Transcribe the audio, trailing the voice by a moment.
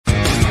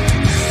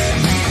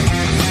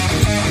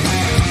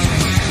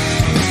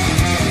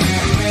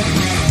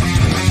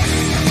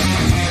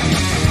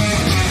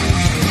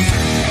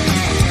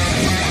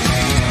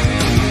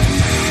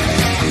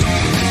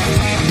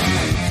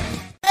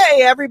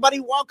everybody.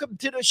 Welcome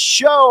to the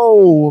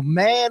show.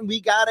 Man, we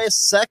got a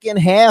second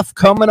half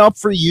coming up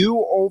for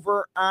you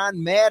over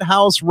on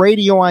Madhouse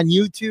Radio on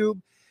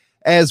YouTube,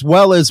 as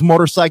well as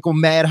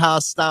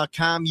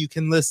motorcyclemadhouse.com. You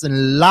can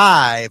listen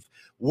live.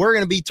 We're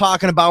going to be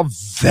talking about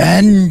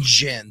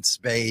vengeance,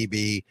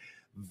 baby.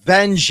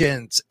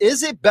 Vengeance.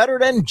 Is it better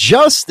than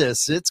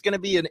justice? It's going to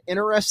be an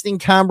interesting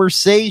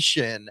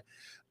conversation.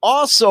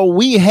 Also,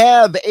 we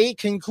have a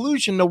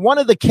conclusion to one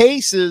of the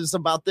cases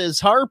about this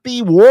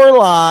HAPRY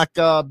Warlock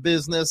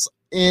business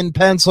in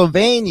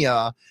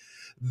Pennsylvania.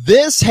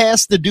 This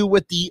has to do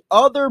with the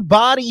other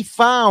body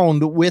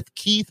found with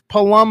Keith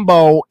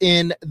Palumbo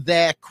in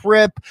that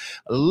crypt.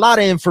 A lot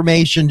of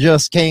information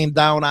just came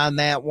down on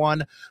that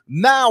one.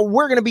 Now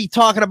we're going to be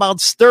talking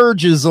about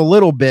Sturgis a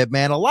little bit,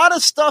 man. A lot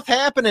of stuff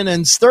happening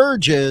in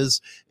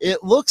Sturgis.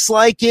 It looks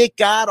like it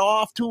got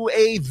off to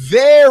a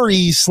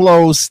very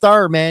slow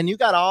start, man. You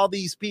got all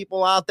these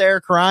people out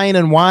there crying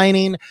and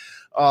whining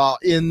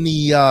in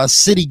the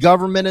city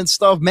government and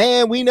stuff.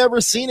 Man, we never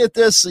seen it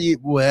this.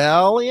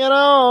 Well, you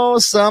know,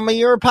 some of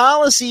your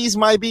policies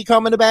might be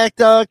coming back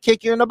to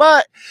kick you in the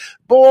butt,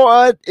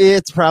 but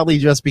it's probably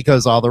just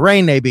because all the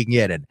rain they've been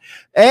getting.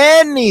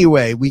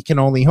 Anyway, we can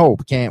only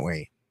hope, can't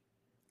we?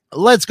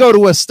 Let's go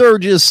to a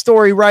Sturgis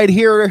story right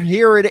here.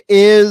 Here it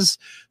is.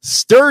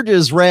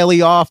 Sturgis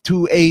rally off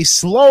to a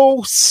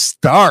slow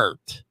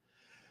start.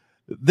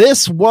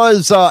 This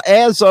was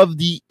as of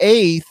the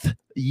 8th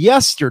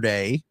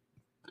yesterday.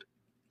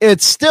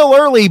 It's still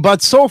early,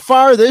 but so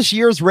far this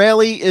year's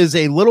rally is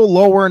a little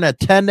lower in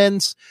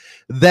attendance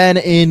than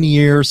in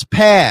years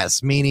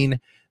past, meaning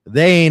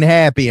they ain't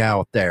happy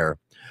out there.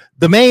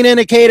 The main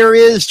indicator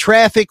is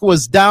traffic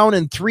was down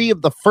in 3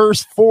 of the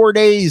first 4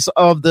 days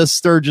of the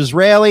Sturgis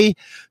rally.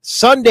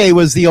 Sunday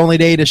was the only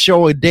day to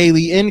show a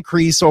daily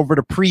increase over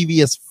the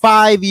previous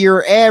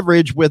 5-year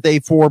average with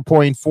a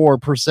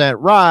 4.4%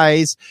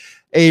 rise.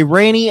 A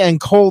rainy and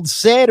cold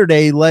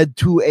Saturday led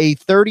to a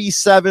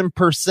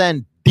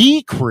 37%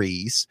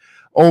 decrease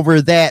over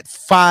that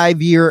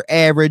 5-year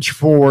average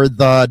for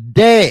the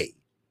day.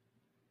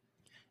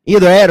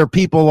 Either that or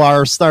people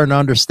are starting to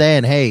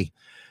understand, hey,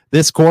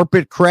 this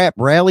corporate crap,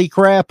 rally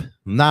crap,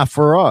 not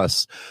for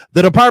us.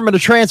 The Department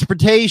of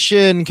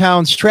Transportation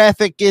counts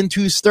traffic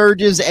into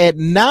Sturgis at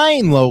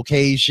 9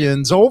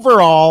 locations.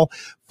 Overall,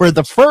 for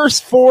the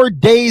first 4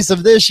 days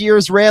of this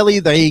year's rally,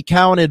 they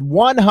counted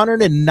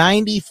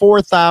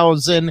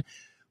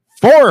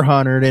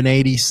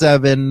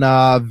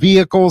 194,487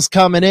 vehicles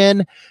coming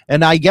in,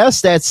 and I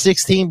guess that's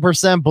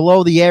 16%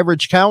 below the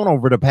average count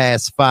over the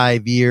past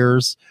 5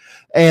 years.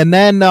 And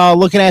then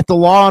looking at the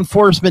law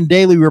enforcement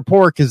daily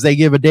report, because they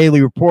give a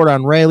daily report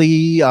on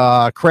rally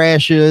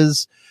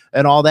crashes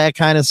and all that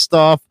kind of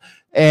stuff,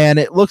 and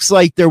it looks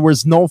like there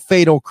was no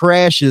fatal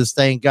crashes,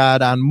 thank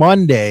God, on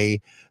Monday.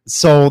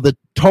 So the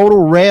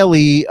total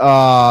rally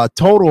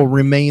total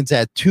remains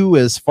at 2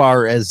 as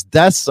far as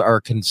deaths are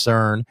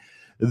concerned.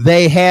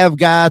 They have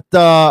got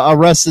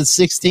arrested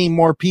 16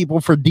 more people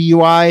for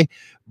DUI,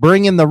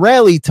 bringing the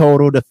rally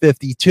total to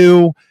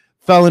 52.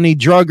 Felony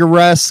drug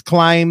arrests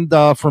climbed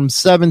from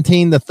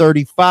 17 to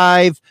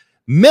 35.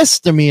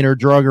 Misdemeanor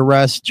drug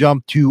arrests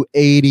jumped to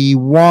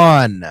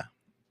 81.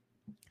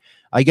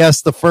 I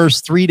guess the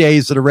first 3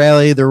 days of the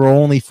rally, there were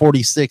only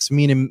 46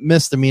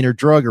 misdemeanor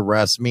drug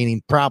arrests,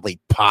 meaning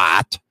probably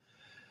pot.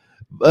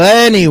 But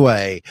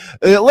anyway,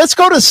 let's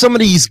go to some of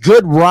these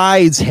good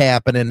rides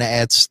happening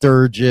at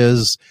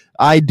Sturgis.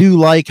 I do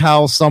like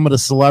how some of the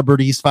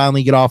celebrities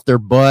finally get off their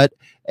butt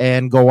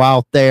and go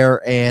out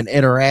there and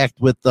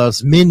interact with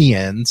us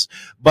minions.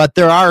 But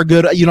there are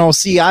good, you know,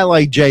 see, I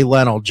like Jay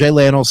Leno. Jay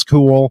Leno's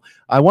cool.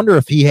 I wonder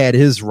if he had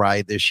his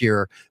ride this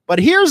year. But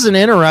here's an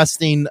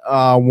interesting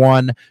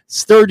one.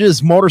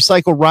 Sturgis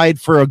motorcycle ride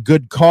for a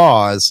good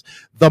cause.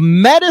 The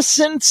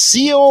Medicine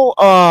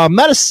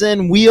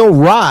Wheel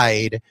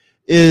Ride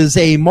is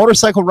a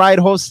motorcycle ride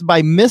hosted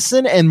by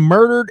missing and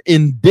murdered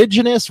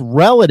indigenous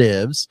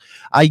relatives.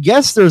 I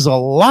guess there's a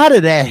lot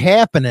of that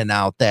happening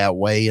out that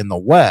way in the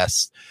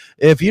West.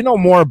 If you know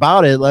more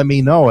about it, let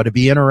me know. It'd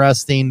be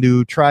interesting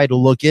to try to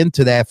look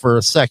into that for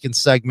a second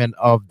segment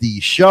of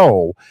the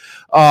show,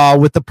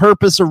 with the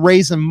purpose of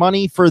raising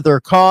money for their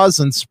cause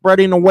and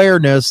spreading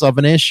awareness of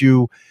an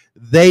issue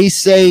they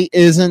say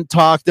isn't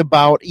talked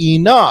about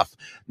enough.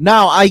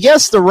 Now, I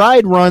guess the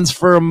ride runs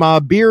from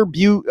Bear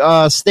Butte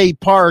State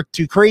Park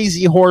to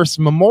Crazy Horse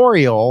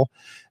Memorial,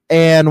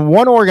 and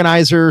one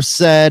organizer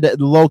said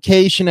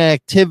location and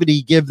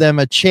activity give them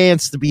a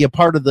chance to be a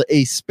part of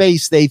a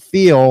space they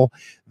feel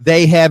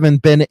they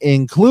haven't been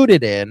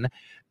included in.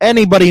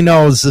 Anybody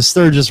knows the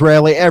Sturgis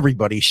Rally,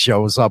 everybody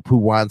shows up who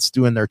wants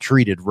to, and they're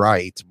treated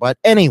right. But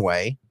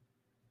anyway,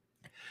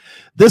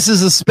 this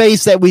is a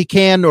space that we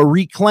can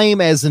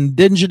reclaim as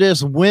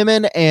indigenous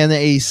women, and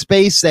a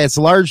space that's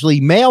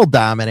largely male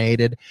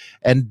dominated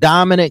and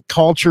dominant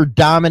culture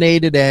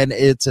dominated. And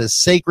it's a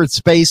sacred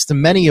space to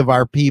many of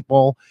our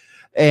people.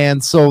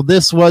 And so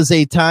this was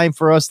a time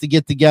for us to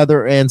get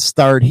together and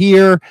start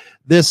here.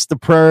 This, the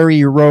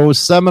Prairie Rose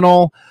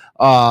Seminole,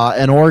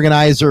 an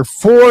organizer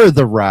for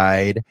the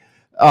ride,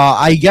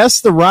 I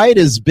guess the ride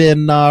has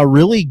been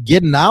really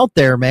getting out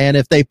there, man.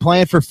 If they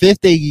plan for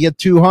 50, you get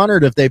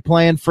 200. If they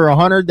plan for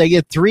 100, they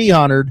get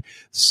 300.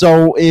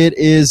 So it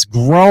is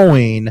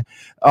growing.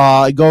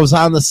 It goes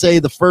on to say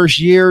the first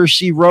year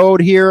she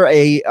rode here,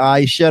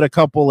 I shed a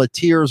couple of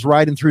tears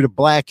riding through the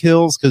Black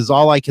Hills because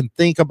all I can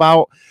think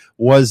about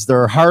was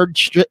their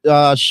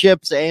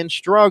hardships and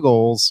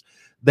struggles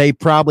they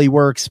probably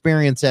were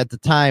experienced at the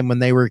time when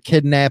they were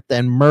kidnapped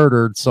and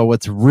murdered. So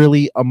it's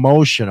really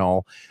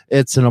emotional.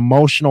 It's an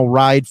emotional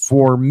ride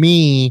for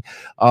me.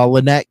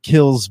 Lynette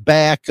Kills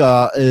Back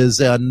is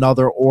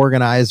another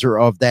organizer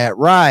of that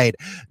ride.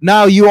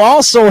 Now, you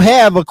also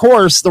have, of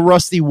course, the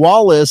Rusty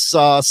Wallace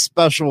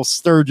special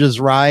Sturgis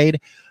ride.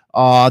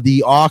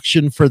 The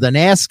auction for the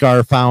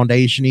NASCAR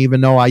Foundation.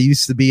 Even though I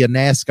used to be a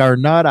NASCAR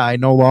nut, I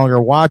no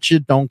longer watch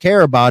it, don't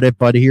care about it,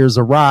 but here's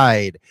a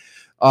ride.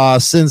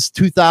 Since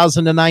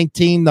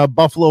 2019, the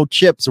Buffalo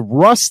Chips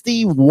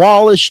Rusty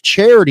Wallace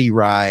charity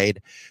ride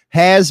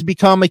has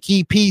become a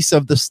key piece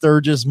of the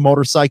Sturgis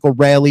Motorcycle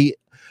Rally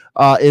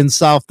in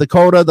South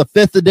Dakota. The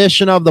 5th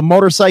edition of the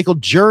Motorcycle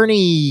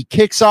Journey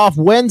kicks off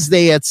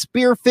Wednesday at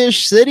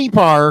Spearfish City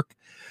Park.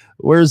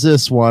 Where's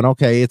this one?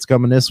 Okay, it's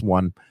coming this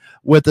one.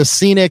 With a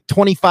scenic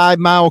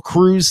 25-mile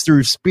cruise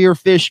through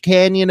Spearfish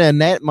Canyon,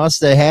 and that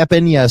must have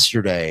happened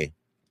yesterday.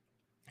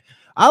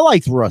 I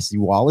liked Rusty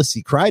Wallace.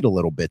 He cried a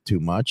little bit too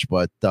much,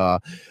 but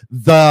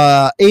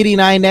the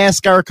 89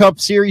 NASCAR Cup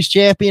Series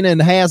champion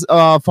and has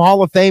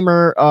Hall of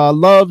Famer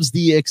loves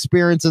the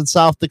experience in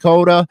South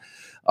Dakota,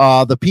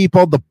 the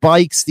people, the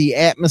bikes, the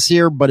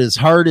atmosphere, but his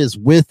heart is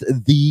with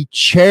the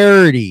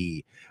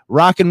charity.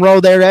 Rock and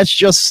roll there. That's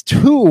just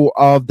 2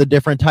 of the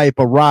different type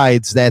of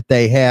rides that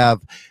they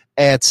have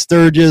at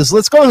Sturgis.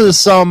 Let's go to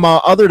some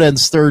other than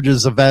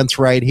Sturgis events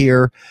right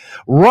here.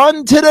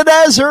 Run to the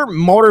Desert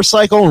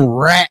Motorcycle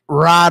Rat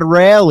Rod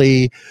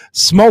Rally,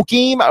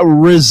 Smokeem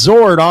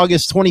Resort,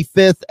 August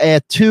 25th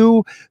at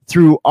 2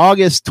 through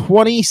August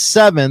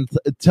 27th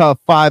to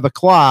 5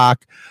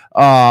 o'clock.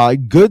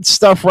 Good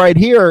stuff right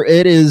here.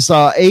 It is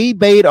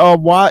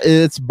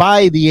it's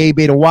by the A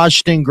Beta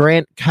Washington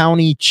Grant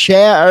County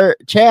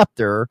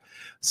chapter.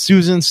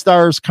 Susan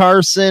Stars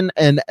Carson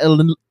and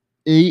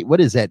what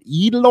is that?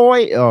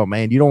 Eloy? Oh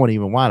man, you don't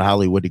even want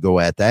Hollywood to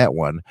go at that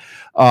one.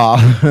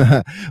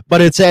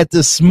 But it's at the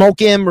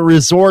Smokeem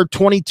Resort,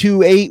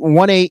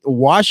 22818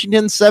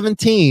 Washington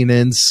 17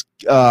 in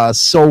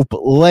Soap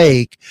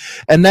Lake.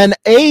 And then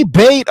A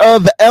Bait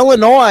of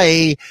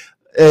Illinois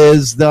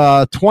is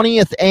the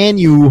 20th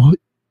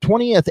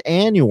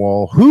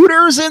annual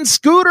Hooters and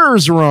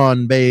Scooters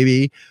run,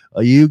 baby.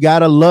 You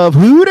gotta love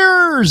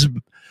Hooters.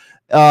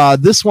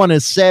 This one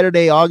is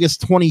Saturday,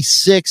 August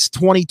 26,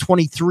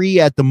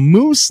 2023 at the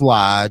Moose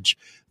Lodge,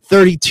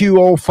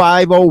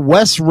 32050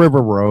 West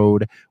River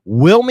Road,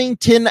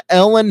 Wilmington,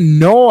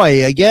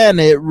 Illinois. Again,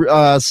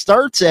 it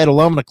starts at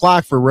 11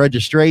 o'clock for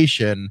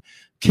registration.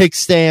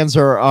 Kickstands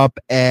are up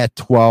at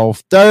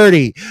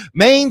 12:30.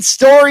 Main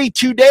story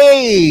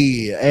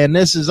today, and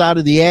this is out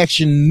of the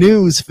Action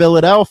News,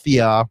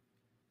 Philadelphia.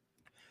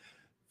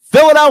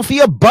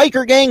 Philadelphia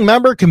biker gang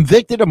member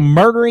convicted of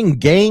murdering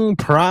gang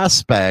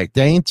prospect.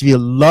 Ain't you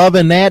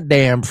loving that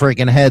damn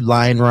freaking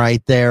headline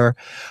right there?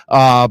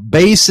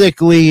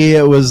 Basically,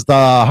 it was the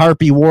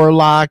HAPRY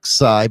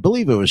Warlocks, I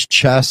believe it was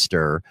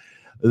Chester,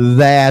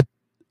 that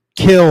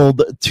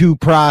killed 2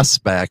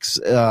 prospects.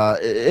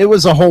 It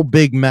was a whole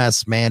big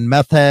mess, man.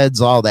 Meth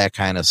heads, all that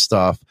kind of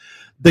stuff.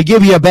 To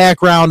give you a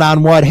background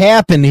on what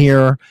happened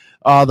here,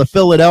 the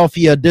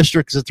Philadelphia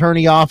District's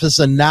Attorney Office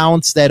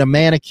announced that a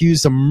man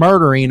accused of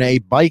murdering a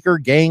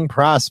biker gang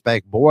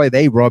prospect, boy,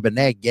 they rubbing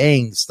that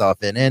gang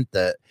stuff in, ain't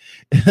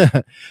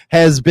it?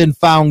 Has been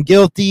found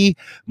guilty.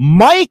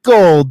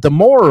 Michael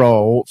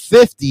DeMoro,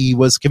 50,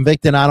 was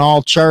convicted on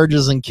all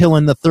charges in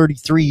killing the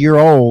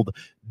 33-year-old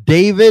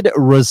David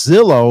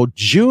Rosillo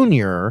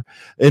Jr.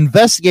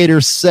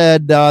 Investigators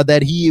said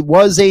that he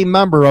was a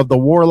member of the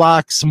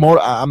Warlocks.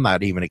 I'm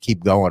not even going to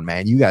keep going,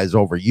 man. You guys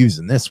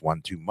overusing this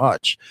one too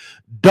much.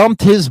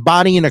 Dumped his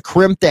body in a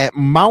crypt at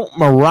Mount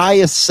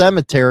Moriah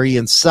Cemetery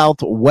in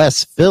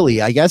Southwest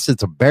Philly. I guess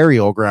it's a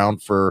burial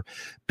ground for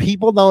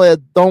people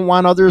that don't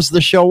want others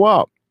to show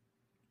up.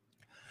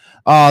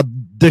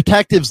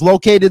 Detectives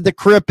located the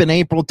crypt in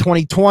April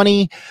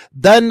 2020.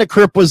 Then the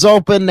crypt was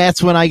open.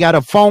 That's when I got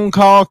a phone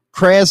call.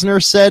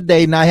 Krasner said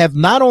they have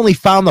not only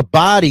found the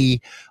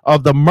body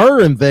of the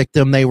murder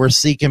victim they were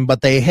seeking,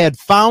 but they had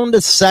found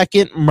a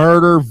second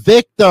murder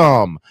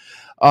victim.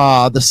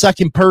 The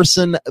second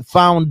person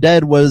found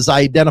dead was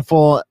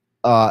identified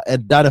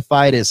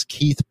as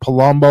Keith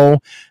Palumbo,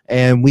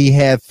 and we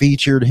have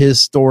featured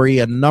his story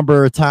a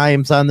number of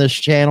times on this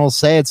channel.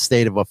 Sad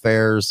state of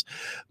affairs.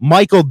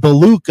 Michael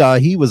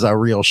DeLuca, he was a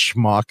real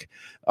schmuck,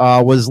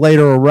 was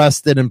later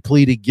arrested and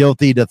pleaded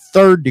guilty to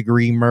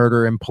 3rd-degree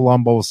murder in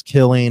Palumbo's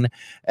killing.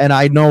 And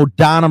I know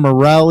Donna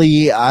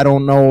Morelli, I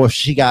don't know if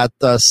she got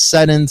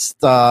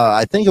sentenced,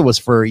 I think it was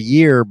for a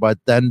year, but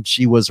then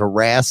she was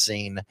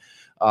harassing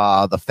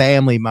the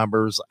family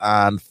members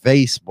on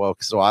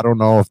Facebook. So I don't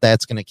know if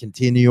that's going to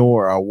continue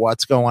or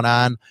what's going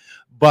on.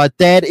 But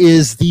that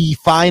is the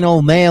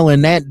final nail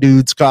in that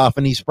dude's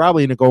coffin. He's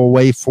probably going to go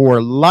away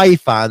for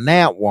life on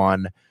that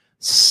one.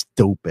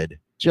 Stupid.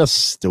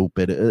 Just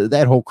stupid.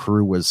 That whole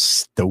crew was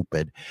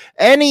stupid.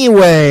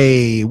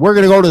 Anyway, we're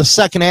going to go to the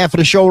second half of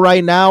the show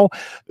right now.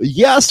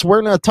 Yes,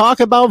 we're going to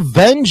talk about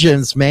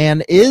vengeance,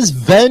 man. Is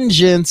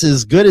vengeance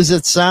as good as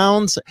it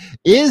sounds?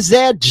 Is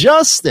that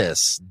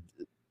justice?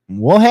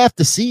 We'll have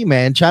to see,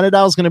 man. China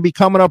Doll is going to be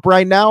coming up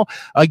right now.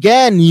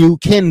 Again, you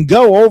can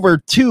go over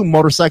to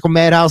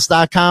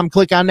motorcyclemadhouse.com,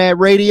 click on that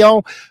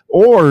radio,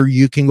 or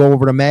you can go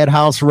over to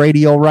Madhouse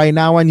Radio right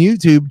now on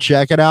YouTube.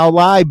 Check it out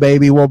live,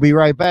 baby. We'll be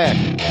right back.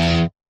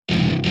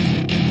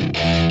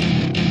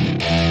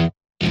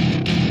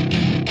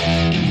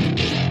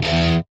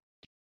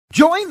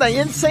 Join the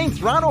Insane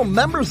Throttle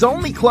Members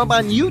Only Club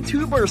on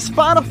YouTube or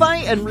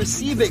Spotify and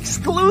receive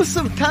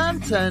exclusive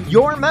content.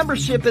 Your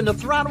membership in the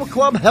Throttle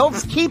Club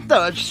helps keep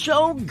the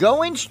show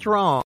going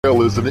strong.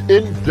 Is an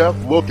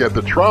in-depth look at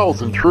the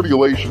trials and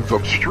tribulations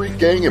of street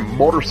gang and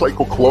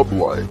motorcycle club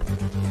life.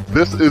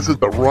 This isn't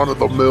the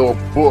run-of-the-mill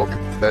book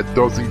that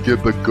doesn't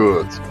give the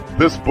goods.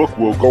 This book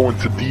will go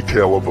into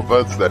detail of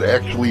events that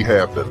actually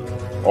happened.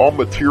 All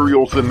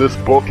materials in this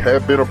book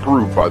have been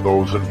approved by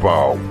those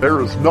involved.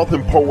 There is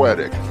nothing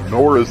poetic,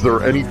 nor is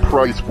there any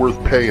price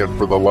worth paying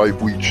for the life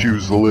we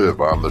choose to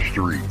live on the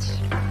streets.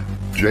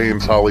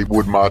 James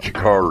Hollywood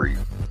Machikari,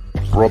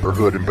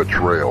 Brotherhood and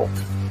Betrayal.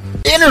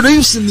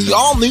 Introducing the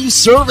all-new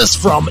service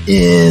from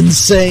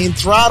Insane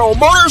Throttle,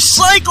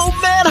 Motorcycle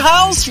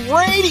Madhouse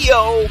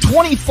Radio.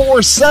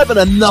 24/7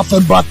 and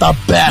nothing but the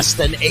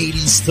best in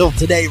 80s till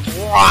today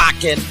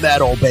rock and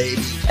metal,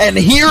 baby. And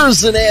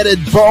here's an added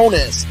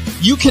bonus.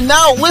 You can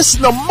now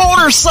listen to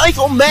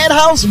Motorcycle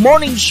Madhouse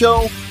Morning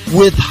Show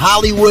with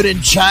Hollywood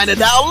and China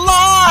Doll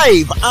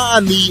live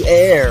on the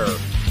air.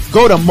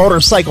 Go to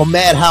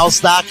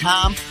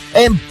motorcyclemadhouse.com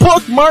and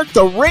bookmark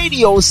the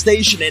radio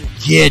station and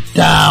get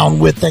down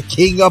with the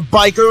king of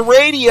biker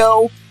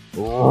radio.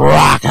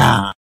 Rock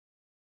on.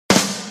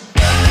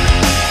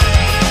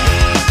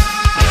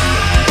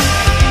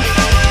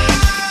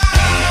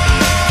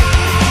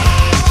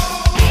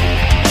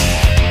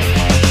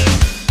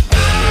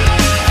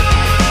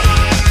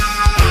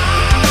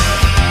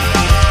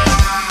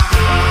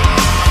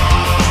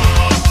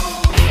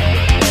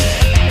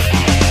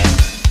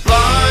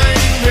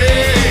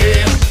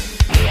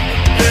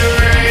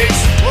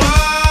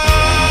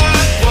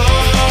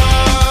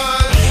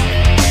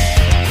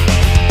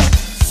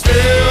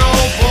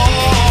 Still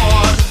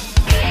born.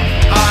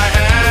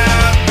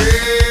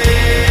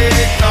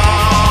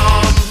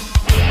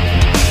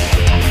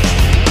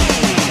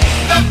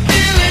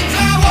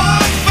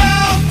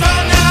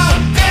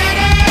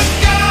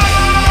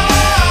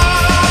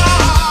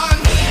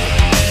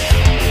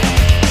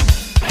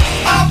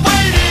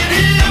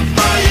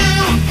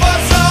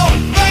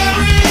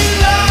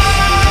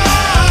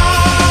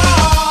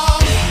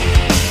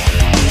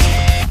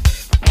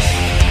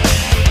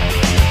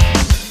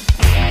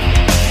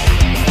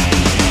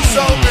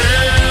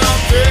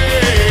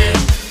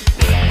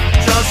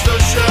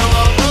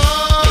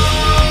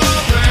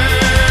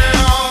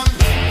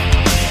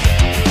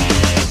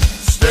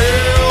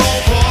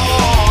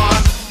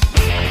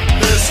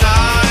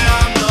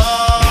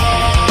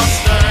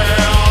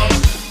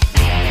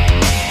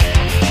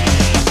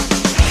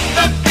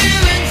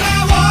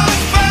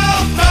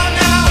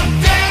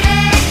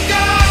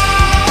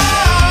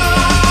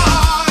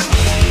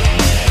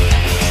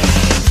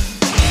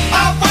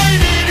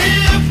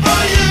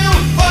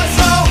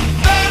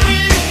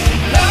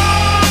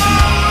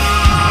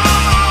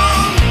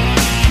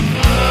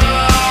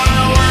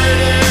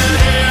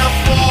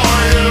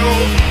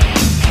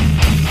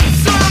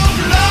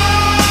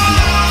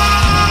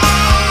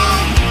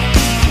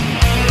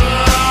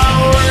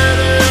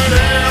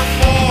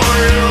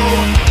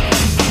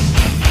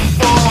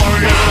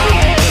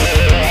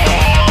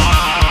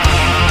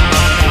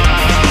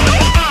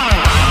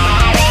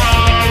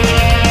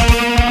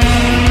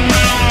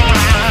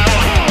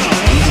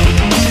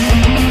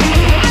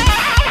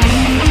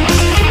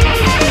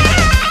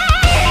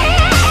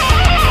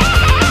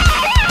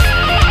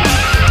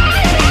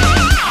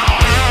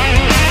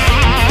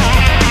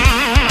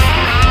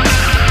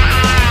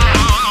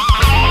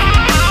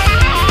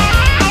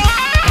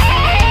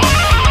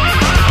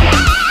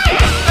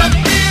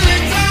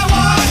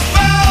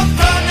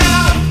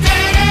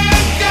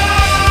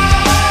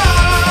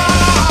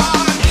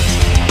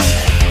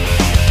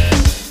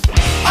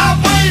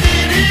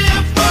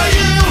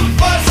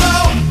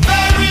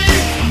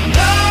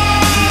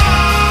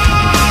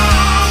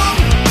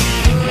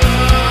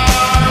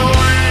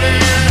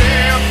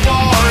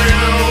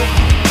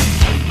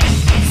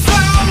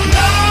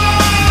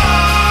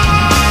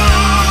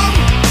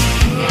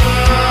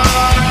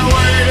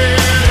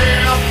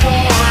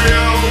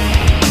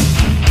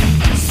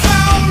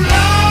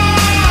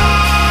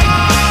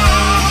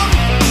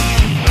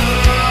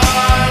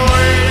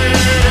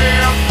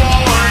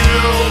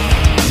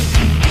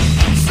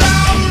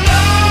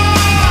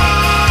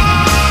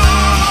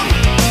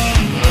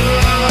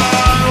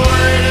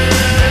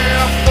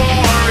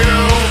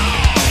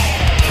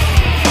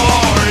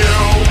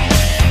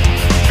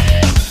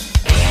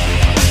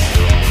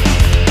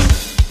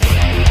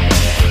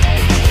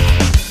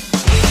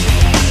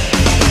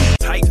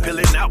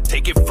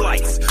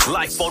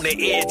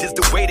 the edge is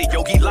the way that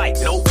yogi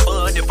life. No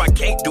fun if I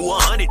can't do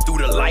 100 through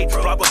the lights.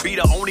 Probably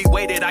the only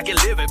way that I can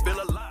live and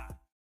feel alive.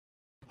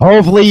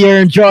 Hopefully you're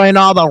enjoying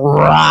all the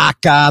rock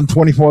on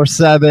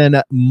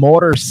 24/7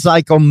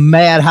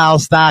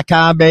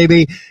 motorcyclemadhouse.com,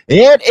 baby.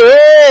 It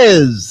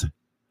is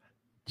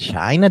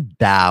China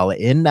Doll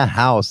in the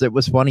house. It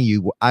was funny.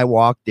 I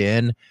walked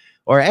in,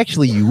 or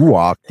actually you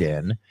walked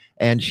in,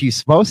 and she's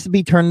supposed to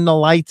be turning the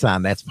lights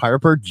on. That's part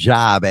of her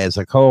job as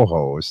a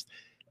co-host.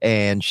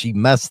 And she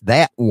messed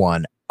that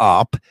one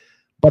up.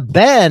 But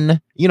then,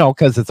 you know,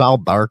 because it's all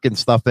dark and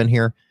stuff in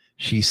here,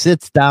 she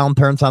sits down,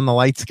 turns on the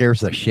light,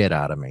 scares the shit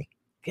out of me.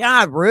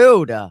 God,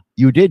 rude.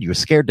 You did. You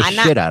scared the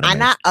shit out of me. I'm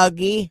not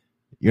ugly.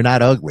 You're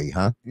not ugly,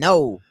 huh?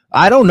 No.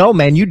 I don't know,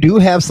 man. You do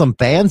have some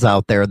fans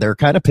out there. They're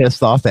kind of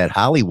pissed off at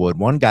Hollywood.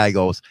 One guy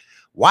goes,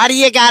 why do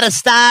you got to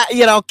stop,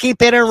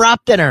 keep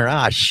interrupting her?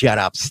 Ah, shut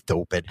up,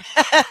 stupid.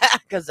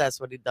 Because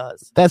that's what he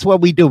does. That's what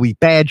we do. We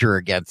badger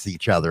against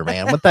each other,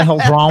 man. What the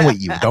hell's wrong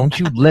with you? Don't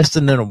you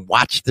listen and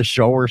watch the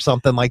show or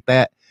something like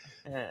that?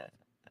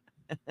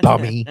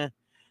 Dummy.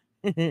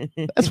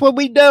 That's what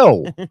we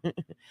do.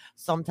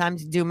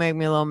 Sometimes you do make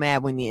me a little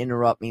mad when you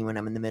interrupt me when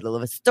I'm in the middle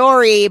of a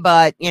story,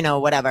 but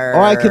whatever.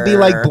 Or I could be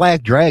like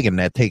Black Dragon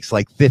that takes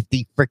like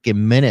 50 freaking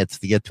minutes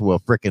to get to a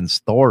freaking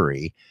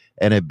story,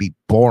 and it'd be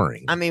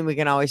boring. I mean, we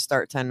can always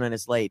start 10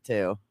 minutes late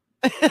too.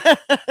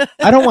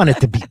 I don't want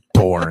it to be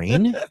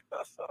boring.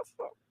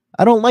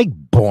 I don't like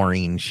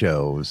boring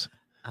shows.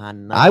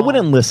 I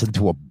wouldn't listen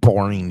to a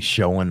boring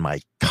show in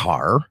my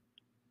car.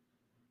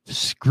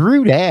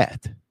 Screw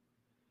that.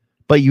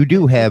 But you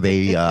do have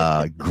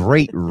a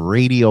great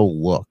radio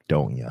look,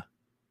 don't you?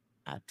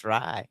 I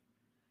try.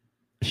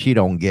 She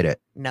don't get it.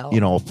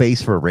 No.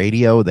 Face for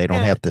radio. They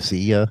don't have to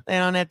see you. They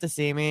don't have to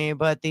see me,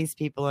 but these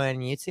people on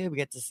YouTube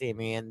get to see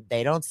me, and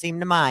they don't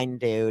seem to mind,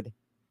 dude.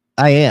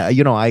 I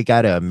am. I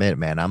got to admit,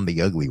 man, I'm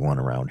the ugly one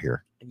around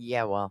here.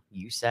 Yeah, well,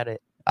 you said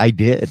it. I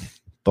did.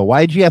 But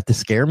why'd you have to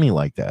scare me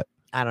like that?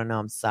 I don't know.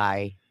 I'm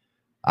sorry.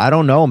 I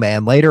don't know,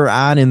 man. Later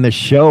on in the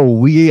show,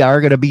 we are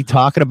going to be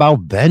talking about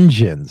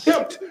vengeance.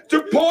 Attempt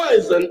to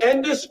poison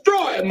and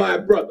destroy my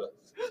brothers.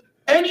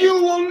 And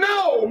you will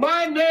know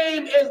my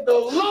name is the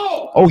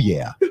Lord. Oh,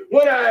 yeah.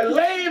 When I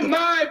lay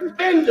my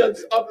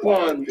vengeance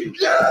upon thee.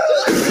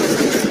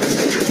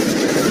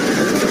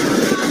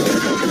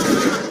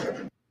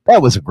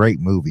 That was a great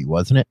movie,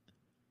 wasn't it?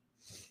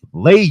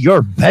 Lay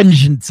your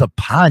vengeance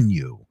upon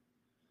you.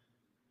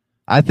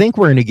 I think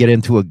we're going to get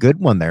into a good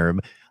one there.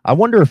 I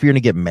wonder if you're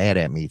going to get mad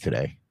at me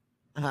today.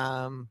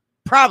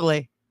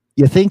 Probably.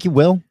 You think you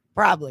will?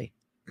 Probably.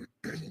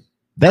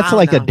 That's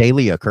like a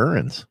daily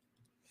occurrence.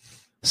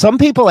 Some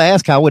people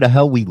ask how the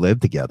hell we live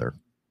together.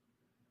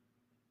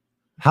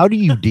 How do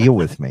you deal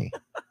with me?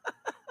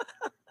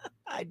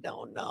 I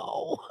don't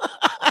know.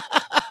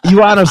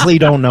 You honestly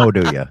don't know,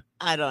 do you?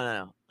 I don't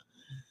know.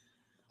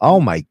 Oh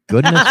my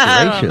goodness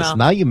gracious.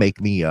 Now you make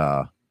me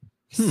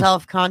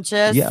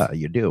self-conscious. Yeah,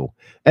 you do.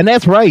 And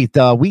that's right.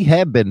 We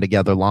have been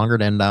together longer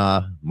than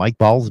Mike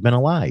Ball's been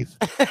alive.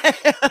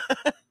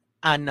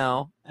 I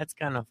know. That's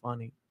kind of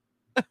funny.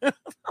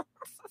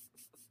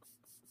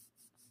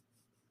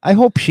 I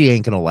hope she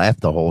ain't gonna laugh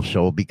the whole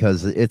show,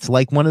 because it's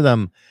like one of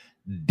them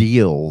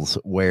deals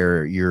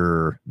where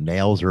your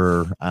nails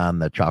are on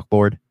the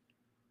chalkboard.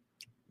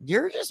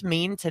 You're just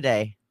mean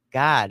today.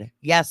 God.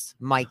 Yes,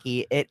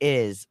 Mikey, it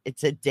is.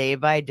 It's a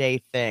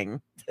day-by-day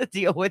thing to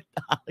deal with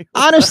Hollywood.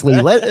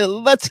 Honestly,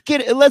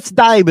 let's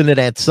dive into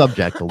that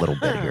subject a little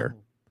bit here.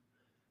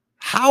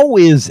 How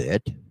is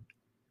it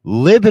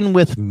living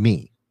with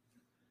me?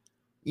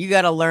 You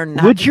got to learn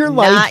not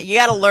you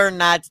got to learn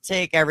not to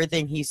take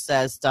everything he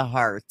says to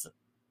heart,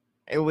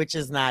 which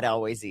is not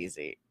always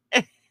easy,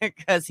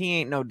 because he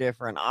ain't no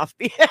different off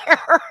the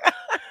air.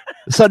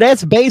 So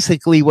that's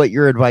basically what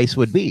your advice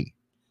would be.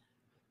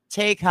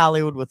 Take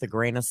Hollywood with a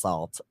grain of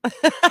salt.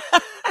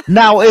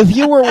 Now, if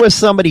you were with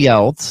somebody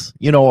else,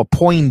 a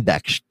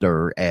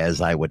Poindexter, as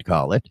I would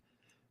call it,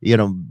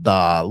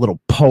 the little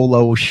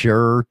polo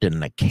shirt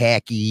and the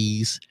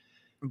khakis.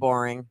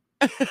 Boring.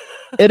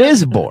 It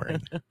is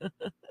boring.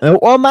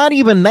 Well, not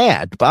even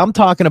that, but I'm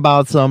talking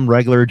about some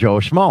regular Joe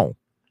Schmo.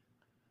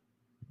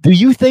 Do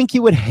you think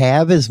you would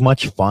have as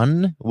much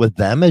fun with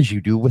them as you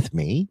do with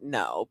me?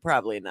 No,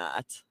 probably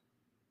not.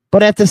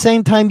 But at the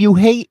same time, you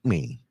hate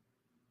me.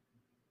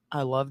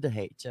 I love to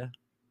hate you.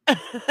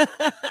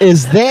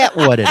 Is that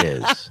what it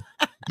is?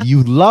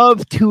 You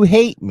love to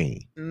hate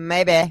me.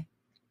 Maybe.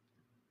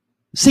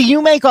 See,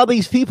 you make all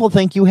these people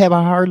think you have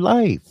a hard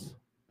life.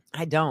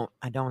 I don't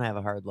have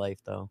a hard life,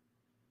 though.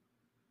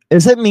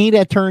 Is it me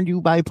that turned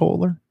you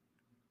bipolar?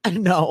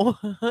 No,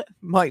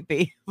 might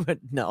be, but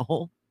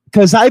no.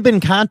 Because I've been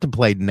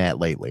contemplating that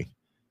lately.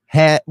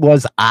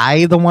 Was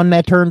I the one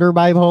that turned her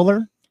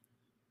bipolar?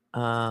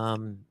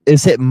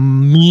 Is it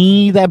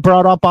me that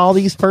brought up all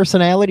these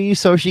personalities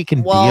so she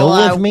can deal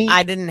with me?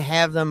 I didn't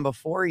have them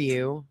before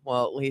you.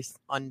 Well, at least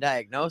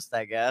undiagnosed,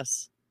 I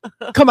guess.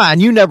 Come on,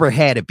 you never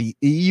had it.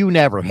 You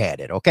never had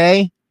it,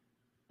 okay?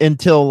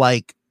 Until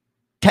like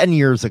 10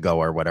 years ago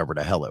or whatever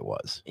the hell it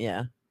was.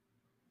 Yeah.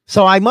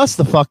 So I must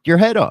have fucked your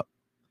head up.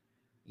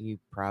 You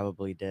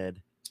probably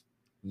did.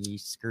 You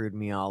screwed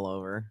me all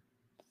over.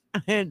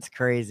 It's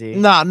crazy.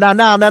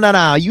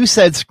 No. You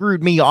said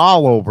screwed me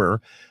all over,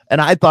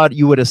 and I thought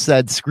you would have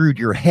said screwed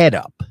your head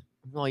up.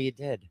 Well, you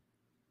did.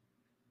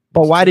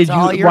 But why did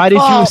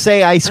you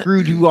say I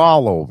screwed you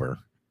all over?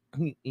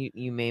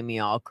 You made me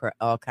all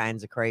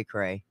kinds of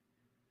cray.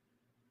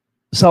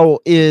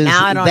 So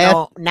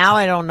now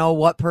I don't know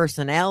what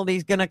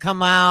personality's gonna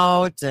come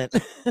out. And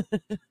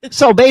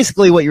so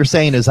basically, what you're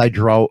saying is I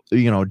drew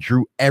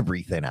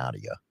everything out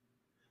of you.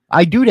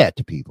 I do that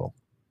to people.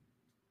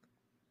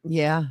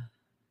 Yeah,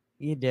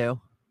 you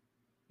do.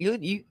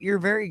 You're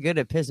very good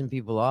at pissing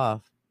people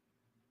off.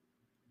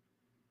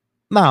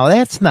 No,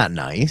 that's not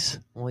nice.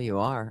 Well, you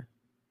are.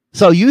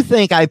 So you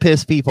think I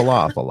piss people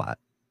off a lot?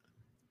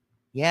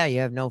 Yeah,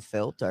 you have no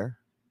filter.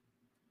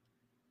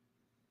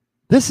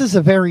 This is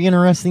a very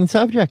interesting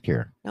subject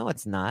here. No,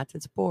 it's not.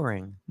 It's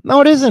boring.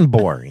 No, it isn't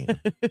boring.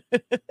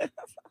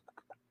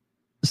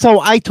 So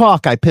I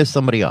piss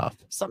somebody off.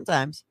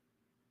 Sometimes.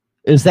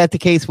 Is that the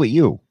case with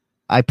you?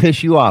 I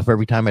piss you off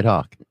every time I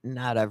talk.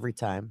 Not every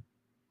time.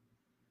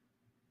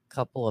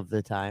 Couple of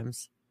the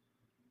times.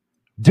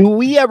 Do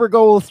we ever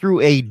go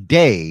through a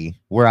day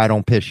where I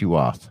don't piss you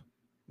off?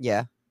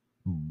 Yeah.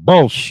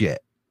 Bullshit.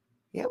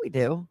 Yeah, we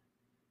do.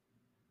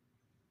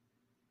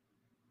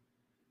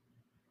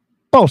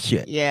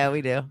 Bullshit. Yeah,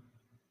 we do.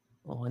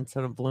 Once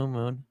in a blue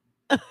moon.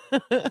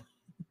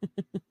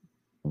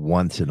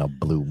 Once in a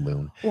blue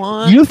moon.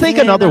 You think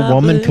another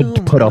woman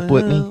could put up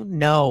with me?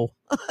 No.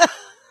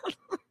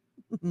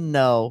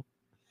 No.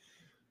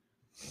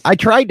 I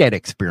tried that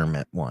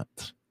experiment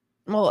once.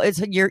 Well,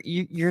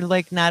 you're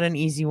like not an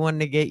easy one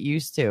to get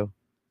used to.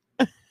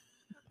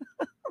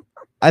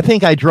 I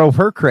think I drove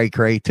her cray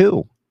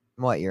too.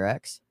 What, your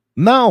ex?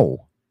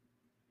 No.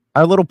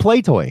 Our little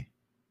play toy.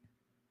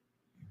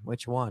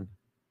 Which one?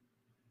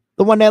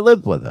 The one that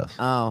lived with us.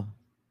 Oh.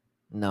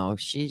 No,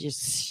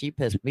 she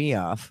pissed me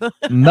off.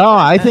 No,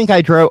 I think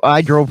I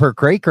drove her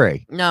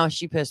cray. No,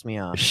 she pissed me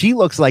off. She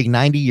looks like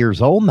 90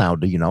 years old now.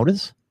 Do you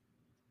notice?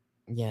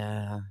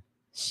 Yeah.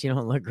 She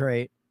don't look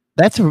great.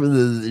 That's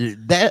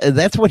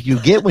what you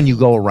get when you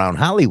go around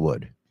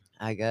Hollywood.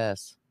 I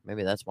guess.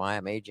 Maybe that's why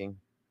I'm aging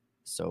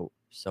so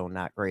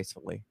not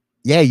gracefully.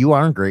 Yeah, you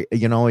aren't great.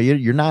 You know,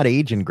 you're not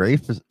aging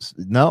gracefully.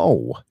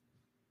 No.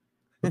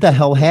 What the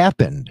hell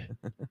happened?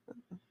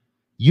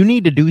 You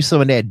need to do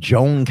some of that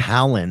Joan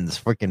Collins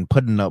freaking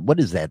putting up. What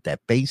is that?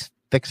 That face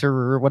fixer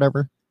or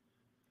whatever?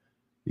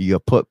 You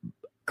put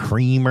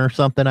cream or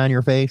something on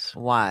your face?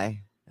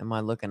 Why? Am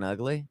I looking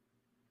ugly?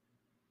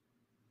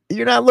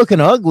 You're not looking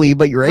ugly,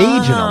 but you're aging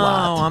a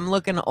lot. Oh, I'm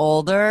looking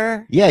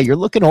older. Yeah, you're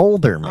looking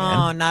older, man.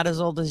 Oh, not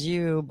as old as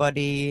you,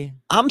 buddy.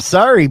 I'm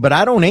sorry, but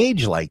I don't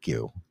age like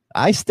you.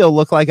 I still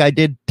look like I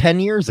did 10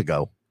 years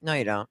ago. No,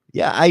 you don't.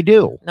 Yeah, I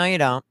do. No, you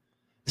don't.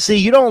 See,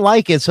 you don't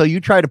like it, so you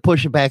try to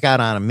push it back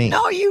out on me.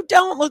 No, you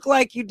don't look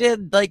like you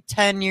did like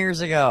 10 years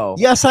ago.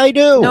 Yes, I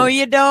do. No,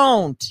 you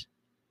don't.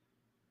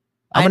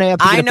 I'm going to have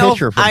to get a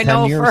picture from 10 years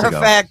ago. I know for a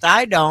fact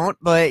I don't,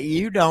 but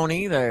you don't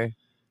either.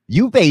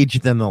 You've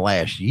aged in the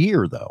last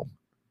year, though.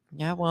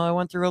 Yeah, well, I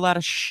went through a lot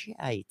of shit.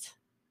 A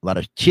lot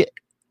of shit.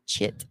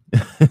 Shit.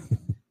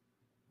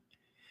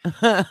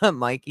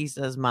 Mikey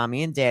says,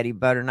 Mommy and Daddy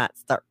better not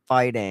start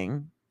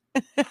fighting.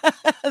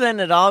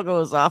 Then it all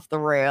goes off the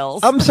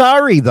rails. I'm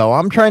sorry, though.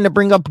 I'm trying to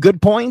bring up good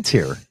points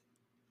here.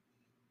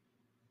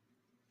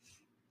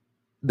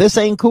 This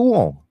ain't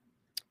cool.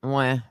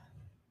 Why?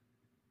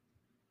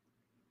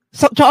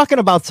 So talking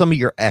about some of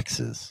your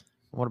exes.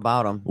 What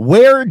about them?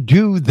 Where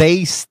do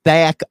they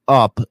stack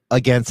up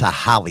against a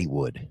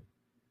Hollywood?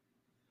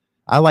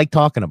 I like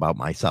talking about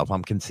myself.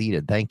 I'm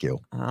conceited. Thank you.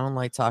 I don't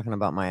like talking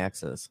about my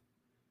exes.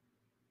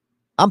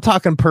 I'm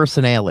talking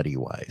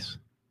personality-wise.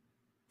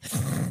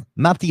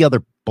 Not the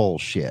other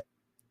bullshit.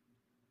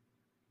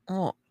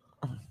 Oh.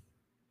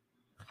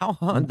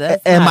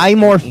 Am I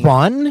more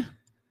fun?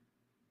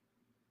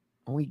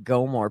 We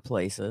go more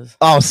places.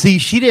 Oh, see,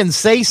 she didn't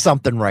say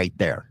something right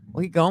there.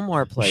 We go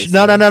more places.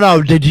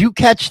 No. Did you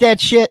catch that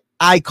shit?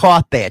 I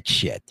caught that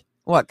shit.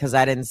 What? Because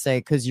I didn't say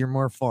because you're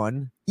more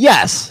fun?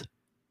 Yes.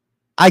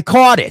 I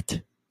caught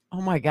it.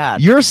 Oh, my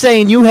God. You're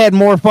saying you had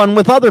more fun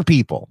with other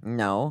people.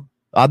 No.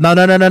 No.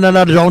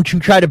 Don't you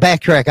try to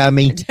backtrack on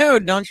me.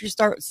 Dude, don't you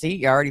start. See,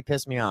 you already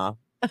pissed me off.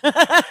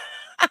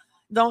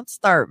 Don't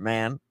start,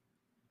 man.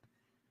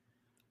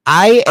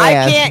 I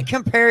can't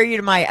compare you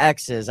to my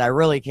exes. I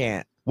really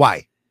can't.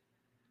 Why?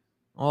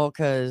 Well,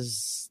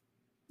 because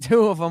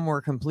 2 of them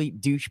were complete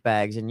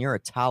douchebags, and you're a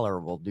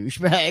tolerable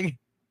douchebag.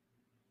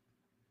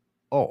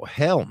 Oh,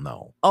 hell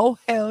no. Oh,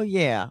 hell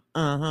yeah.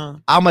 Uh-huh.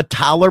 I'm a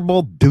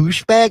tolerable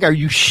douchebag? Are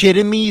you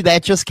shitting me?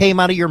 That just came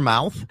out of your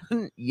mouth?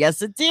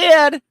 Yes, it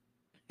did.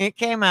 It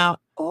came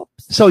out.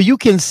 Oops. So you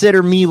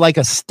consider me like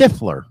a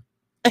stifler?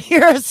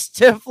 You're a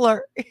stifler.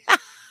 You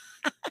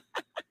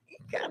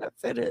kind of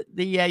fit it.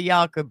 Yeah,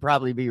 y'all could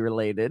probably be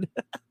related.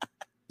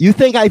 You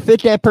think I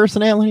fit that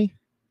personality?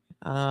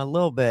 A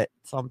little bit,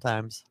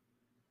 sometimes.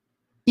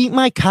 Eat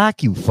my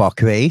cock, you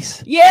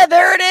fuckface. Yeah,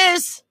 there it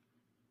is.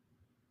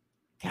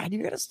 God,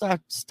 you gotta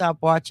stop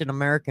watching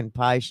American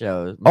Pie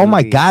shows. Oh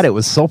my God, it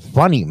was so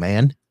funny,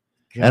 man.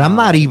 God. And I'm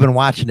not even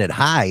watching it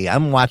high.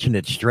 I'm watching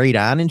it straight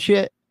on and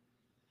shit.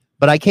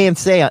 But I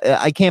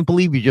can't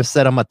believe you just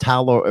said I'm a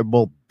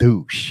tolerable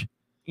douche.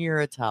 You're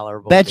a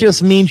tolerable That douche.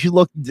 just means you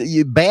look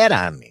bad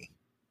on me.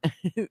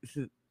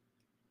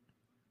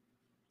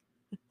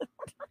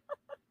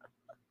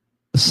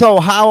 So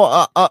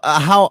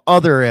how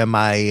other am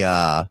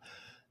I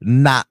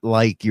not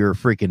like your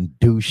freaking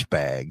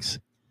douchebags?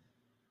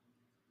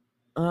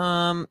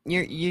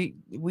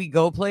 We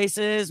go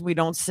places. We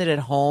don't sit at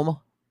home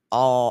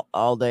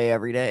all day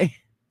every day.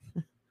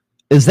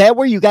 Is that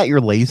where you got your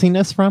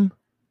laziness from?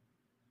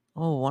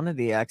 Oh, one of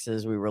the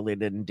exes, we really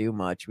didn't do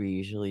much. We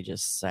usually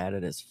just sat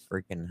at his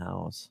freaking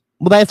house.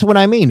 Well, that's what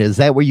I mean. Is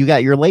that where you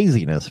got your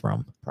laziness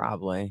from?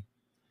 Probably.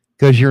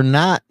 Because you're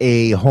not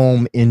a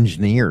home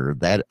engineer,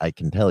 that I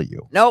can tell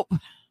you. Nope,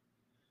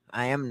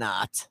 I am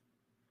not.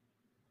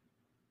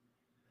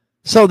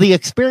 So the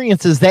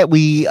experiences that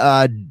we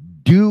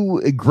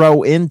do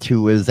grow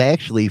into is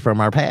actually from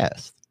our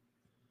past.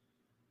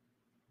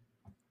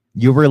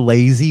 You were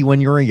lazy when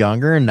you were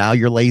younger, and now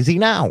you're lazy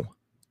now.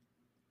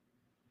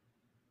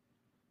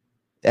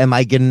 Am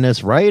I getting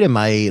this right? Am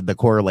I the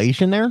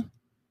correlation there?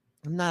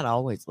 I'm not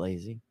always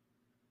lazy.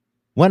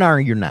 When are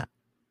you not?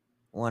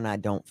 When I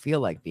don't feel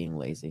like being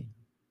lazy.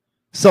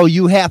 So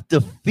you have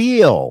to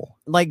feel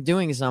like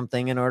doing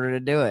something in order to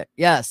do it.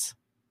 Yes.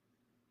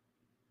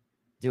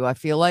 Do I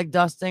feel like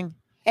dusting?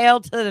 Hell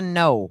to the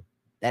no.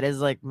 That is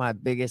like my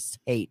biggest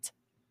hate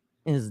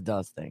is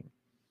dusting.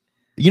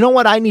 You know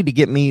what? I need to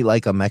get me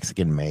like a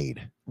Mexican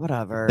maid.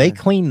 Whatever. They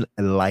clean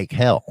like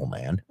hell,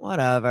 man.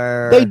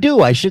 Whatever. They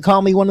do. I should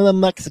call me one of the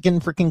Mexican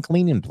freaking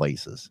cleaning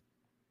places.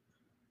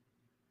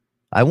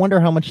 I wonder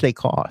how much they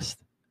cost.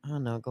 I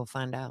don't know. Go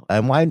find out.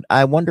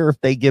 I wonder if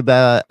they give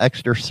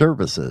extra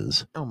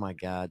services. Oh my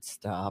God!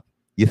 Stop.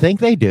 You think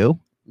they do?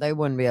 They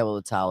wouldn't be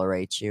able to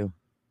tolerate you.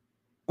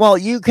 Well,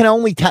 you can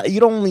only 2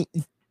 minutes.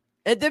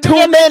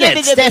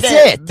 That's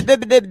it.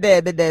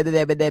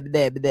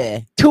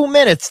 2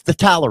 minutes to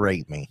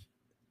tolerate me.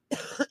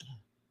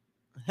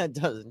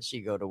 Doesn't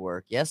she go to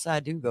work? Yes, I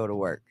do go to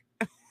work.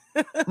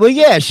 Well,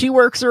 yeah, she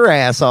works her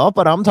ass off,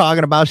 but I'm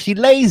talking about she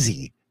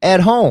lazy at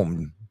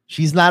home.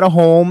 She's not a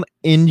home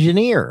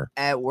engineer.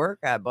 At work,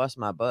 I bust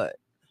my butt.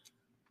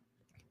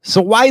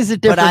 So why is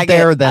it different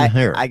there than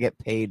here? I get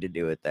paid to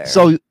do it there.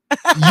 So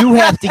you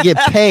have to get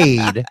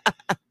paid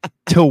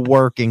to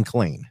work and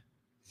clean.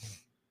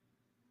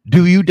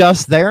 Do you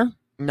dust there?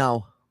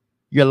 No.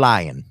 You're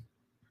lying.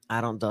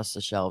 I don't dust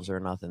the shelves or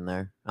nothing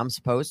there. I'm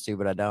supposed to,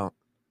 but I don't.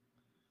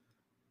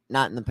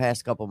 Not in the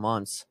past couple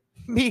months.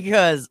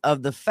 Because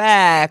of the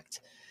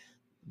fact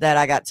that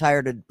I got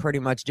tired of pretty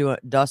much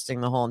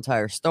dusting the whole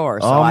entire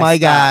store. So oh my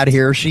God,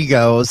 here she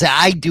goes.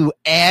 I do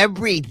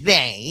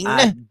everything.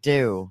 I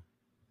do.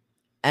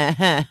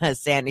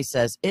 Sandy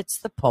says, it's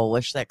the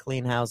Polish that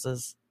clean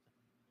houses.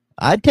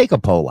 I'd take a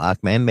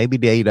Polak, man. Maybe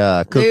they'd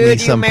cook me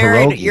some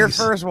pierogies. Your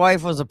first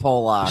wife was a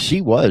Polak.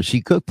 She was.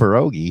 She cooked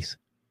pierogies.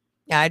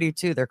 Yeah, I do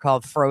too. They're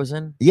called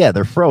frozen. Yeah,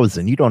 they're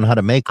frozen. You don't know how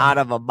to make them. Out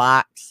of a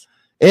box.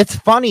 It's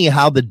funny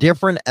how the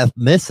different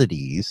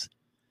ethnicities,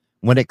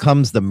 when it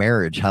comes to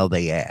marriage, how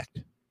they act.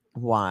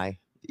 Why?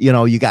 You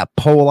know, you got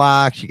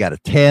Polacks, you got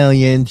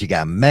Italians, you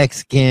got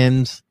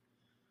Mexicans.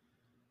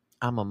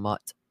 I'm a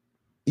mutt.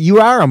 You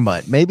are a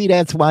mutt. Maybe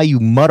that's why you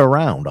mutt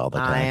around all the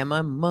time. I am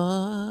a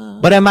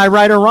mutt. But am I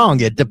right or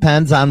wrong? It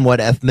depends on what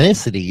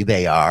ethnicity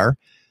they are,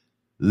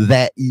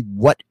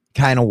 what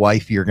kind of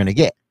wife you're going to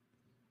get.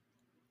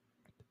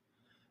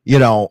 You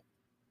know,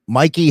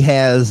 Mikey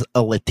has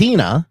a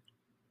Latina,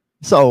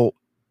 so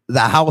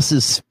the house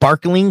is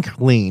sparkling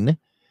clean,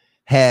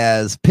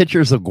 has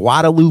pictures of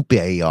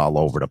Guadalupe all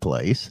over the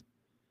place,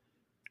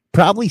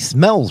 probably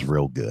smells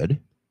real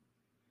good.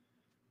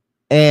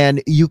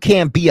 And you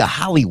can't be a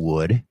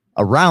Hollywood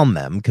around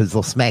them because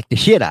they'll smack the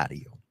shit out of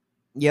you.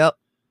 Yep.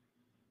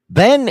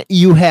 Then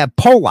you have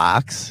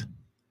Polacks.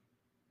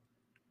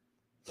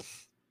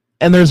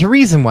 And there's a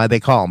reason why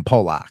they call them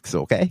Polacks,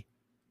 okay?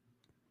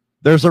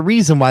 There's a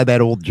reason why that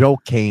old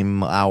joke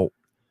came out.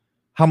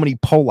 How many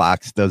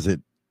Polacks does it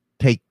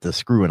take to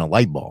screw in a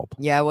light bulb?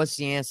 Yeah, what's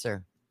the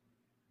answer?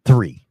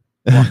 3.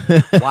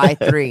 Why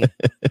 3?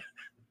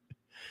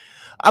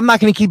 I'm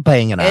not going to keep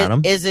banging on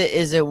them. Is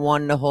it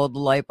 1 to hold the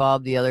light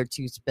bulb, the other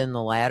 2 spin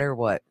the ladder?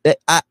 What?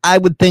 I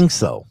would think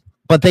so,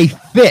 but they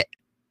fit.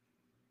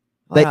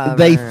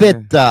 They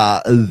fit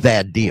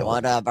that deal.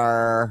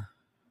 Whatever.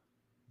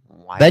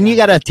 Then you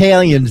got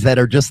Italians that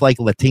are just like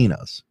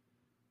Latinos.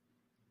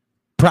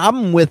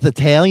 Problem with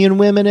Italian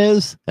women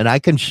is, and I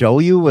can show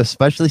you,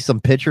 especially some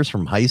pictures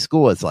from high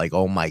school. It's like,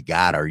 oh my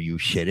God, are you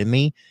shitting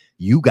me?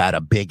 You got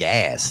a big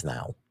ass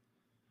now.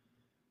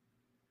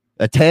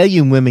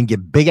 Italian women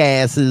get big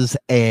asses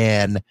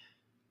and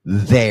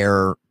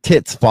their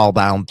tits fall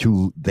down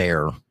to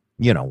their,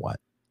 you know what,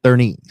 their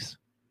knees.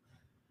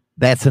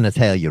 That's an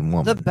Italian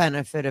woman. The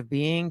benefit of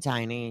being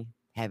tiny,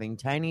 having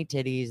tiny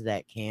titties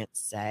that can't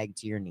sag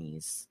to your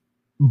knees.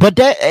 But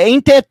that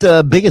ain't that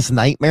the biggest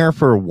nightmare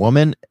for a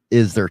woman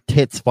is their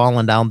tits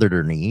falling down to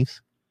their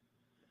knees.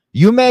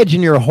 You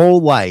imagine your whole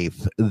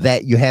life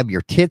that you have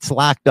your tits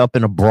locked up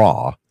in a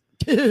bra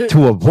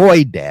to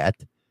avoid that.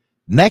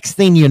 Next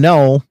thing you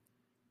know,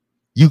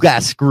 you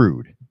got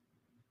screwed.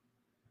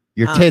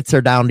 Your tits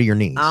are down to your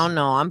knees. I don't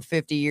know. I'm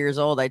 50 years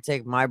old. I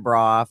take my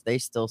bra off. They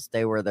still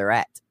stay where they're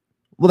at.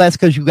 Well, that's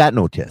because you got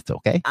no tits,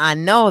 okay? I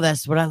know.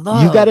 That's what I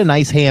love. You got a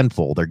nice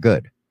handful. They're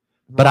good.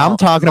 But I'm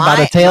talking about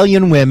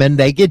Italian women.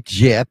 They get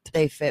gypped.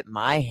 They fit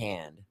my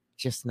hand,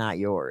 just not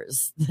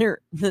yours.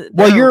 They're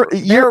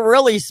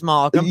really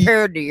small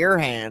compared to your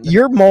hand.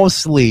 You're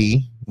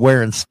mostly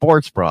wearing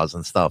sports bras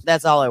and stuff.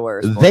 That's all I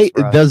wear.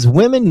 Does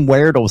women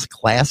wear those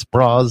class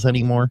bras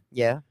anymore?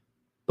 Yeah.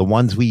 The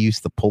ones we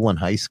used to pull in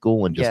high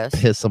school and just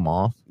piss them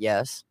off?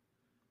 Yes.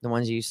 The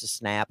ones you used to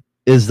snap.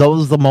 Is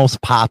those the most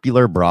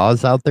popular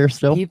bras out there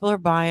still? People are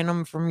buying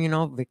them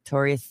from,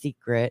 Victoria's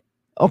Secret.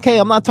 Okay,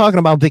 I'm not talking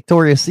about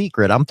Victoria's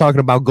Secret. I'm talking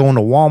about going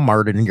to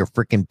Walmart in your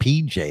freaking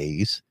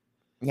PJs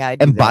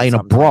and buying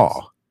a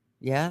bra.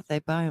 Yeah, they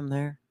buy them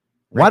there.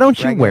 Why don't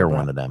you wear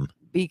one of them?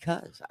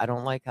 Because I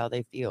don't like how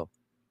they feel.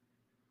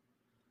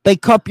 They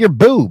cup your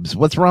boobs.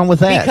 What's wrong with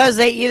that? Because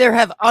they either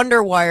have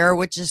underwire,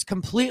 which is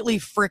completely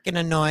freaking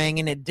annoying,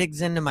 and it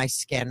digs into my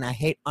skin. I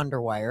hate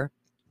underwire.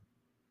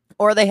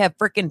 Or they have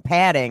freaking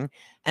padding,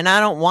 and I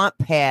don't want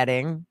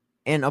padding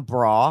in a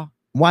bra.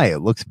 Why?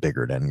 It looks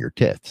bigger than your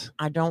tits.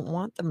 I don't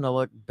want them to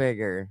look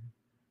bigger.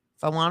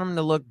 If I want them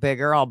to look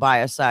bigger, I'll buy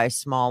a size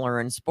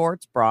smaller in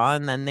sports bra,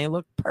 and then they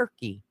look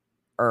perky.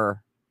 Now,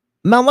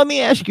 let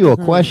me ask you a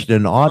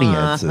question,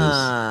 audiences.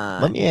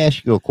 Let me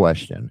ask you a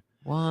question.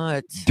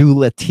 What? Do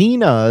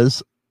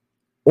Latinas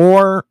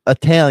or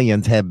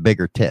Italians have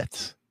bigger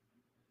tits?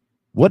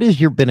 What has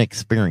your been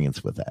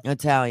experience with that?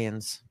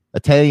 Italians.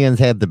 Italians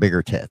have the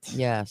bigger tits.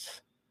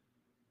 Yes.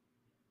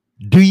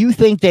 Do you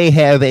think they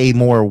have a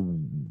more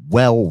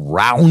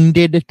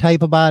well-rounded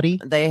type of body?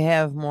 They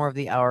have more of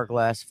the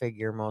hourglass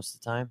figure most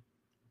of the time.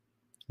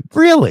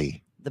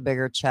 Really? The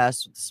bigger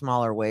chest with the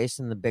smaller waist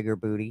and the bigger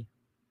booty.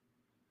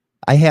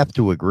 I have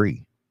to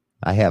agree.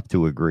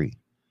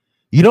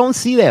 You don't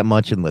see that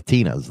much in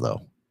Latinas,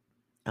 though.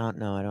 I don't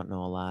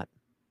know a lot.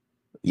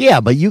 Yeah,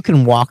 but you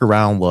can walk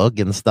around, look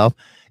and stuff.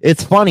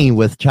 It's funny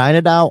with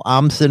China Doll.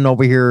 I'm sitting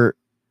over here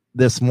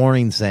this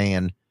morning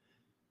saying,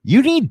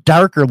 you need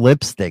darker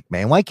lipstick,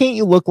 man. Why can't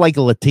you look like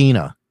a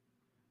Latina?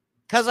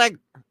 Because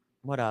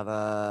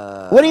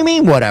whatever. What do you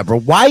mean, whatever?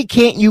 Why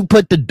can't you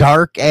put the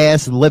dark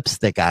ass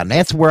lipstick on?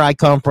 That's where I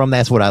come from.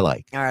 That's what I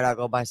like. All right, I'll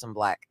go buy some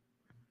black.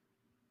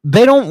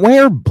 They don't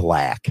wear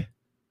black.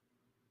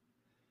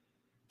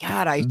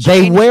 God,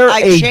 they wear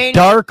a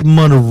dark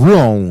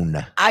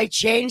maroon. I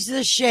changed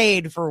the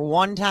shade for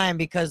one time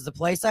because the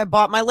place I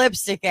bought my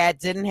lipstick at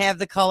didn't have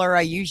the color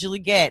I usually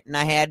get, and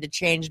I had to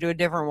change to a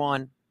different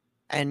one.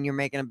 And you're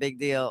making a big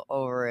deal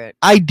over it.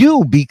 I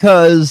do,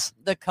 because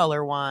the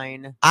color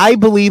wine. I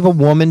believe a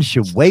woman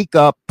should wake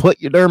up, put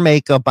their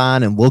makeup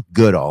on, and look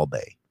good all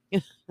day.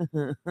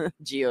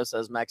 Gio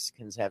says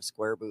Mexicans have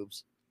square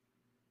boobs.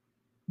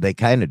 They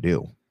kind of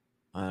do.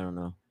 I don't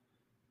know.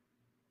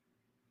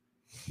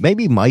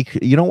 Maybe Mike,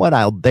 you know what?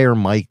 I'll dare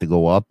Mike to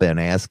go up and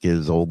ask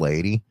his old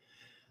lady,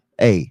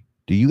 hey,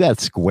 do you got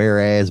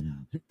square ass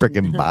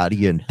freaking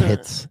body and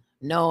tits?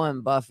 No,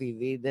 and Buffy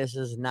V, this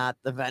is not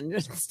the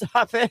vengeance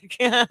topic.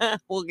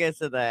 We'll get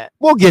to that.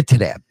 We'll get to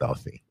that,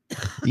 Buffy.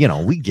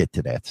 We get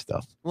to that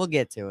stuff. We'll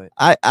get to it.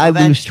 I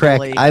lose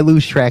track. I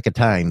lose track of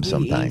time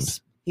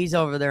sometimes. He's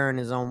over there in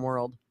his own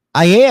world.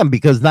 I am,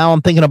 because now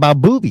I'm thinking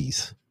about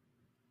boobies.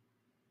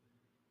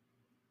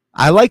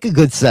 I like a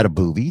good set of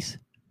boobies.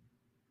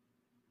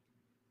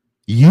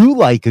 You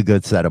like a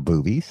good set of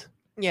boobies.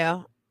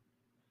 Yeah.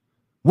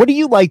 What do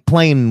you like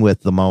playing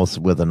with the most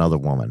with another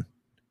woman?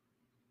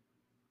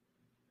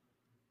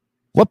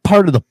 What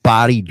part of the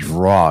body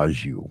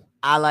draws you?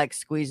 I like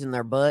squeezing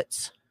their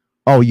butts.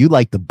 Oh, you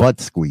like the butt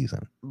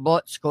squeezing.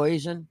 Butt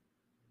squeezing.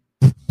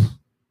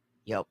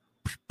 Yep.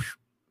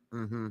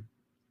 Mm-hmm.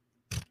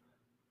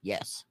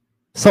 Yes.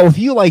 So if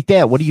you like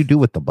that, what do you do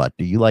with the butt?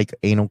 Do you like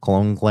anal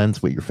cologne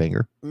cleanse with your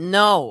finger?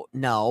 No.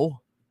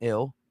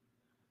 Ew.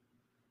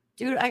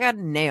 Dude, I got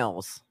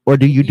nails. Or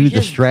do you do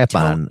the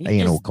strap-on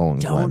anal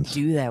cologne cleanse?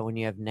 Don't do that when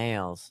you have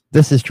nails.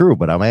 This is true,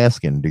 but I'm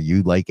asking, do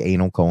you like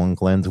anal cologne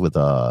cleanse with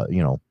a,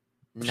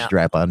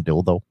 strap-on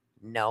dildo?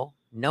 No.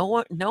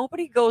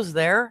 Nobody goes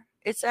there.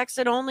 It's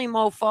exit only,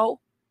 mofo.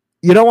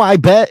 I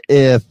bet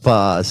if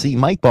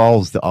Mike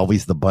Ball's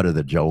always the butt of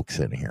the jokes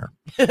in here.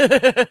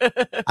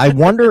 I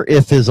wonder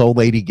if his old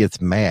lady gets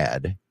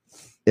mad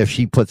if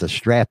she puts a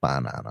strap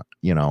on it,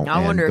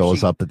 and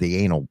goes up at the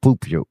anal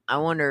poop joke. I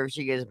wonder if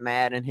she gets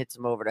mad and hits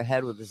him over the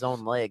head with his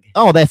own leg.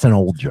 Oh, that's an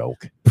old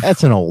joke.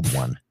 That's an old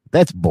one.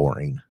 That's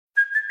boring.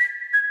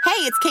 Hey,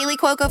 it's Kaylee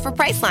Cuoco for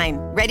Priceline.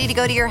 Ready to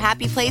go to your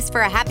happy place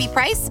for a happy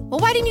price? Well,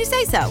 why didn't you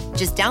say so?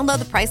 Just download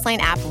the Priceline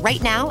app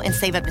right now and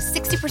save up to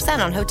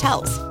 60% on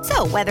hotels.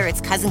 So whether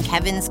it's Cousin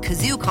Kevin's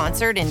Kazoo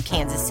Concert in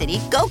Kansas City,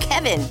 go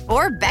Kevin,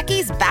 or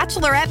Becky's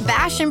Bachelorette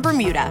Bash in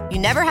Bermuda, you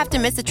never have to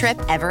miss a trip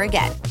ever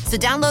again. So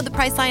download the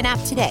Priceline app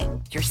today.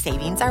 Your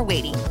savings are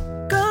waiting.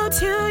 Go to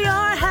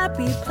your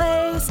happy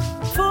place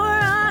for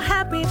a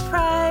happy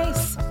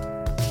price.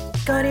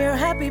 Go to your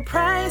happy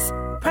price,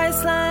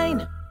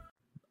 Priceline.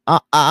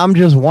 I'm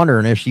just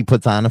wondering if she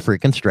puts on a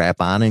freaking strap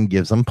on and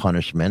gives him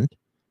punishment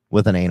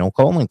with an anal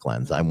colon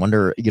cleanse. I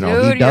wonder,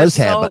 Dude, he does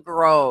have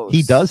gross.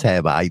 He does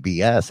have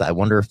IBS. I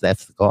wonder if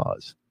that's the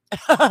cause.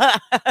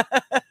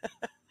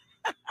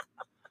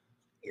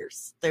 You're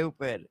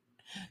stupid.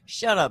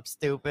 Shut up,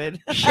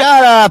 stupid.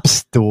 Shut up,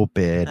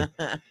 stupid.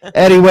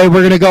 Anyway,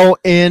 we're gonna go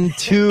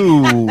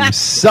into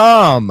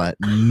some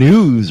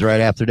news right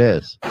after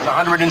this. It's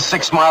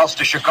 106 miles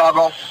to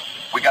Chicago.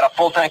 We got a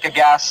full tank of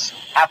gas,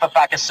 half a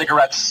pack of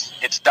cigarettes.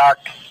 It's dark,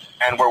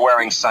 and we're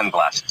wearing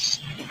sunglasses.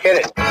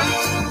 Hit it.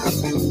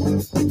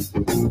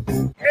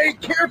 Hey,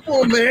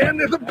 careful, man.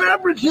 There's a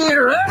beverage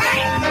here.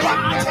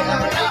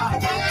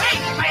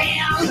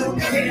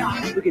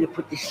 We're going to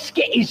put the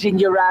skitters in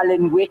your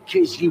Allen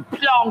Wickers, you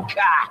plonker.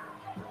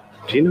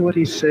 Do you know what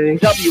he's saying?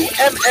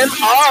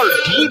 WMMR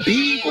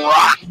DB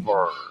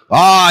Rockford.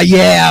 Oh,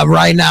 yeah,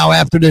 right now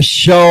after the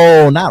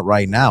show, not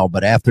right now,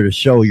 but after the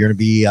show, you're going to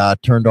be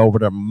turned over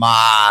to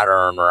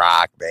modern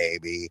rock,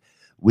 baby.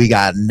 We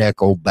got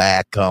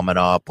Nickelback coming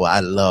up.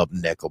 I love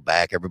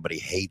Nickelback. Everybody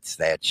hates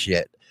that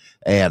shit.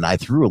 And I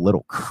threw a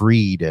little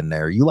Creed in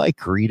there. You like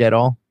Creed at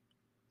all?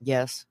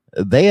 Yes.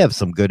 They have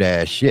some good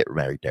ass shit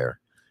right there.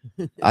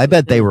 I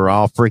bet they were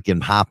all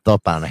freaking hopped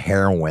up on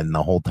heroin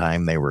the whole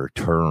time they were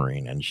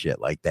touring and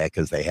shit like that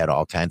because they had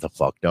all kinds of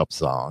fucked up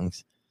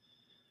songs.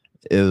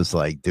 It was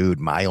like, dude,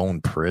 My Own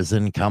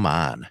Prison, come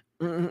on.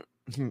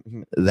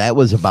 That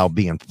was about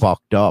being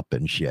fucked up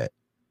and shit.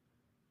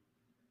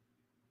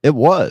 It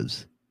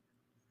was.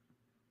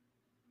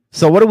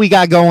 So what do we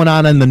got going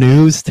on in the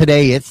news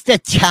today? It's the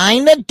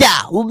China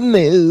Doll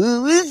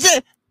news.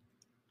 Oh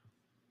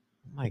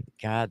my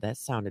God, that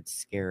sounded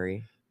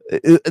scary.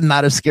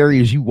 Not as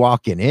scary as you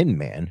walking in,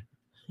 man.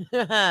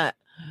 The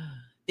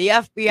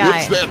FBI.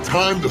 It's that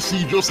time to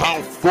see just how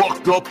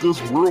fucked up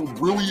this world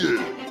really is.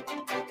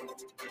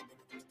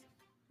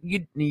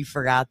 You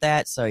forgot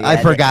that, so I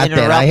forgot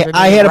that. I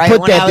had to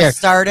put that there.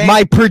 Starting.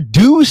 My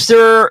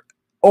producer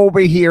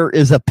over here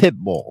is a pit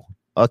bull.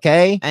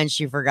 Okay, and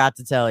she forgot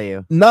to tell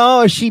you.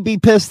 No, she'd be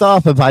pissed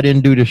off if I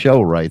didn't do the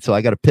show right. So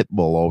I got a pit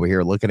bull over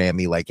here looking at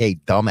me like, "Hey,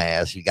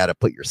 dumbass, you got to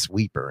put your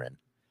sweeper in."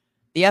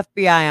 The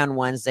FBI on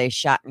Wednesday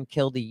shot and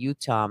killed a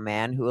Utah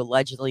man who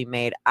allegedly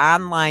made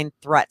online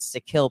threats to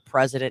kill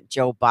President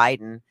Joe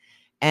Biden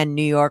and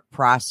New York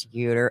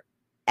prosecutor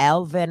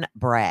Alvin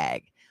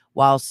Bragg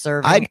while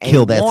serving I'd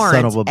kill that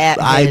son of a.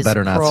 I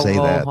better not say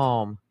that.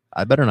 Home.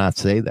 I better not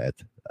say that.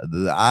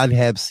 I'd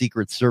have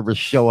Secret Service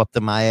show up to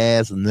my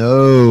ass.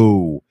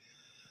 No,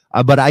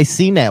 but I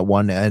seen that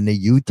one in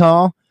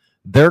Utah.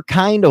 They're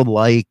kind of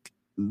like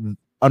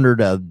under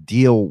the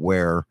deal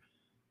where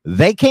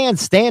they can't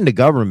stand the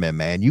government,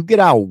 man. You get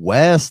out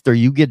west or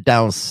you get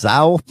down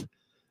south,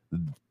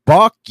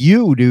 fuck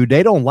you, dude.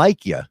 They don't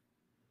like you.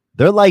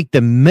 They're like the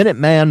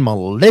Minuteman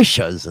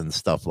militias and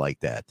stuff like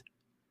that.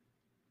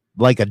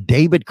 Like a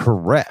David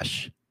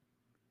Koresh.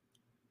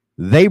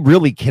 They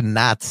really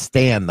cannot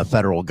stand the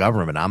federal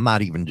government. I'm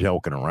not even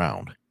joking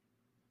around.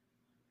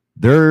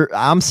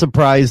 I'm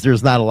surprised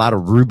there's not a lot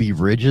of Ruby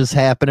Ridges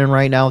happening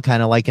right now,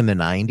 kind of like in the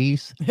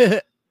 90s.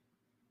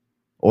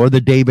 Or the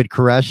David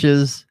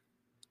Koreshes.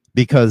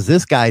 Because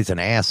this guy's an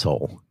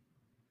asshole.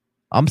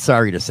 I'm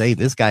sorry to say,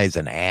 this guy's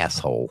an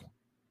asshole.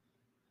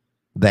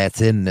 That's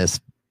in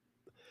this.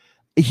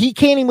 He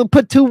can't even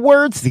put two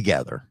words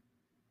together.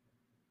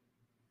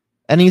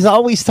 And he's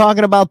always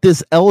talking about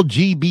this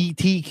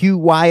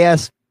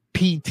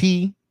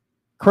LGBTQYSPT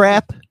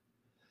crap.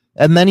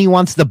 And then he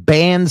wants to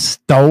ban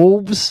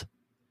stoves.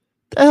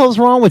 What the hell's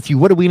wrong with you?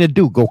 What are we going to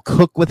do? Go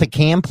cook with a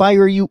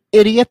campfire, you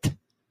idiot?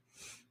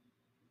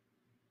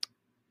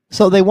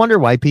 So they wonder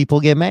why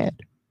people get mad.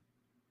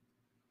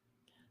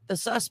 The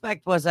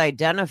suspect was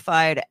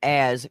identified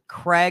as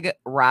Craig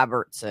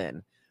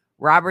Robertson.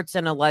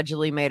 Robertson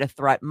allegedly made a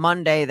threat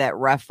Monday that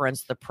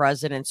referenced the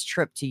president's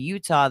trip to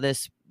Utah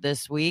this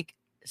week,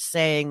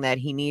 saying that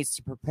he needs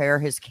to prepare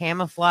his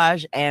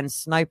camouflage and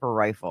sniper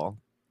rifle.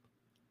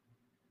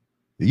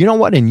 You know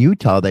what? In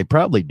Utah, they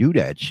probably do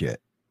that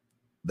shit.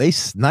 They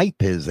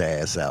snipe his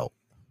ass out.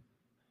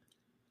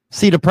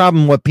 See, the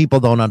problem, what people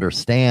don't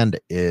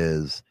understand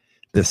is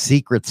the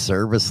Secret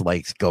Service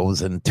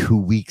goes in 2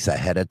 weeks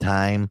ahead of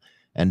time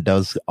and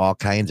does all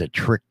kinds of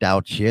tricked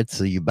out shit.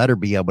 So you better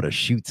be able to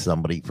shoot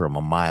somebody from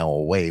a mile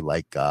away,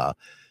 like, the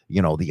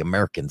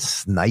American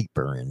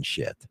Sniper and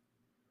shit.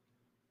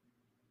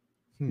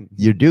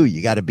 You do.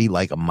 You got to be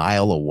like a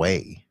mile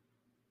away.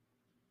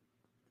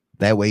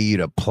 That way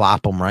you'd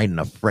plop him right in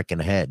the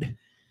frickin' head.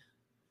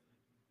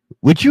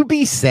 Would you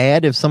be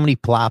sad if somebody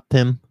plopped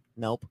him?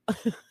 Nope.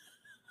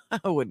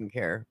 I wouldn't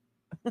care.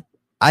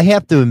 I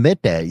have to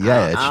admit that.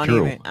 Yeah, it's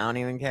true. I don't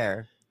even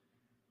care.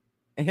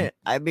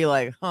 I'd be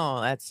like,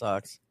 oh, that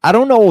sucks. I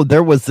don't know.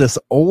 There was this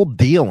old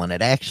deal, and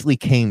it actually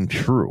came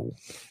true.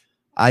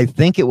 I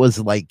think it was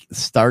like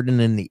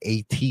starting in the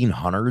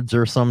 1800s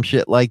or some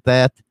shit like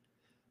that,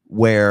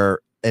 where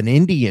an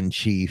Indian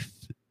chief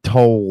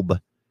told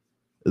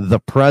the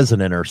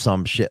president or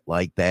some shit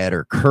like that,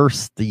 or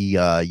cursed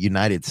the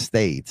United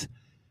States.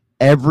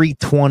 Every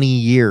 20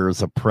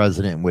 years, a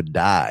president would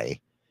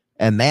die.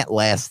 And that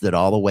lasted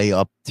all the way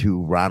up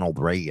to Ronald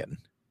Reagan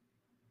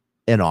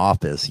in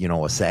office,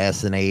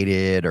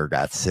 assassinated or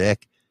got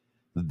sick.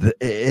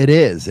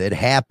 It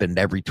happened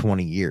every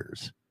 20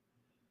 years.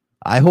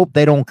 I hope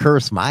they don't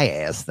curse my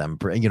ass.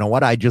 You know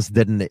what? I just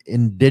did an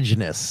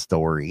indigenous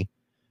story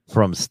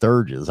from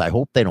Sturgis. I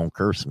hope they don't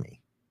curse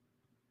me.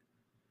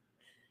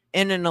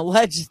 In an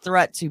alleged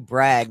threat to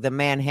Bragg, the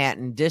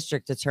Manhattan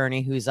district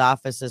attorney whose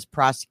office is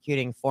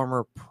prosecuting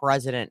former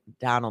President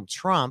Donald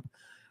Trump,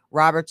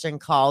 Robertson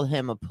called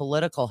him a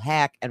political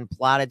hack and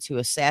plotted to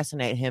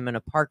assassinate him in a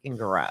parking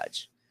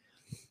garage.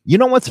 You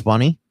know what's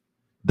funny?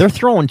 They're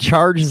throwing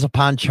charges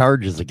upon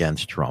charges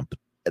against Trump.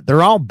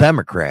 They're all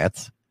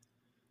Democrats.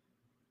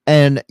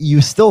 And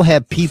you still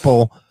have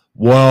people,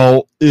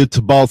 well, it's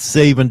about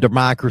saving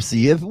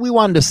democracy. If we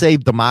wanted to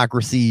save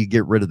democracy, you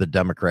get rid of the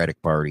Democratic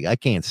Party. I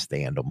can't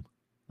stand them.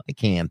 I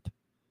can't.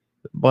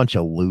 A bunch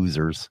of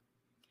losers.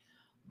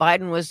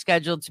 Biden was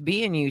scheduled to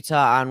be in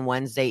Utah on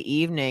Wednesday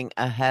evening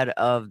ahead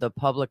of the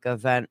public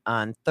event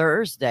on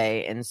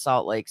Thursday in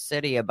Salt Lake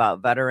City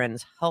about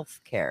veterans'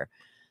 health care.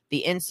 The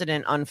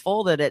incident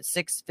unfolded at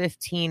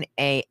 6:15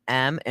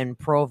 a.m. in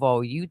Provo,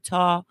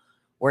 Utah,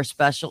 where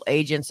special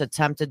agents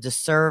attempted to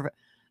serve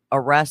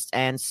arrest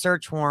and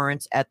search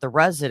warrants at the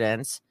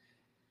residence.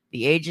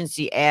 The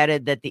agency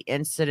added that the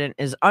incident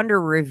is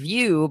under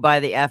review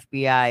by the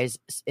FBI's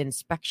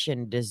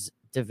inspection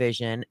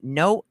division.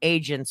 No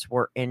agents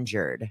were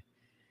injured.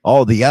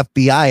 Oh, the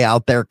FBI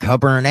out there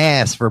covering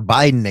ass for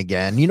Biden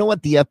again. You know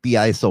what? The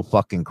FBI is so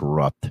fucking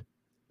corrupt.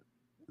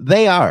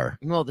 They are.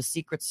 Well, the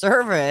Secret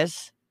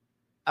Service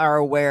are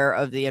aware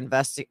of the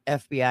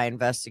FBI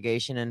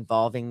investigation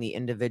involving the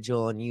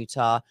individual in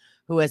Utah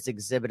who has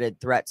exhibited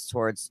threats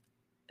towards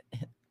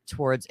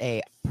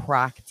a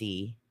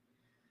proxy.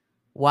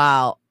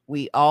 While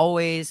we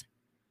always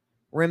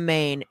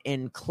remain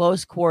in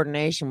close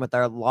coordination with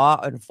our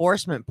law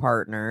enforcement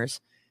partners,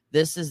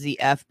 this is the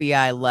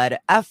FBI-led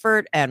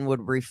effort and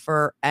would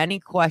refer any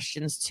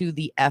questions to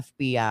the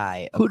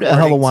FBI. Who the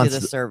hell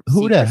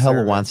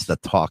wants to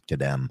talk to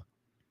them?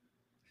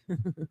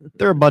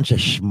 They're a bunch of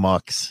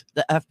schmucks.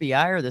 The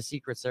FBI or the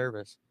Secret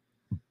Service?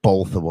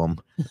 Both of them.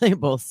 They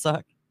both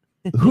suck.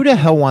 Who the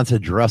hell wants to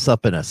dress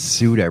up in a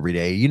suit every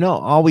day?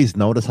 Always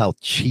notice how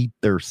cheap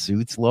their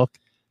suits look.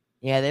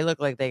 Yeah, they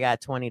look like they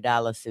got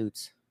 $20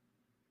 suits.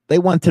 They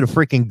went to the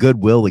freaking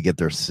Goodwill to get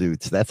their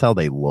suits. That's how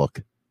they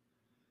look.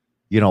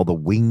 The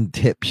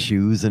wingtip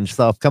shoes and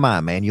stuff. Come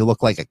on, man. You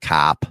look like a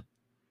cop.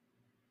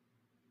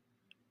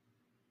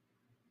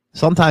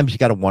 Sometimes you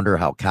got to wonder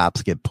how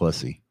cops get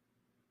pussy.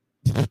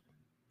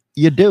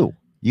 You do.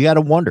 You got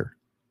to wonder.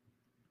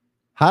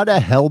 How the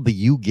hell do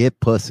you get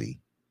pussy?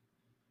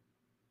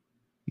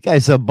 You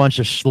guys are a bunch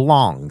of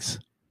schlongs.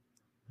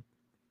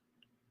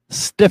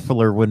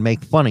 Stifler would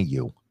make fun of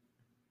you.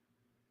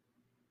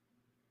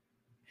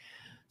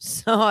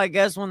 So I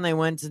guess when they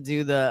went to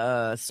do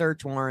the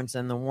search warrants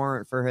and the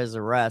warrant for his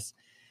arrest,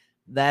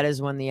 that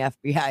is when the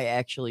FBI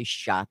actually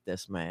shot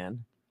this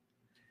man.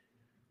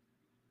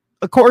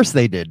 Of course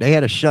they did. They had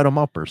to shut him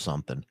up or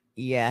something.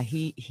 Yeah,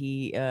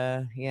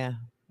 yeah.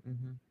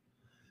 Mm-hmm.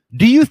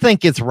 Do you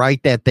think it's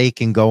right that they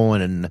can go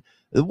in and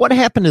what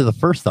happened to the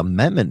First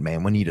Amendment,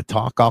 man? When you to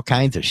talk all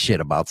kinds of shit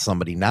about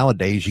somebody.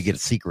 Nowadays, you get a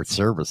Secret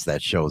Service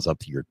that shows up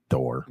to your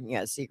door.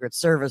 Yeah, Secret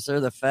Service or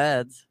the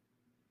feds.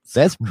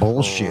 That's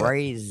bullshit.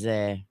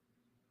 Crazy.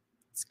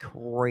 It's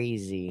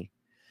crazy.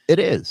 It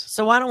is.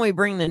 So why don't we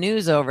bring the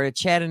news over to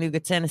Chattanooga,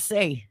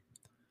 Tennessee?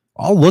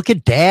 Oh, look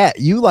at that.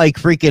 You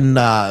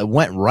freaking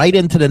went right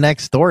into the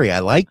next story. I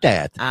like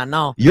that. I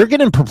know. You're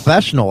getting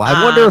professional.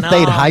 I wonder if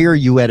they'd hire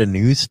you at a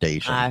news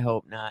station. I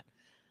hope not.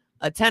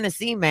 A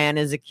Tennessee man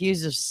is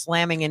accused of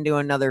slamming into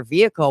another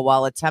vehicle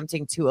while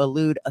attempting to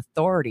elude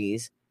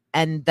authorities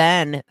and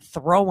then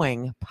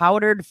throwing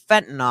powdered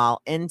fentanyl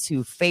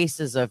into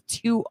faces of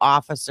two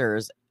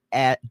officers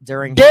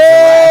during his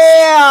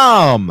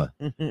arrest.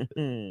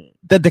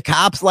 Did the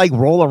cops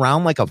roll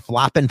around like a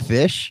flopping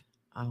fish?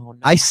 Oh, no.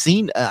 I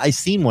seen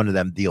one of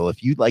them deal.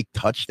 If you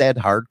touch that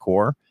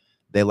hardcore,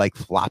 they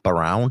flop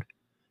around.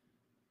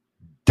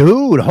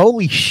 Dude,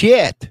 holy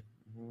shit.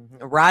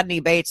 Rodney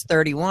Bates,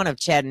 31, of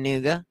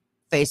Chattanooga,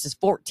 faces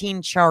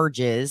 14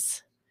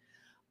 charges,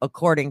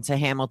 according to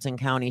Hamilton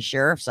County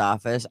Sheriff's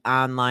Office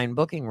online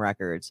booking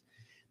records.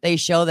 They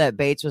show that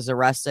Bates was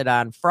arrested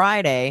on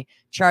Friday,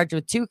 charged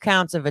with 2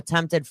 counts of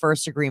attempted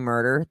first-degree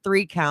murder,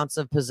 3 counts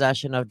of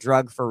possession of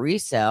drug for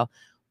resale,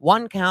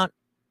 1 count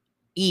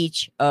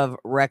each of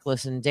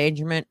reckless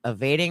endangerment,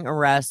 evading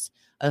arrest,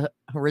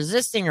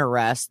 resisting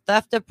arrest,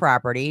 theft of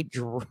property,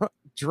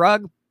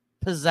 drug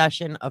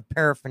possession of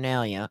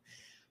paraphernalia,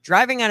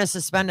 driving on a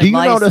suspended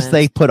license. Do you notice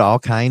they put all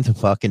kinds of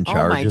fucking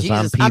charges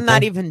on people? I'm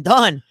not even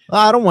done.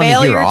 I don't want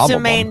to hear all of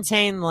them. Failure to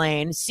maintain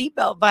lane,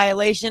 seatbelt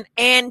violation,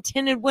 and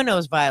tinted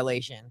windows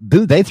violation.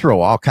 Dude, they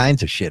throw all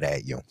kinds of shit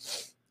at you.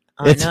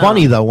 It's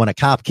funny, though, when a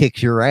cop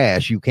kicks your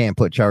ass, you can't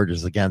put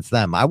charges against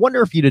them. I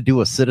wonder if you'd do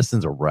a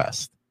citizen's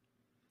arrest.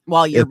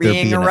 While you're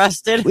being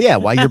arrested? Yeah,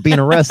 while you're being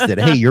arrested.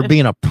 Hey, you're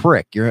being a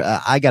prick.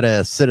 I got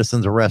to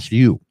citizen's arrest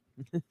you.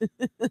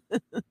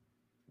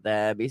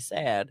 That'd be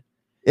sad.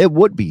 It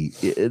would be.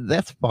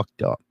 That's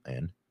fucked up,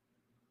 man.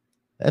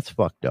 That's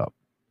fucked up.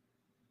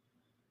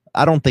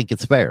 I don't think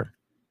it's fair.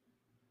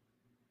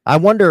 I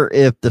wonder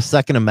if the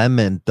Second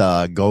Amendment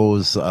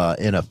goes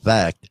in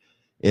effect.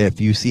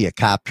 If you see a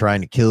cop trying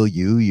to kill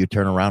you, you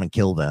turn around and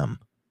kill them.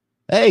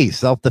 Hey,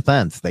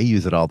 self-defense. They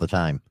use it all the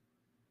time.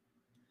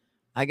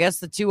 I guess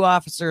the two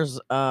officers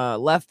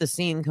left the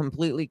scene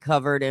completely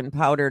covered in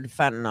powdered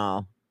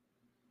fentanyl.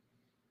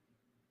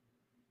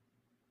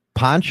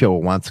 Poncho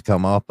wants to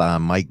come up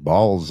on Mike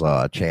Ball's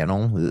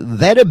channel.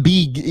 That'd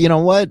be, you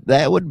know what?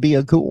 That would be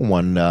a cool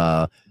one.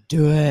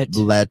 Do it.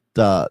 He's going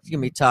to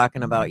be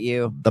talking about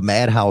you. The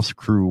Madhouse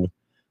crew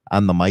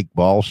on the Mike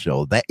Ball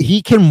show. That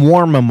he can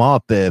warm them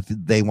up if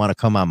they want to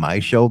come on my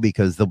show,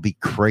 because they'll be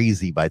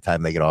crazy by the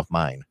time they get off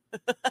mine.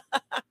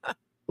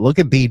 Look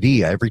at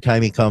BD. Every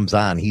time he comes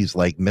on, he's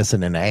like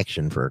missing in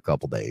action for a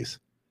couple days.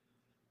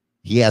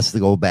 He has to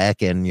go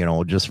back and,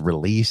 just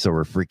release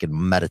or freaking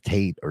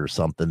meditate or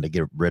something to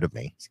get rid of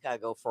me. He's got to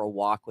go for a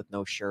walk with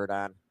no shirt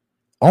on.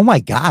 Oh my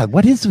God.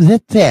 What is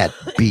that,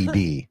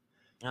 BD?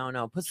 I don't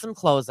know. Put some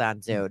clothes on,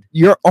 dude.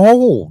 You're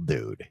old,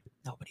 dude.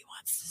 Nobody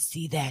wants to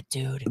see that,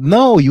 dude.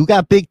 No, you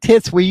got big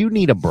tits where you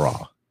need a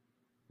bra.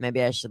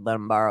 Maybe I should let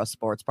him borrow a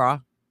sports bra.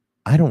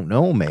 I don't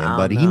know, man,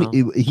 but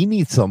he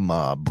needs some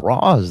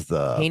bras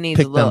to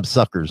pick them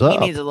suckers up. He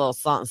needs a little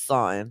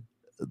something.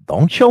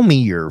 Don't show me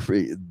your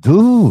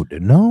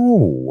dude. No.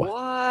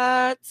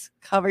 What?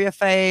 Cover your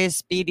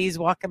face. BD's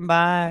walking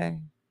by.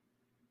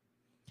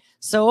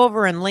 So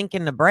over in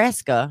Lincoln,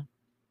 Nebraska,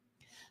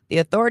 the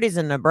authorities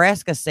in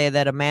Nebraska say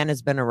that a man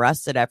has been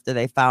arrested after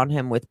they found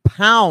him with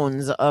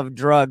pounds of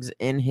drugs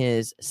in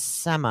his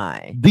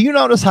semi. Do you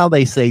notice how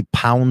they say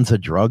pounds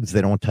of drugs?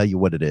 They don't tell you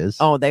what it is.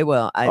 Oh, they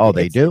will.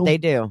 They do? They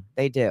do.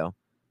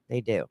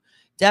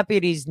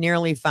 Deputies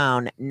nearly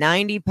found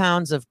 90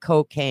 pounds of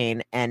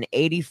cocaine and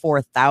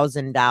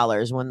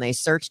 $84,000 when they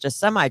searched a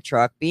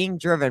semi-truck being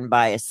driven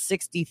by a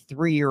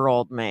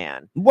 63-year-old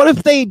man. What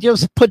if they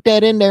just put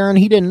that in there and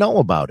he didn't know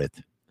about it?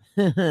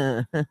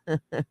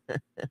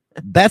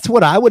 That's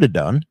what I would have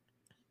done.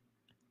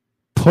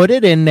 Put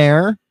it in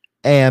there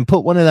and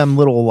put one of them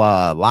little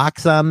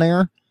locks on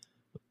there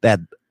that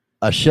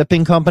a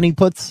shipping company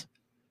puts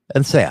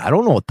and say, I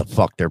don't know what the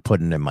fuck they're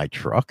putting in my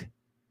truck.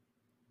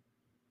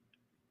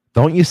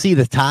 Don't you see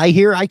the tie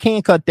here? I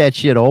can't cut that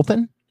shit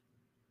open.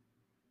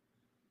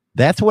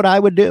 That's what I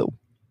would do.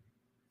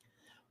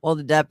 Well,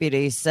 the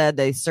deputies said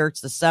they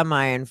searched the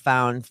semi and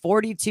found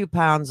 42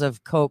 pounds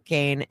of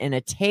cocaine in a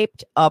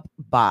taped up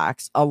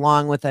box,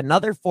 along with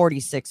another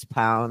 46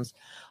 pounds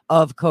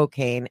of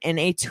cocaine in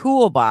a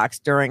toolbox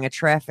during a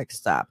traffic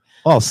stop.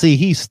 Oh, see,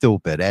 he's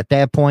stupid. At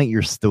that point,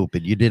 you're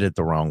stupid. You did it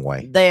the wrong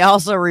way. They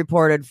also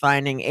reported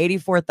finding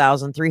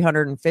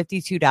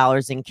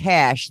 $84,352 in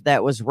cash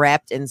that was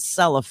wrapped in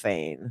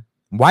cellophane.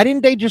 Why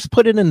didn't they just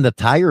put it in the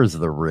tires of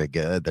the rig,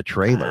 the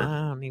trailer?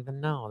 I don't even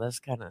know. That's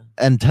kind of...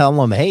 And tell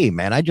them, hey,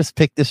 man, I just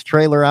picked this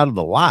trailer out of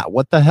the lot.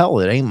 What the hell?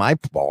 It ain't my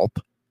fault.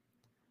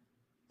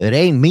 It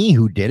ain't me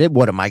who did it.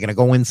 What, am I going to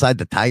go inside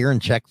the tire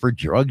and check for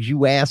drugs,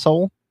 you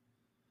asshole?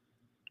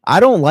 I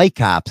don't like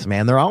cops,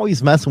 man. They're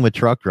always messing with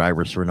truck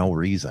drivers for no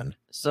reason.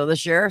 So the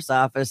sheriff's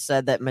office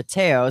said that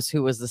Mateos,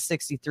 who was the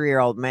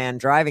 63-year-old man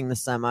driving the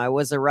semi,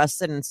 was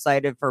arrested and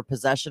cited for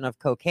possession of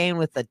cocaine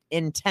with the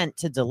intent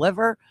to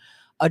deliver,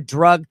 a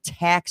drug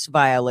tax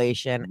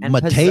violation, and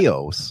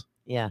Mateos.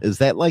 Yeah. Is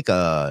that like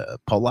a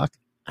Polak?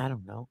 I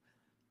don't know.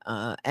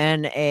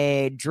 And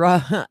a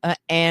drug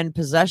and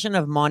possession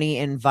of money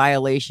in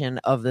violation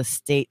of the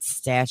state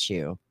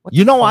statute.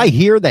 I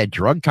hear that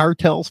drug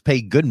cartels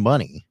pay good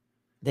money.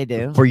 They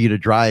do. For you to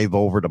drive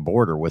over the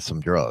border with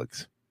some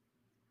drugs.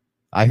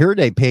 I heard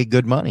they pay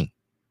good money.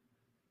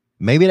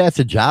 Maybe that's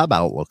a job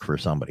outlook for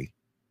somebody.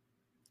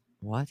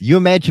 What? You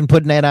imagine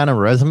putting that on a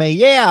resume?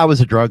 Yeah, I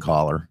was a drug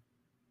hauler.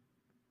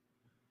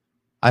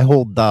 I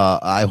hauled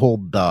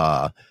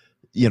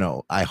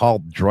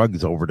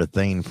drugs over the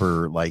thing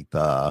for like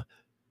the,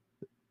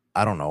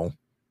 I don't know,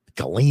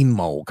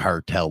 Galimo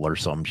cartel or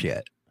some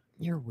shit.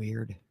 You're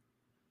weird.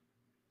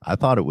 I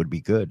thought it would be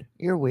good.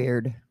 You're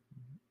weird.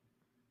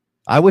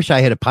 I wish I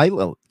had a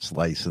pilot's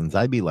license.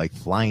 I'd be like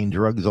flying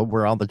drugs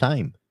over all the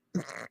time.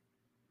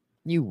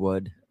 You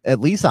would. At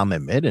least I'm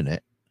admitting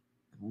it.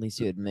 At least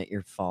you admit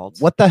your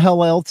faults. What the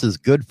hell else is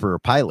good for a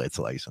pilot's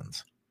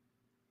license?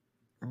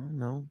 I don't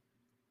know.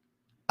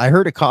 I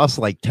heard it costs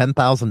like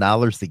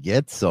 $10,000 to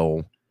get.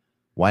 So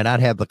Why not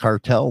have the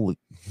cartel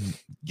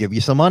give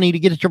you some money to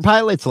get your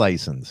pilot's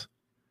license?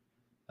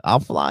 I'll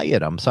fly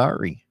it. I'm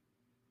sorry.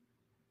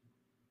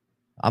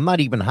 I'm not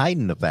even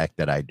hiding the fact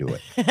that I do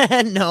it.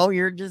 No,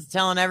 you're just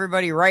telling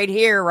everybody right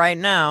here, right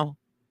now.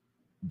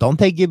 Don't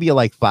they give you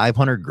like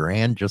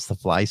 $500,000 just to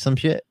fly some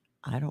shit?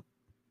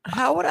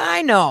 How would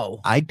I know?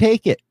 I'd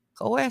take it.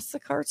 Go ask the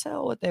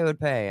cartel what they would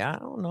pay. I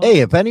don't know. Hey,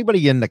 if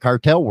anybody in the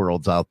cartel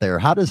world's out there,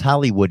 how does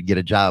Hollywood get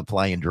a job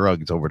flying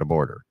drugs over the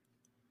border?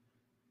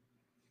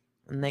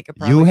 And they could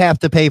probably... You have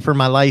to pay for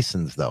my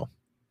license, though.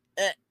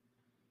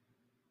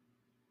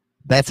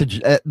 That's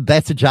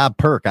a job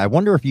perk. I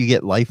wonder if you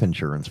get life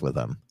insurance with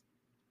them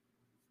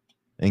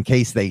in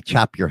case they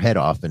chop your head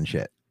off and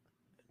shit.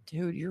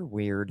 Dude, you're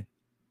weird.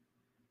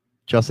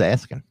 Just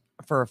asking.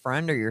 For a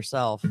friend or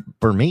yourself?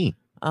 For me.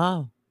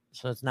 Oh,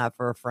 so it's not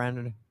for a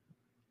friend?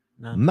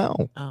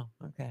 No. Oh,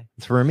 okay.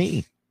 It's for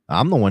me.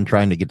 I'm the one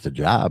trying to get the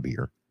job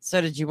here. So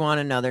did you want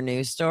another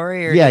news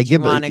story, or yeah, did you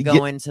want to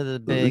go into the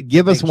big?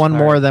 Give us one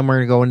part? more, then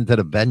we're going to go into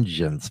the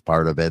vengeance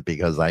part of it,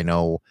 because I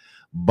know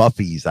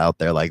Buffy's out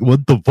there like,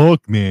 what the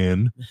fuck,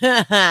 man?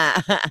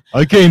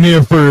 I came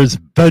here for his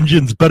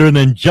vengeance better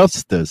than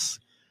justice.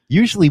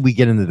 Usually we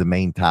get into the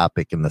main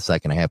topic in the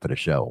second half of the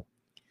show.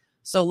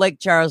 So Lake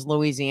Charles,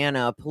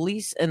 Louisiana.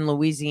 Police in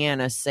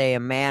Louisiana say a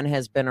man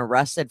has been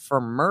arrested for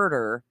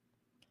murder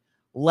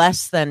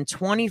less than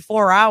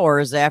 24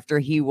 hours after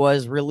he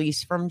was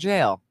released from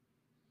jail.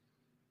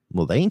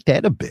 Well, ain't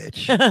that a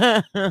bitch?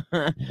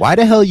 Why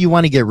the hell you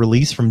want to get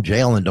released from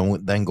jail and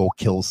don't then go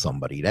kill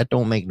somebody? That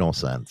don't make no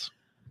sense.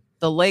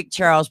 The Lake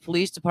Charles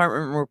Police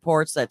Department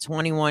reports that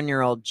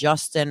 21-year-old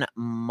Justin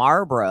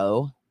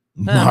Marbrough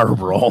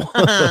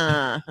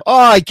Oh,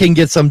 I can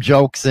get some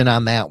jokes in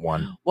on that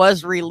one.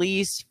 Was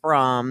released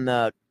from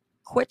the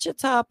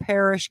Wichita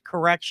Parish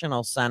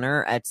Correctional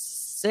Center at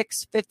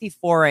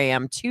 6:54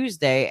 a.m.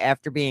 Tuesday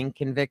after being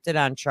convicted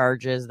on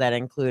charges that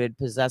included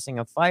possessing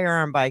a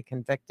firearm by a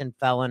convicted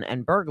felon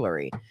and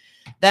burglary.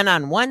 Then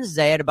on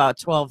Wednesday at about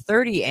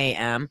 12:30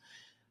 a.m.,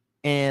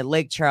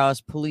 Lake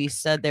Charles police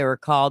said they were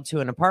called to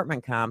an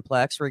apartment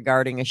complex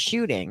regarding a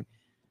shooting.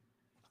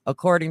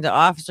 According to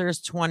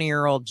officers,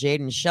 20-year-old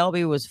Jaden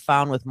Shelby was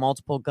found with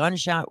multiple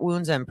gunshot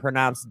wounds and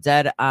pronounced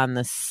dead on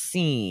the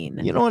scene.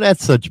 You know,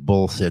 that's such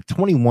bullshit.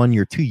 21,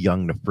 you're too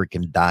young to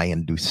freaking die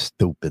and do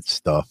stupid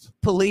stuff.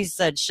 Police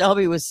said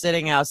Shelby was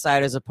sitting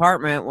outside his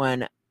apartment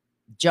when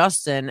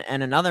Justin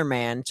and another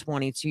man,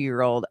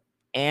 22-year-old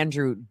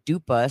Andrew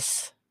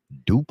Dupas.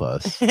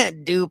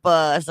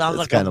 Dupas. Sounds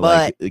like a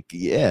butt.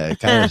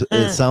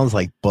 It sounds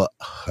like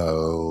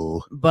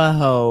butthole.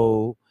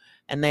 Butthole.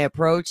 And they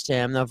approached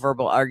him. The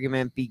verbal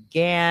argument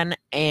began,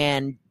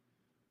 and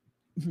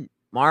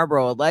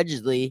Marbrough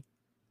allegedly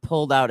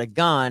pulled out a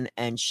gun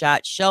and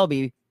shot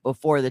Shelby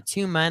before the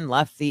two men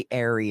left the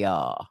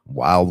area.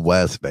 Wild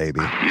West, baby.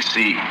 You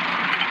see,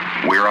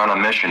 we're on a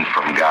mission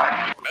from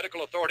God.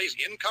 Medical authorities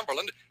in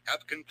Cumberland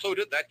have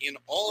concluded that in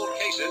all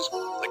cases,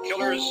 the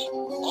killers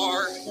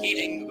are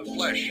eating the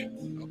flesh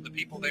of the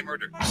people they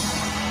murdered.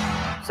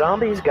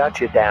 Zombies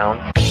got you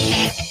down.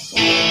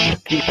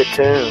 Keep it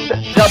tuned.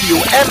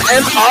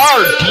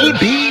 WMMR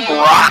DB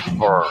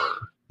Rockford.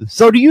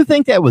 So do you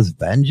think that was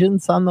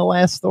vengeance on the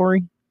last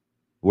story?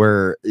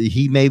 Where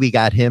he maybe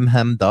got him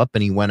hemmed up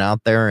and he went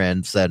out there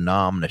and said, no,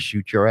 I'm going to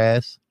shoot your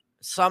ass?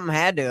 Something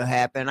had to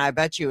happen. I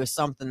bet you it was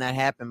something that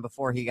happened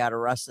before he got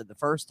arrested the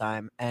first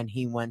time, and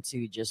he went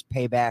to just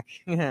pay back.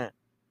 Pay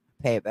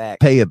it back.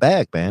 Pay it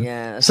back, man.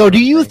 Yeah. So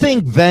do you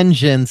think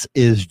vengeance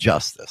is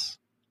justice?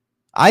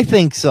 I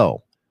think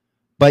so.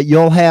 But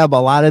you'll have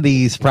a lot of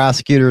these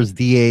prosecutors,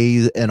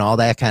 DAs, and all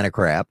that kind of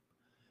crap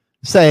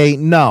say,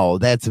 no,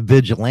 that's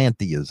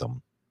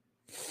vigilantism.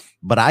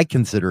 But I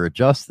consider it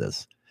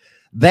justice.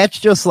 That's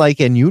just like,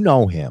 and you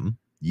know him.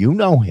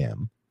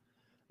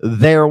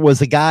 There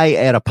was a guy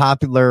at a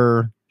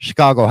popular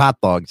Chicago hot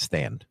dog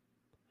stand.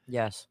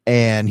 Yes.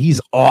 And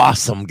he's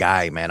awesome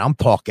guy, man. I'm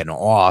talking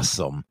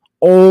awesome.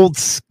 Old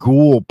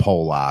school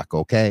Pollock,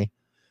 okay?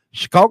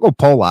 Chicago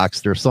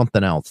Pollocks, they're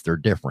something else. They're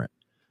different.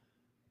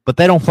 But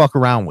they don't fuck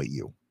around with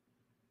you.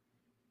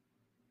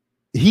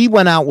 He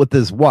went out with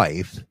his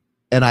wife,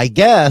 and I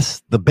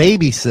guess the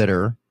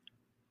babysitter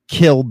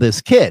killed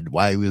this kid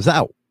while he was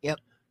out. Yep.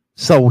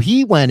 So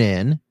he went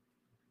in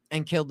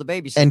and killed the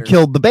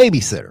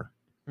babysitter.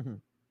 Mm-hmm.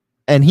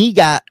 And he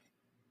got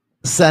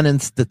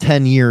sentenced to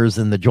 10 years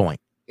in the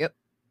joint. Yep.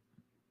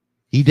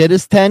 He did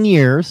his 10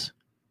 years.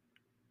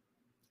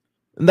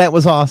 And that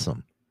was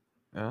awesome.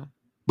 Yeah.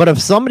 But if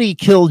somebody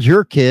killed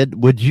your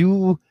kid, would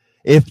you...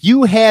 If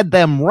you had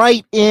them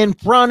right in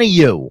front of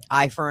you,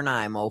 eye for an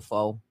eye,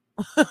 mofo.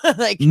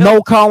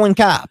 No calling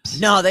cops.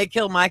 No, they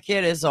killed my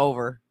kid. It's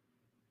over.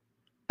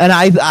 And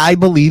I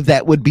believe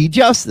that would be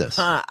justice.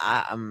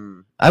 I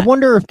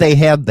wonder if they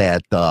have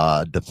that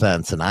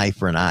defense, an eye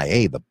for an eye.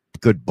 Hey, the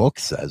good book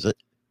says it.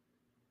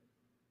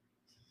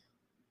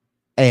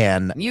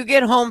 And you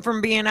get home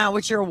from being out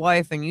with your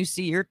wife and you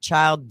see your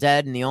child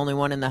dead and the only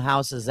one in the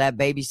house is that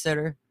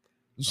babysitter.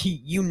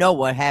 You know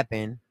what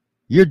happened.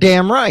 You're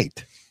damn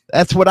right.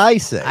 That's what I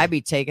say. I'd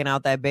be taking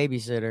out that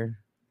babysitter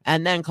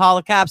and then call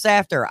the cops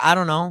after. I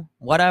don't know.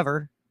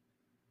 Whatever.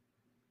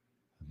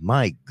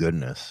 My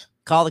goodness.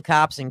 Call the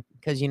cops, and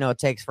because, it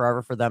takes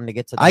forever for them to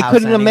get to the I house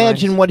couldn't anyways.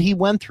 imagine what he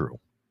went through.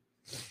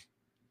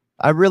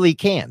 I really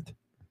can't.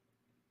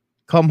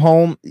 Come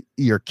home,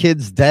 your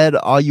kid's dead.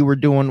 All you were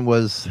doing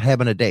was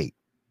having a date.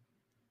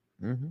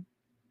 Mm-hmm.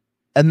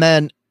 And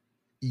then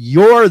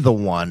you're the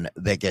one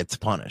that gets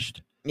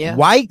punished. Yeah.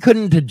 Why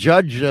couldn't the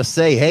judge just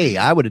say, hey,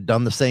 I would have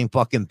done the same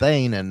fucking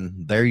thing,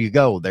 and there you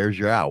go. There's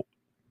your out.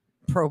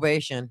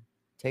 Probation.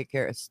 Take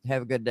care.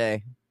 Have a good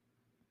day.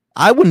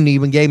 I wouldn't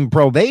even give him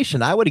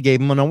probation. I would have gave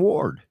him an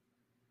award.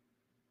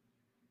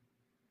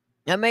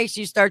 That makes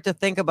you start to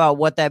think about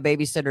what that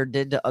babysitter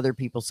did to other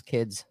people's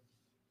kids.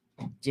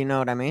 Do you know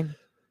what I mean?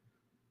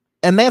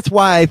 And that's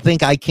why I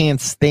think I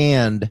can't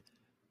stand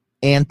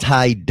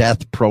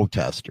anti-death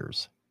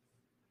protesters.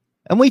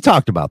 And we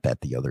talked about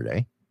that the other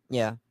day.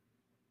 Yeah.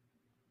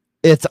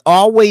 It's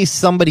always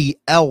somebody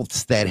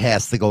else that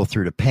has to go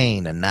through the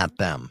pain and not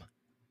them.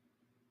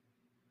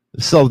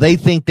 So they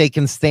think they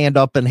can stand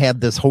up and have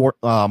this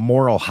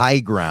moral high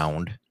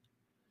ground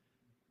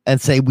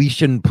and say we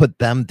shouldn't put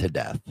them to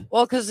death.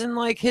 Well, because in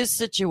like his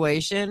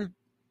situation,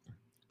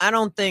 I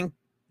don't think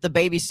the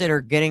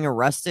babysitter getting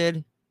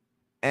arrested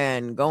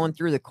and going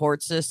through the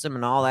court system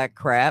and all that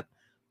crap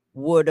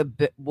would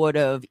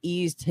have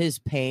eased his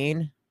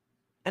pain.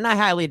 And I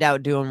highly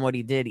doubt doing what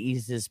he did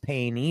eased his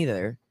pain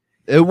either.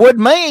 It would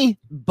me.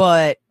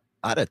 But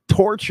I'd have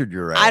tortured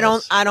your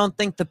ass. I don't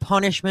think the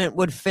punishment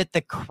would fit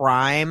the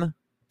crime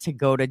to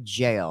go to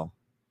jail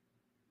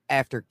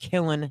after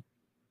killing.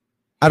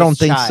 I don't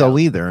think so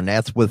either. And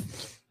that's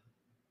with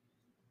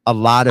a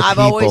lot of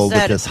people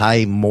with this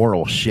high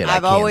moral shit.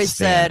 I've always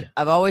said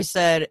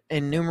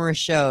in numerous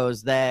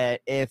shows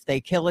that if they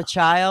kill a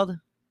child,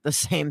 the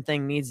same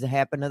thing needs to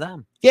happen to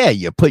them. Yeah,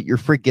 you put your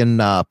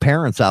freaking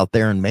parents out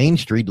there in Main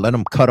Street, let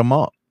them cut them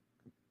up.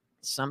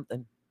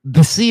 Something.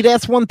 See,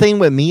 that's one thing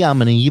with me.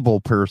 I'm an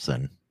evil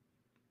person.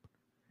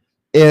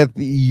 If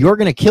you're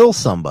going to kill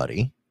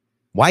somebody,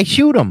 why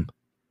shoot them?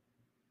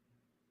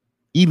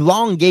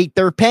 Elongate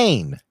their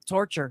pain.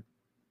 Torture.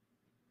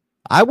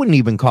 I wouldn't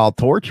even call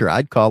torture.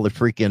 I'd call it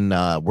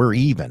freaking we're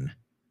even.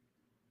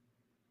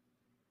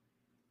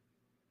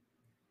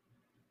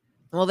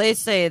 Well, they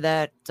say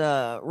that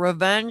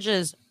revenge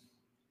is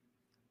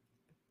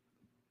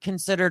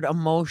considered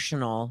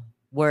emotional,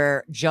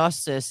 where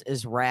justice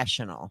is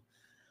rational.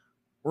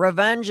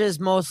 Revenge is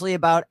mostly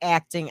about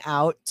acting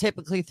out,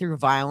 typically through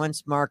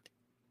violence,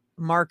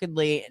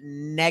 markedly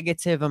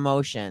negative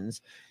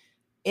emotions.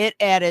 It,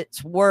 at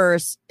its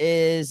worst,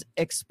 is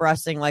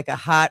expressing like a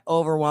hot,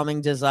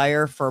 overwhelming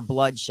desire for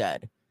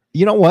bloodshed.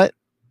 You know what?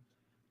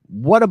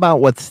 What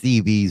about what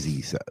Steve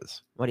Easy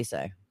says? What'd he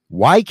say?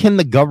 Why can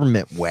the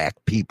government whack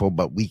people,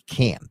 but we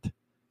can't?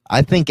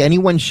 I think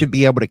anyone should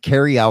be able to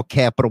carry out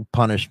capital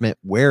punishment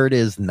where it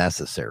is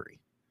necessary.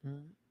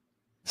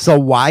 So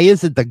why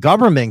is it the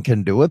government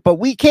can do it, but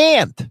we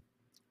can't?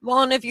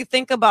 Well, and if you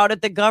think about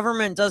it, the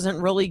government doesn't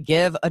really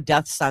give a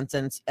death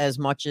sentence as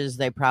much as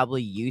they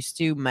probably used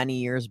to many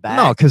years back.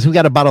 No, because we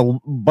got about a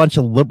bunch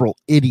of liberal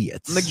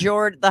idiots.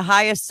 The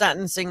highest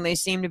sentencing they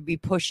seem to be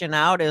pushing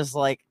out is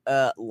like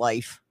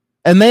life.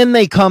 And then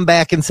they come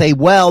back and say,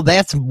 well,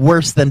 that's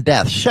worse than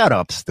death. Shut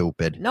up,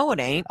 stupid. No,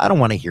 it ain't. I don't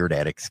want to hear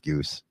that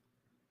excuse.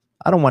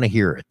 I don't want to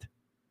hear it.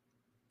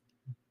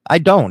 I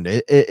don't.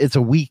 It's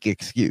a weak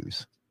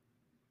excuse.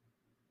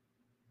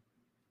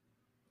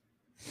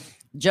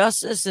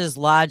 Justice is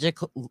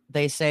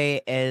they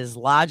say, is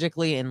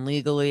logically and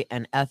legally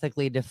and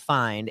ethically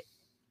defined,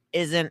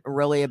 isn't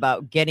really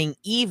about getting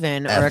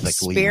even or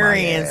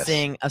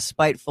experiencing a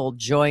spiteful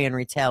joy and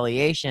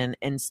retaliation.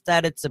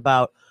 Instead, it's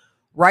about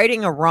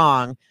righting a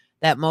wrong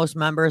that most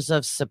members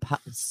of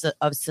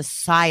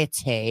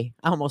society,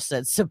 I almost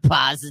said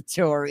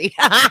suppository.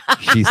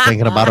 She's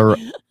thinking about her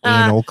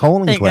anal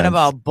colon thinking cleanse.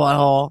 About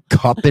butthole.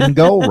 Cup and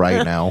go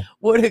right now.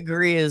 Would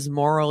agree is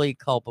morally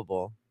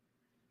culpable.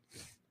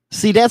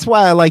 See, that's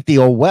why I like the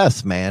old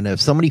West, man. If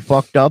somebody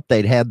fucked up,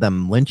 they'd have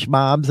them lynch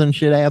mobs and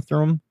shit after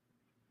them.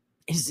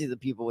 You see the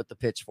people with the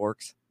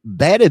pitchforks.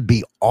 That'd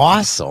be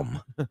awesome.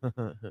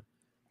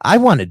 I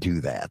want to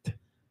do that.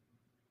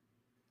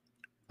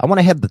 I want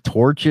to have the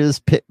torches,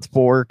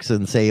 pitchforks,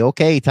 and say,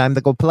 okay, time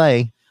to go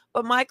play.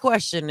 But my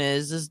question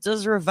is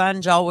does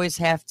revenge always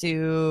have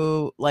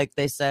to, like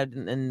they said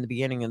in the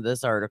beginning of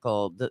this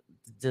article,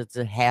 does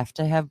it have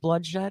to have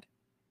bloodshed?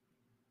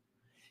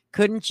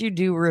 Couldn't you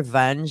do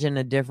revenge in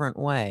a different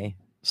way?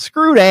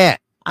 Screw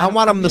that. I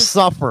want them to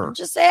suffer. I'm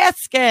just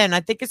asking. I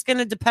think it's going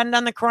to depend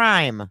on the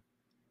crime.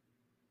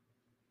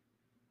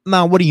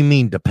 Now, what do you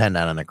mean depend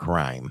on a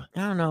crime? I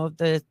don't know.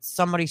 If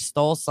somebody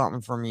stole something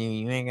from you,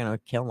 you ain't going to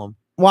kill them.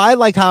 Well, I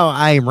like how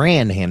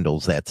Iran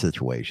handles that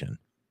situation.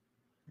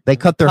 They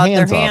cut their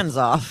hands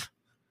off.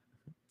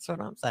 That's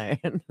what I'm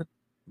saying.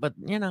 But,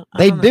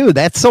 they do.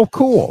 That's so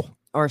cool.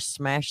 Or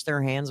smash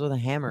their hands with a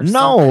hammer.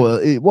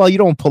 No, well, you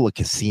don't pull a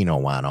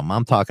casino on them.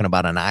 I'm talking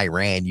about in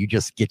Iran. You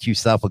just get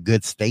yourself a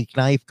good steak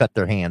knife, cut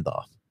their hand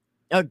off.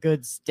 A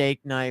good steak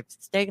knife.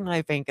 Steak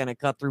knife ain't gonna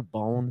cut through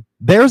bone.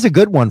 There's a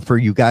good one for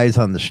you guys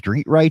on the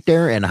street right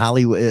there. And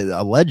Hollywood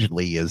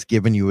allegedly is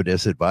giving you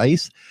this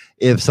advice.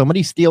 If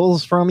somebody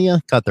steals from you,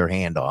 cut their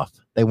hand off.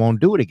 They won't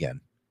do it again.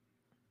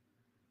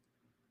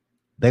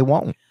 They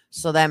won't.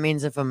 So that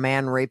means if a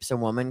man rapes a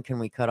woman, can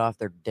we cut off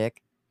their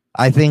dick?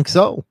 I think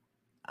so.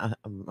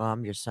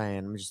 I'm just saying.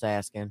 I'm just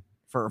asking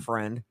for a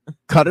friend.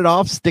 Cut it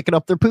off, stick it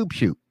up their poop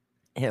chute.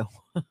 Ew.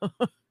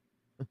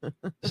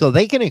 So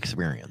they can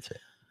experience it.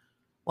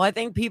 Well, I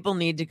think people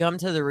need to come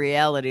to the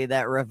reality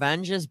that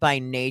revenge is by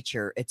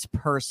nature. It's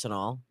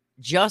personal.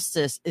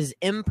 Justice is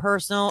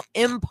impersonal,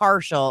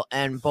 impartial,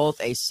 and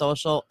both a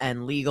social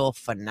and legal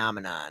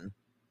phenomenon.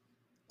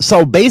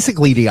 So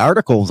basically, the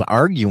article's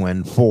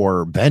arguing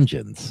for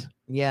vengeance.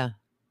 Yeah.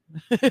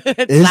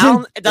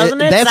 Doesn't it?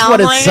 That's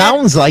what it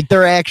sounds like.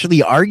 They're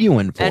actually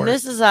arguing for. And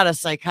this is out of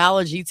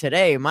Psychology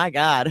Today. My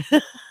God.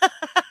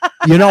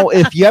 You know,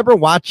 if you ever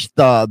watch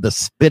the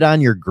Spit on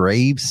Your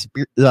Grave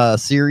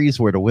series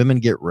where the women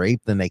get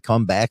raped and they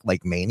come back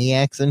like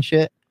maniacs and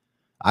shit,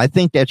 I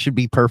think that should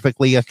be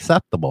perfectly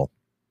acceptable.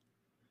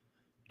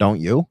 Don't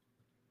you?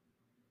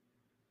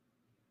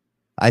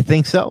 I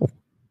think so.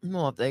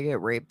 Well, if they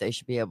get raped, they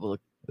should be able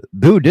to.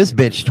 Dude, this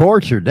bitch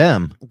tortured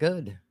them.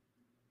 Good.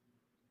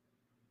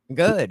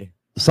 Good.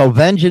 So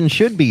vengeance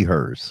should be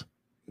hers.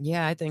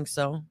 Yeah, I think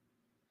so.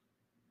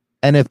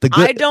 And if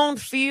I don't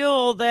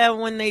feel that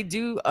when they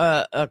do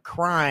a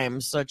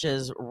crime such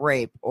as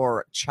rape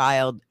or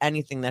child,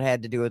 anything that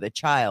had to do with a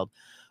child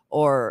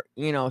or,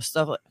 you know,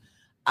 stuff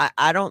like,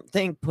 I don't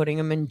think putting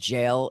them in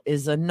jail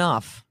is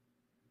enough.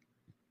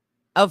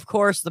 Of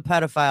course, the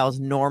pedophiles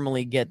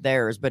normally get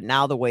theirs, but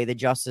now the way the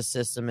justice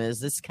system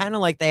is, it's kind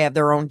of like they have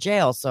their own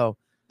jail. So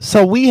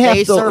we have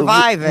to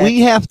survive it.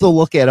 We have to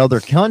look at other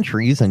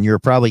countries, and you're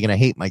probably going to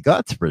hate my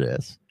guts for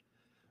this.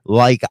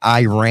 Like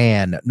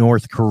Iran,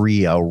 North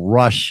Korea,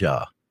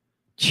 Russia,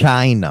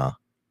 China.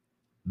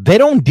 They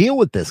don't deal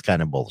with this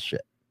kind of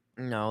bullshit.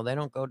 No, they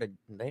don't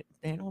they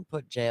don't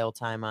put jail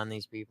time on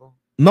these people.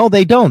 No,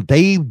 they don't.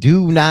 They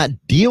do not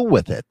deal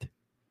with it.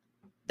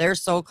 Their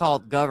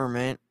so-called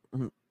government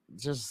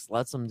just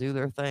lets them do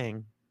their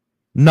thing.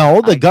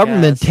 No, the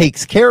government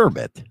takes care of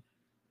it.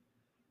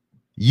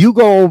 You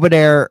go over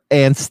there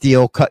and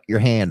steal, cut your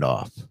hand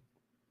off.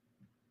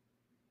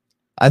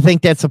 I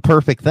think that's a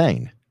perfect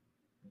thing.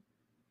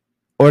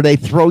 Or they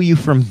throw you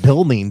from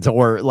buildings,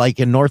 or like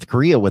in North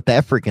Korea with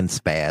that freaking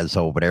spaz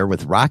over there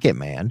with Rocket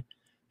Man.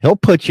 He'll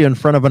put you in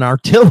front of an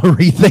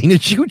artillery thing to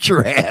shoot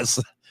your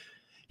ass.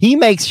 He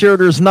makes sure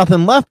there's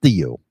nothing left of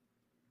you.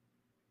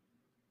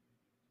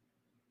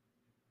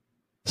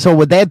 So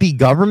would that be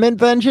government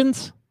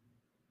vengeance?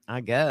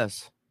 I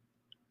guess.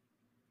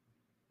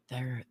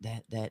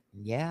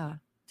 Yeah,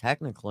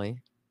 technically.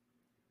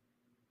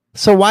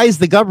 So why does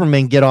the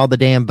government get all the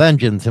damn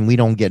vengeance and we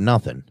don't get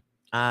nothing?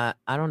 I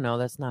don't know.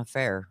 That's not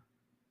fair.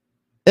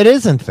 It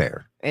isn't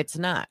fair. It's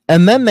not.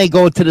 And then they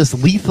go to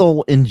this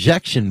lethal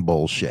injection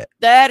bullshit.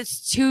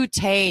 That's too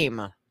tame.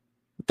 What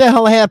the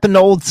hell happened to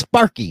old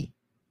Sparky?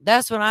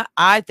 That's when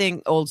I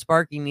think old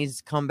Sparky needs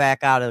to come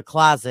back out of the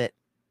closet.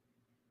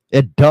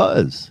 It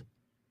does.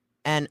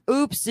 And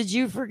oops, did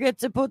you forget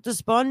to put the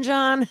sponge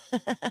on?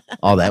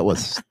 Oh, that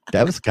was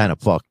kind of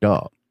fucked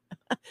up.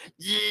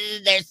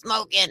 They're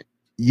smoking.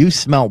 You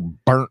smell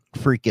burnt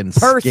freaking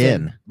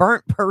skin.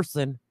 Burnt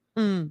person.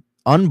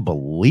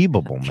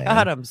 Unbelievable, man.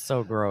 God, I'm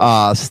so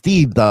gross.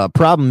 Steve, the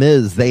problem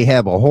is they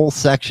have a whole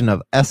section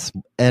of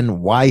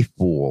SNY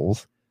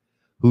fools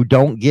who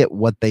don't get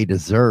what they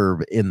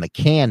deserve in the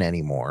can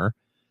anymore.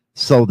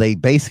 So they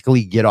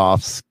basically get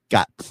off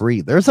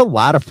scot-free. There's a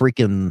lot of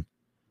freaking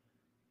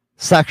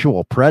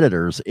sexual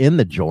predators in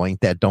the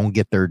joint that don't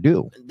get their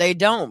due. They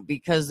don't,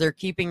 because they're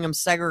keeping them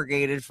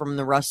segregated from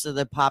the rest of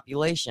the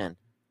population.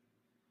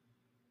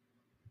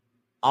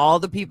 All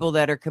the people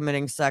that are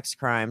committing sex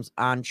crimes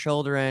on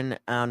children,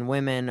 on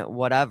women,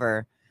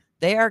 whatever,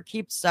 they are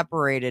kept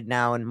separated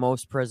now in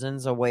most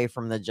prisons away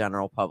from the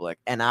general public.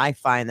 And I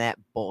find that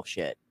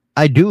bullshit.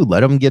 I do.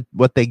 Let them get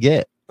what they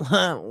get.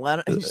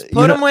 Just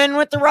put them in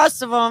with the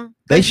rest of them.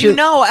 They should,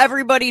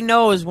 everybody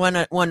knows when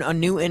a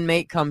new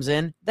inmate comes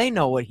in, they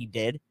know what he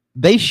did.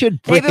 They should.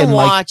 They've been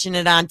watching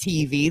it on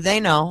TV. They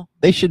know.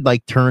 They should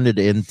turn it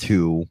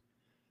into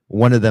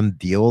one of them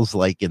deals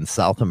like in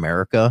South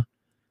America.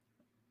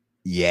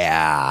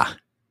 Yeah.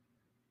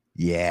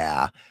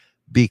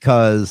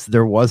 Because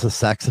there was a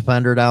sex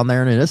offender down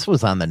there, and this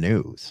was on the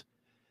news.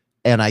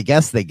 And I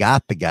guess they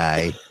got the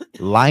guy,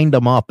 lined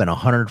him up, and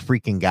 100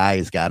 freaking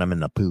guys got him in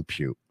the poop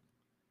chute.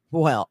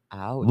 Well,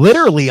 ouch.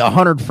 Literally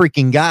 100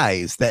 freaking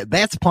guys.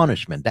 That's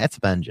punishment. That's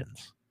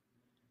vengeance.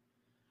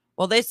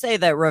 Well, they say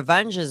that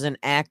revenge is an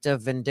act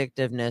of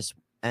vindictiveness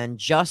and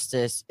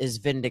justice is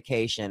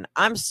vindication.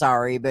 I'm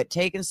sorry, but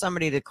taking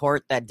somebody to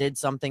court that did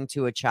something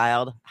to a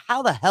child,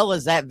 how the hell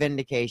is that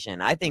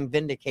vindication? I think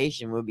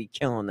vindication would be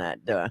killing that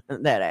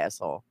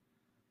asshole.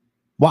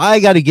 Well,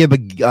 I got to give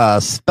a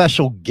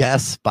special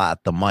guest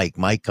spot to Mike.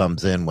 Mike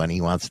comes in when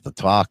he wants to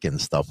talk and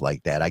stuff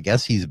like that. I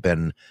guess he's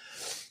been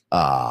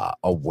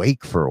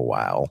awake for a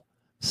while.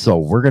 So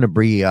we're going to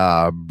be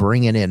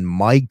bringing in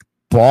Mike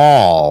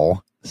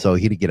Ball. So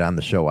he'd get on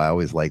the show. I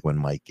always like when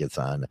Mike gets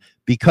on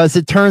because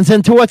it turns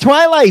into a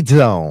Twilight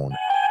Zone.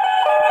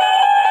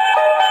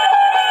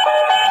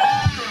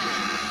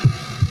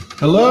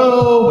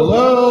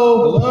 Hello.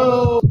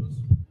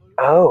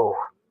 Oh,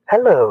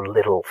 hello,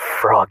 little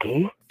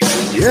froggy.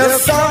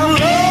 Yes, I'm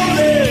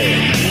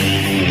lonely.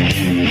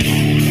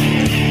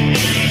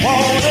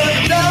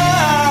 Wanna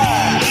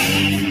die.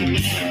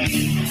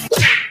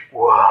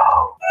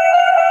 Whoa.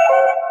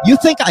 You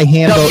think I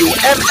handle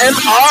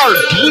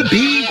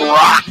WMMR-DB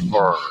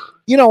Rockford.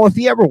 You know, if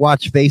you ever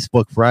watch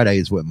Facebook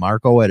Fridays with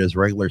Marco at his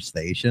regular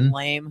station,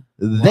 lame.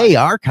 They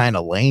are kind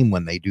of lame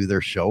when they do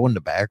their show in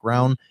the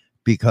background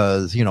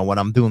because, you know, when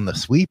I'm doing the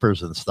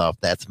sweepers and stuff,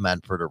 that's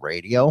meant for the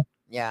radio.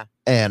 Yeah.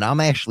 And I'm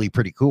actually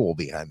pretty cool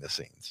behind the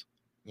scenes.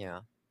 Yeah.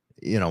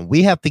 You know,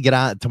 we have to get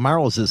on.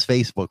 Tomorrow's his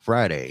Facebook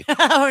Friday.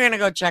 We're going to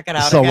go check it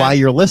out. So again. while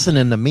you're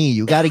listening to me,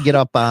 you got to get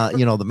up.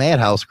 You know, the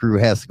Madhouse crew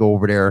has to go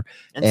over there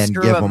and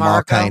give them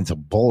all kinds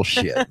of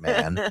bullshit,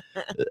 man.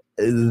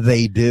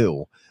 They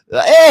do.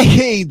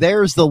 Hey,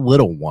 there's the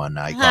little one.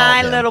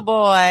 Hi, little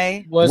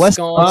boy. What's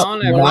going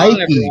on,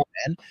 everyone?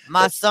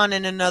 My son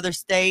in another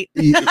state.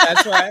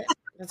 That's right.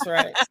 That's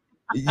right.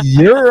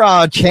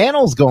 Your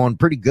channel's going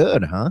pretty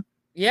good, huh?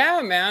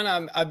 Yeah,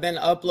 man. I've been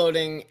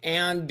uploading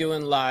and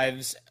doing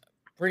lives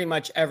pretty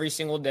much every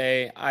single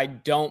day. I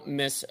don't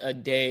miss a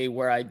day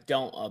where I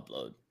don't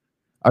upload.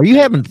 Are you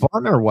having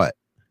fun or what?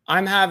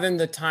 I'm having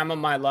the time of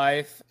my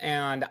life,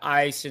 and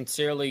I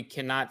sincerely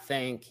cannot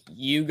thank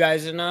you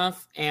guys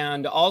enough,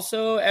 and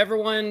also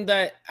everyone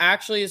that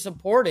actually is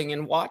supporting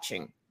and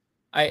watching.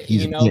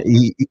 He's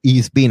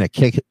being a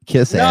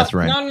kiss ass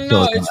right now.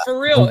 No, it's for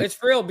real. It's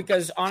for real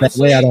because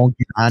honestly, that way I don't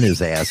get on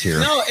his ass here.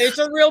 No, it's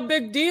a real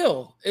big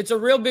deal. It's a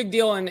real big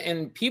deal,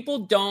 and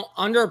people don't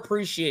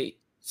underappreciate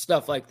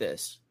stuff like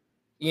this.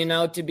 You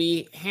know, to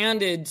be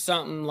handed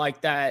something like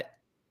that.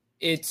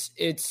 It's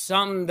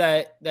something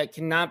that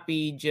cannot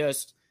be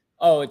just,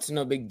 oh, it's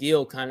no big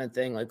deal kind of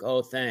thing. Like,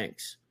 oh,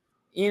 thanks.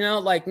 You know,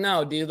 like,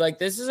 no, dude, like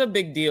this is a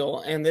big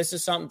deal. And this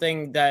is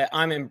something that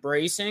I'm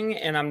embracing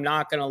and I'm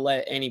not going to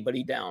let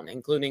anybody down,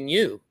 including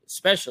you,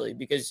 especially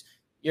because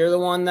you're the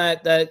one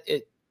that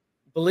it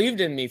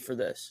believed in me for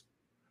this.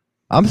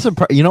 I'm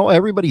surprised. You know,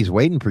 everybody's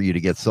waiting for you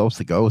to get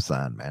Sosa Ghost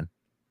on, man.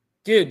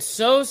 Dude,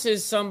 Sos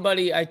is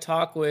somebody I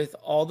talk with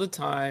all the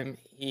time.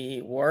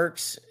 He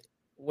works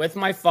with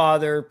my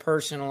father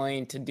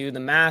personally to do the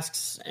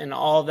masks and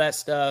all of that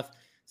stuff.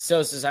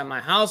 Sos is at my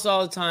house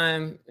all the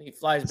time. He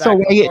flies back. So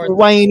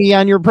why ain't he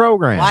on your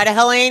program? Why the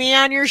hell ain't he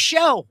on your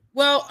show?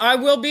 Well, I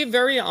will be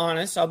very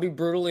honest. I'll be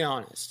brutally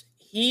honest.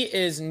 He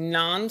is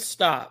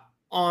nonstop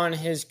on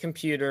his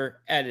computer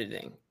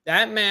editing.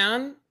 That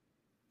man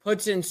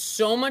puts in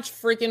so much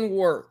freaking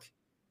work.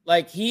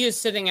 Like he is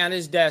sitting at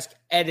his desk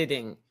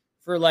editing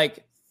for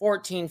like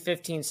 14,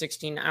 15,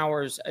 16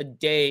 hours a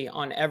day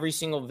on every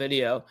single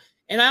video.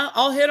 And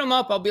I'll hit him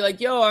up. I'll be like,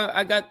 yo,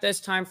 I got this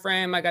time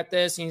frame. I got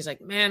this. And he's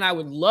like, man, I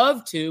would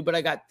love to, but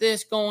I got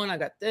this going. I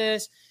got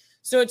this.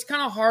 So it's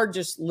kind of hard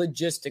just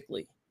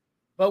logistically.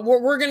 But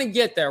we're going to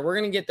get there. We're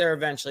going to get there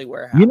eventually.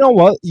 You know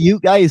what? You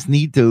guys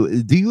need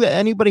to.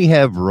 Anybody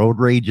have Road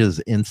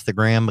Rage's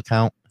Instagram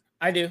account?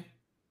 I do.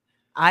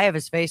 I have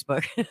his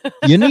Facebook.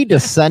 You need to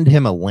send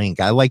him a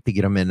link. I like to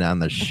get him in on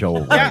the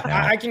show right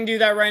now. I can do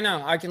that right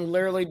now. I can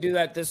literally do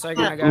that this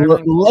second.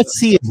 Let's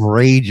see if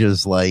Rage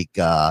is like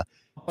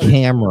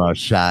camera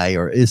shy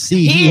or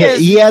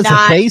he has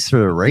a face for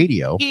the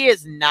radio. He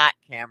is not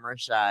camera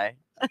shy.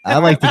 I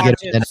like to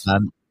get him in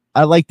on.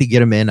 I like to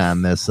get him in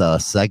on this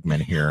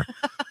segment here.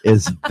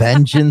 Is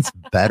vengeance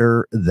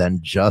better than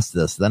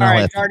justice? Then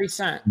I'll it's already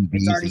sent.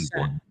 It's already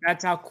sent.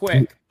 That's how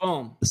quick.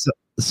 Boom.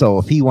 So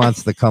if he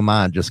wants to come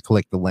on, just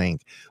click the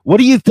link. What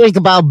do you think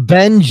about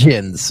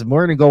vengeance?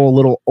 We're going to go a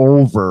little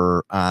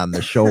over on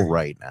the show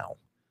right now.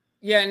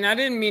 Yeah, and I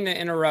didn't mean to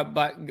interrupt,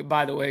 but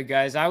by the way,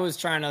 guys, I was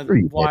trying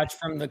to watch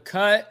from the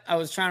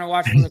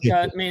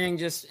cut. Meaning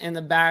just in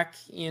the back,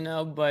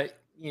 but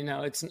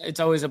it's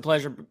always a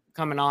pleasure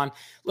coming on.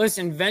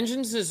 Listen,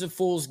 vengeance is a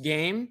fool's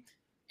game.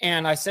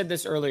 And I said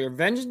this earlier,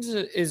 vengeance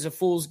is a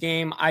fool's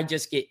game. I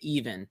just get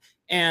even.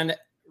 And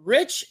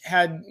Rich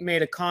had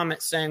made a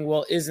comment saying,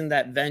 well, isn't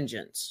that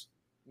vengeance?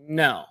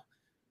 No.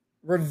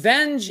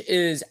 Revenge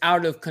is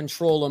out of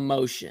control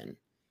emotion.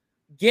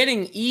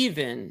 Getting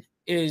even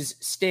is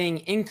staying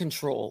in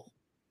control.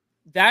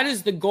 That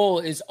is the goal,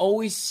 is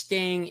always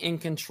staying in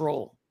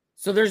control.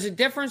 So there's a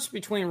difference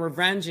between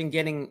revenge and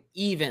getting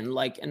even,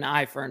 like an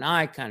eye for an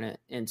eye kind of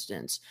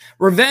instance.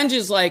 Revenge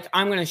is like,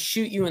 I'm going to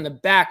shoot you in the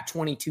back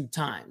 22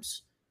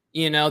 times.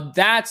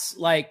 That's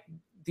like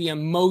the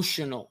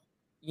emotional.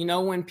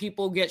 When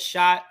people get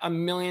shot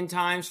 1,000,000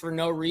 times for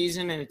no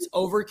reason and it's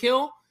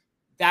overkill,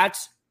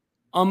 that's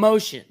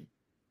emotion.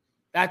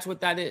 That's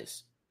what that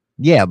is.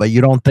 Yeah, but you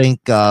don't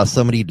think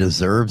somebody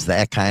deserves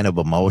that kind of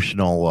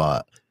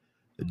emotional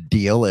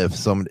deal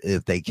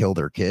if they kill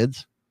their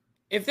kids?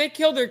 if they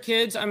kill their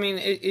kids, I mean,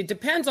 it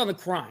depends on the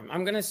crime.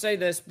 I'm going to say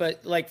this,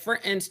 but like, for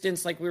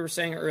instance, like we were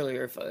saying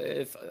earlier,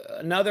 if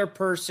another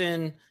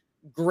person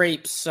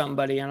grapes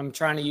somebody, and I'm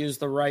trying to use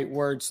the right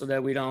word so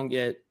that we don't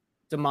get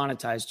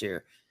demonetized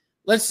here.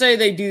 Let's say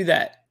they do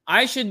that.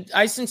 I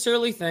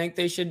sincerely think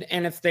they should,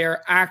 and if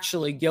they're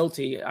actually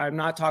guilty, I'm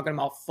not talking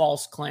about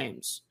false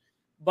claims,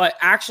 but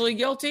actually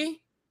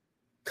guilty,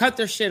 cut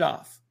their shit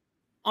off.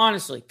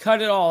 Honestly,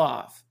 cut it all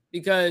off.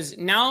 Because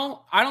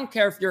now, I don't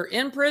care if you're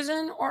in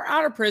prison or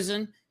out of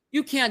prison,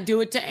 you can't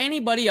do it to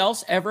anybody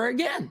else ever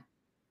again.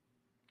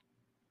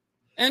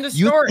 End of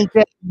story.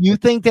 You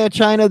think that,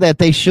 China, that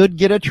they should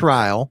get a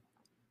trial,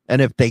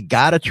 and if they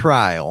got a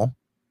trial,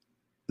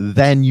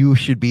 then you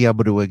should be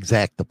able to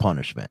exact the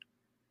punishment.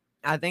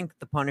 I think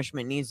the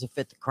punishment needs to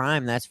fit the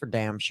crime. That's for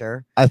damn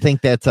sure. I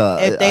think that's a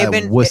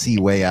wussy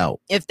way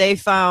out. If they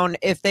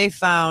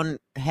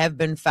have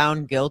been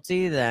found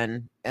guilty,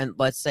 then, and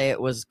let's say it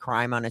was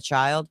crime on a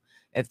child,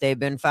 if they've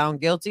been found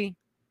guilty,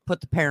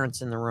 put the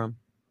parents in the room.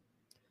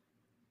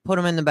 Put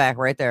them in the back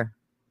right there.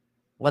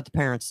 Let the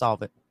parents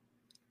solve it.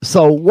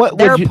 So what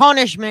their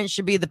punishment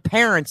should be the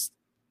parents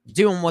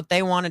doing what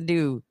they want to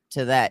do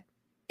to that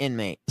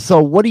inmate.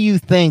 So what do you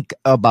think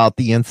about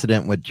the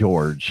incident with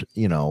George?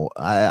 You know,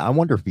 I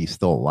wonder if he's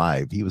still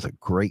alive. He was a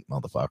great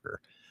motherfucker.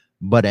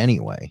 But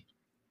anyway,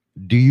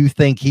 do you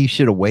think he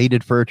should have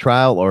waited for a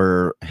trial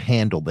or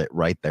handled it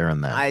right there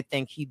and then? I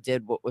think he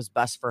did what was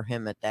best for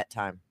him at that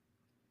time.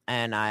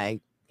 And I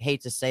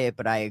hate to say it,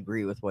 but I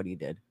agree with what he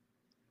did.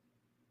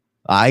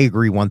 I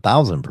agree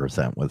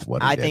 1000% with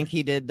what he did. I think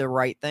he did the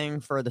right thing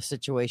for the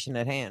situation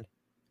at hand.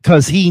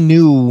 Because he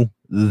knew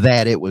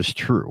that it was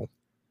true.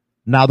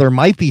 Now, there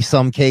might be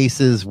some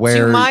cases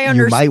where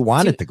you might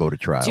want it to go to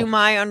trial. To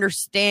my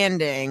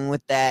understanding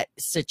with that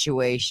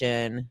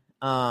situation,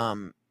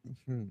 the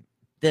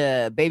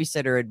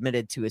babysitter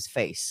admitted to his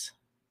face.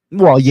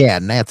 Well, yeah,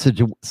 in that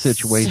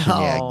situation,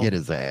 yeah, get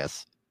his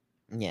ass.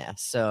 Yeah,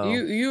 so...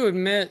 You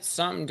admit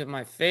something to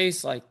my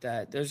face like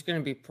that, there's going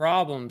to be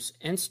problems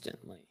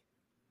instantly.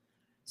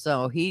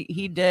 So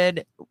he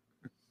did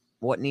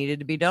what needed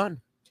to be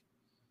done.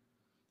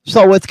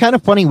 So it's kind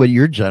of funny with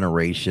your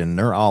generation.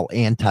 They're all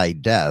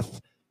anti-death,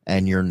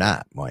 and you're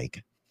not,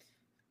 Mike.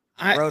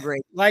 Road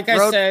rage. Like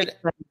I said,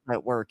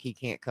 at work, he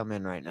can't come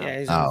in right now. Yeah,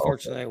 he's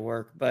unfortunately at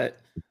work. But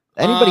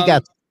anybody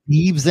got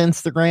Steve's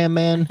Instagram,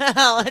 man?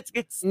 Let's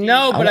get Steve.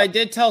 No, but I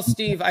did tell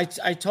Steve. I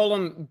told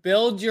him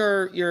build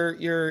your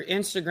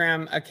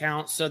Instagram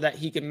account so that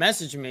he can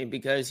message me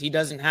because he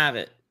doesn't have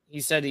it.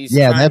 He said he's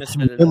that's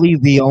really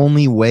the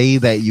only way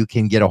that you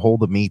can get a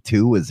hold of me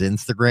too is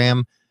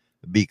Instagram.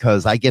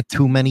 Because I get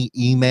too many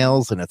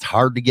emails and it's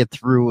hard to get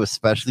through,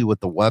 especially with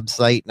the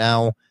website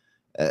now.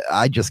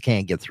 I just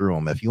can't get through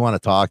them. If you want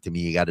to talk to me,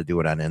 you got to do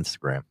it on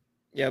Instagram.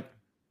 Yep.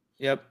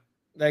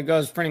 That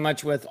goes pretty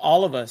much with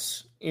all of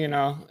us. You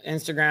know,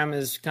 Instagram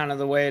is kind of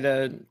the way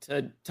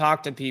to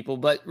talk to people.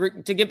 But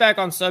to get back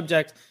on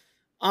subject,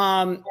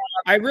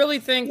 I really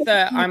think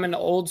that I'm an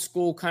old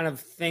school kind of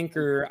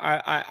thinker.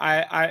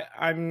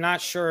 I'm not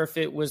sure if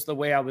it was the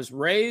way I was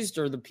raised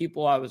or the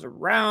people I was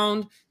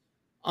around.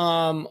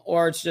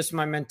 Or it's just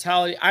my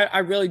mentality. I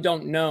really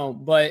don't know,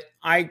 but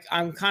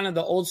I'm kind of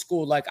the old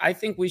school. Like, I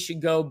think we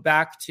should go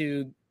back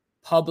to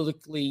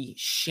publicly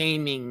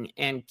shaming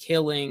and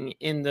killing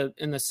in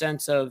the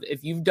sense of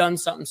if you've done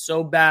something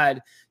so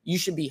bad, you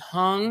should be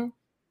hung,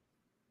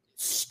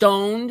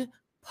 stoned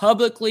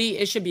publicly.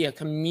 It should be a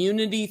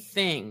community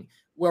thing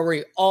where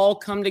we all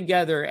come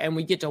together and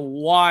we get to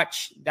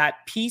watch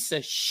that piece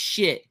of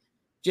shit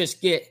just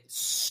get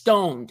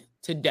stoned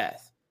to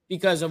death.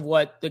 Because of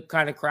what the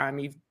kind of crime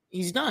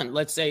he's done.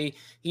 Let's say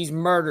he's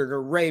murdered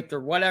or raped or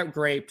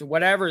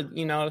whatever,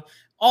 you know,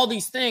 all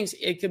these things.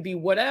 It could be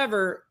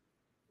whatever.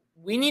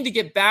 We need to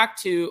get back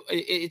to,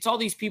 it's all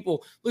these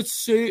people. Let's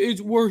say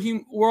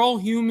we're all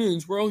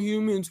humans. We're all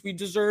humans. We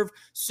deserve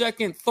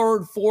second,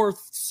 third,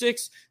 fourth,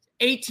 sixth,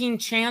 18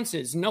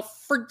 chances. No,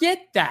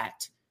 forget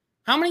that.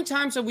 How many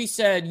times have we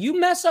said, you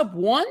mess up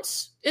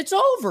once, it's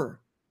over?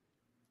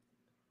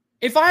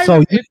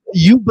 So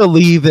you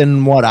believe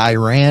in what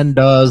Iran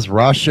does,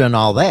 Russia, and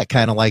all that,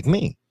 kind of like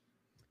me.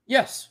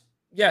 Yes.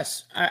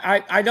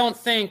 I don't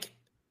think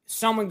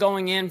someone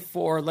going in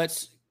for,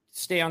 let's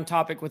stay on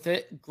topic with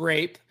it,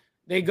 grape.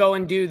 They go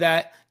and do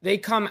that. They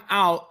come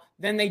out,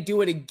 then they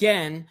do it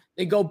again.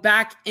 They go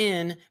back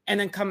in and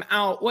then come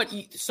out.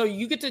 So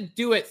you get to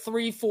do it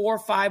 3, 4,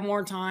 5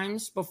 more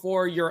times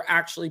before you're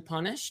actually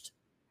punished?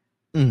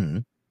 Mm-hmm.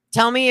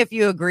 Tell me if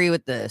you agree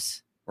with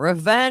this.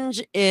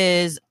 Revenge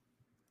is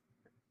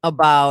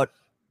about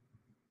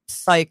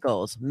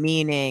cycles,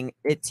 meaning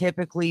it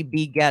typically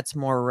begets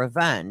more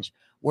revenge,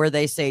 where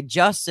they say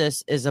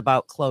justice is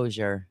about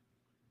closure.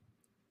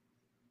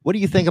 What do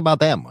you think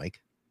about that,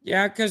 Mike?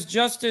 Yeah, because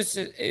justice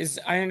is,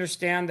 I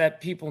understand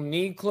that people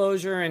need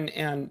closure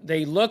and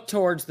they look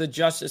towards the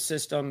justice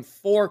system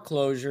for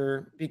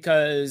closure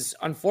because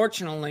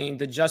unfortunately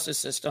the justice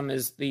system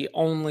is the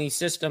only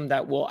system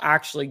that will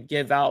actually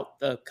give out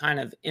the kind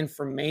of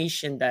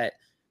information that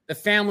the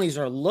families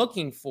are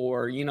looking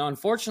for. You know,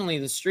 unfortunately,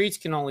 the streets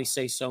can only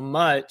say so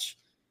much.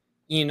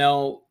 You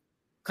know,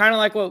 kind of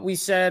like what we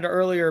said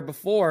earlier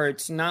before,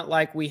 it's not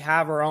like we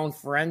have our own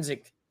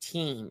forensic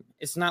team.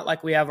 It's not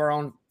like we have our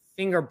own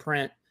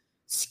fingerprint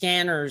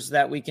scanners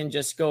that we can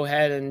just go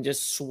ahead and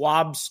just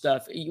swab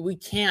stuff. We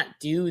can't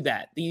do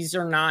that. These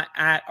are not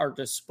at our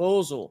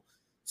disposal.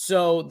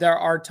 So there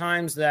are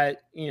times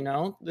that, you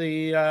know,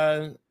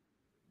 the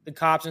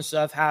cops and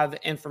stuff have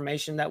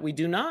information that we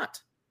do not.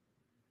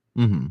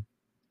 Mm-hmm.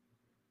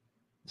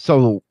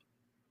 So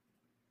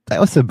that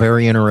was a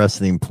very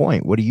interesting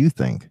point. What do you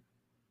think?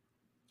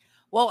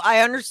 Well, I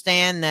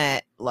understand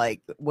that,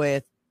 like,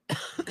 with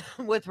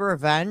with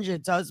revenge,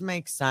 it does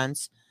make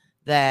sense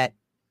that,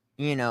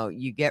 you know,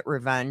 you get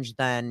revenge.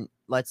 Then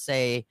let's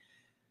say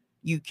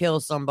you kill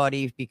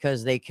somebody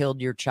because they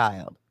killed your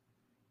child.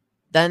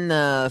 Then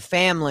the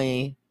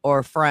family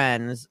or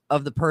friends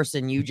of the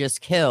person you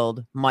just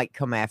killed might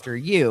come after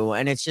you,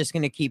 and it's just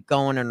going to keep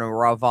going in a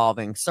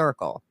revolving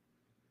circle.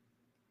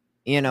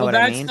 You know what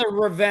I mean? That's the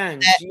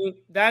revenge.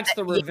 That's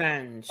the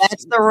revenge.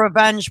 That's the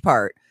revenge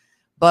part.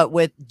 But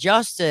with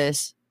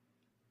justice,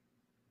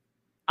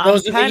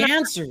 those are the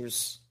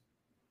answers.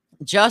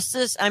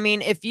 Justice, I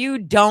mean, if you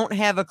don't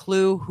have a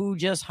clue who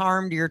just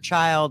harmed your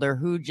child or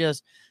who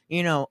just,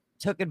 you know,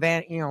 took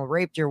advantage, you know,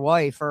 raped your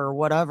wife or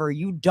whatever,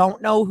 you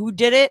don't know who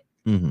did it,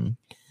 then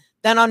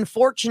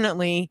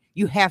unfortunately,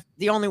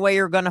 the only way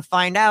you're going to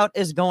find out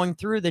is going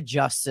through the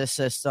justice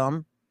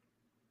system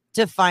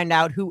to find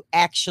out who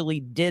actually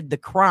did the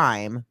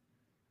crime.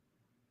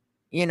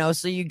 You know,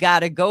 so you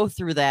got to go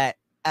through that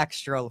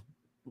extra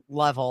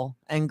level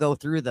and go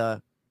through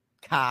the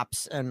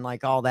cops and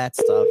like all that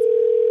stuff.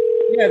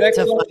 Yeah,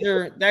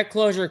 that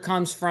closure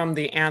comes from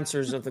the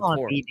answers of the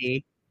court.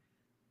 BD.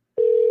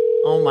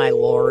 Oh my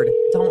Lord.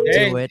 Don't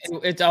do it.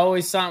 It's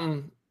always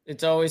something.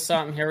 It's always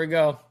something. Here we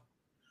go.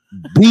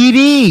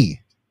 BD.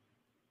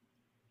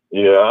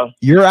 Yeah.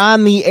 You're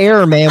on the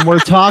air, man. We're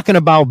talking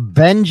about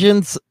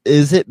vengeance.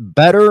 Is it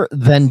better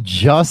than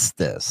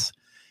justice?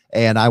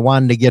 And I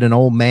wanted to get an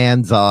old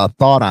man's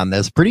thought on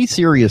this. Pretty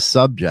serious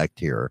subject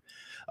here.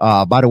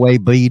 By the way,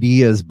 BD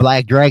is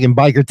Black Dragon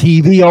Biker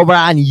TV over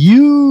on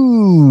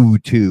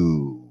YouTube.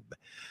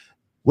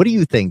 What do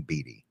you think,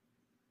 BD?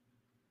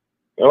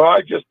 Well,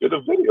 I just did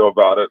a video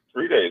about it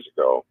 3 days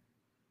ago.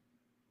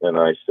 And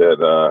I said,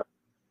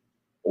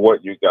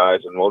 what you guys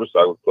in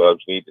motorcycle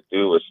clubs need to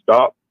do is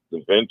stop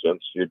the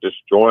vengeance. You're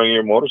destroying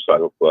your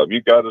motorcycle club. You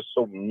guys are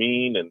so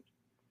mean and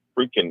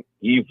freaking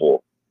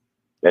evil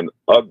and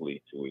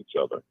ugly to each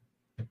other.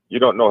 You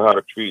don't know how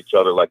to treat each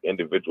other like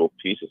individual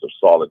pieces of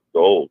solid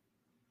gold.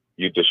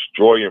 You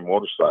destroy your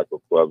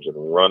motorcycle clubs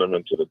and run them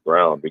into the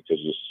ground because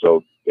you're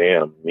so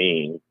damn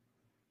mean,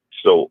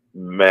 so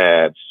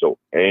mad, so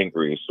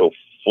angry, so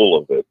full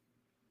of it,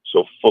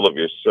 so full of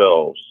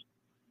yourselves.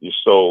 You're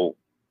so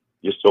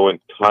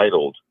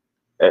entitled.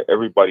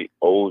 Everybody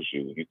owes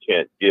you. You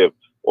can't give,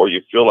 or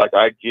you feel like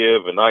I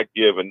give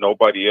and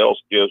nobody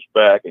else gives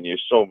back, and you're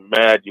so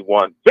mad you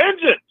want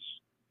vengeance.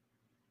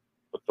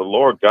 But the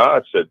Lord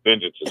God said,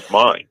 vengeance is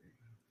mine.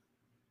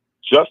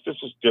 Justice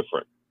is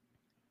different.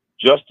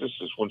 Justice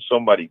is when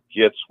somebody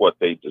gets what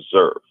they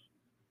deserve.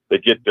 They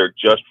get their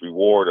just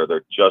reward or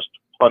their just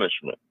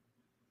punishment.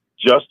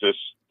 Justice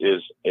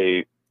is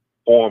a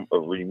form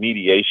of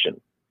remediation.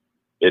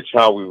 It's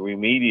how we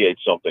remediate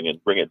something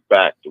and bring it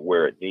back to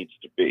where it needs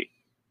to be.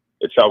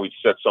 It's how we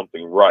set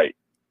something right.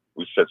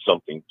 We set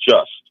something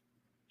just.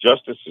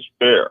 Justice is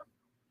fair.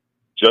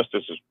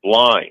 Justice is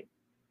blind.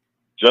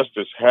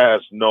 Justice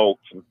has no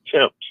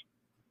contempt.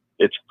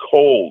 It's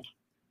cold.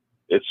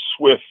 It's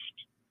swift.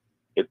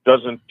 It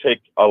doesn't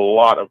take a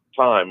lot of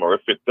time, or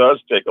if it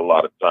does take a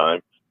lot of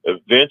time,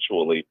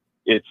 eventually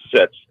it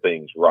sets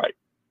things right.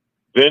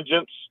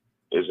 Vengeance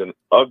is an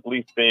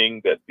ugly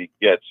thing that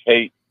begets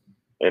hate,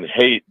 and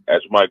hate,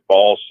 as Mike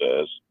Ball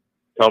says,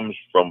 comes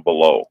from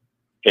below.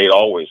 Hate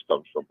always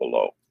comes from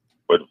below.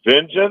 But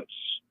vengeance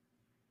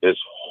is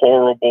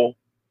horrible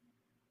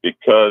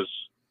because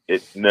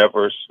it's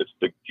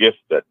the gift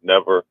that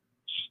never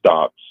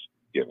stops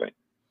giving.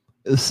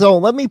 So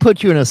let me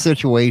put you in a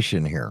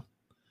situation here.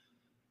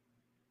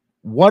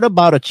 What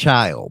about a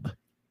child?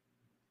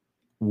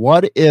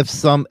 What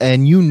if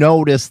and you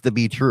know this to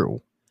be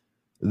true,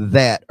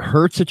 that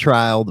hurts a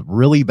child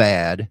really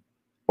bad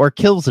or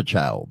kills a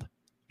child?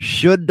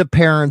 Should the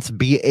parents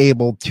be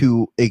able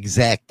to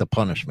exact the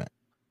punishment?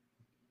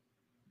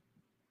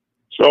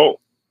 So,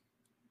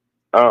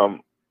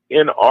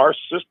 in our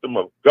system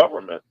of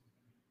government,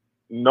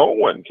 no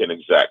one can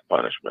exact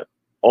punishment.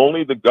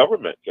 Only the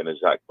government can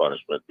exact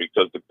punishment,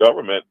 because the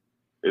government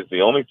is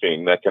the only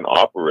thing that can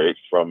operate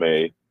from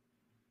a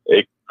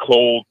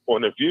cold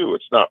point of view.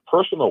 It's not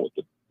personal with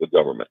the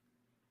government.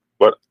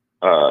 But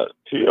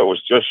Tia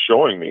was just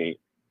showing me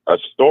a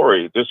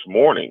story this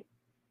morning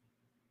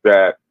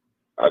that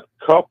a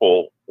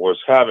couple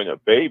was having a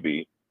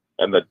baby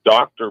and the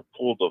doctor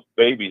pulled the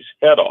baby's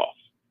head off.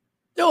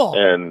 Oh.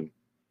 And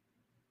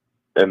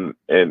in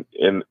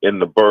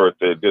the birth,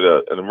 they did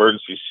an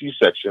emergency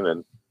C-section,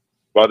 and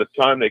by the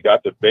time they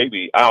got the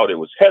baby out, it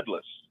was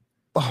headless.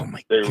 Oh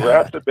my They God.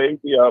 wrapped the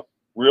baby up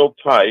real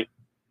tight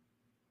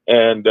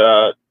and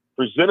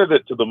presented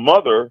it to the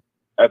mother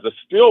as a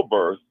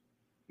stillbirth,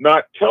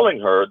 not telling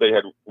her they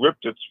had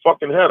ripped its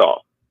fucking head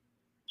off.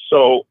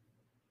 So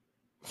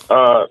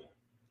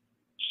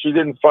she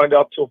didn't find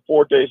out till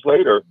 4 days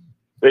later.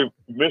 They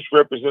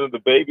misrepresented the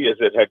baby as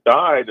it had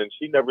died, and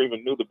she never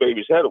even knew the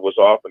baby's head was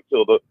off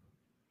until the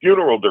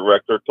funeral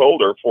director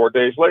told her 4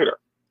 days later.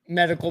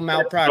 Medical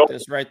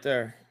malpractice right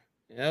there.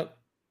 Yep.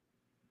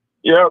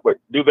 Yeah, but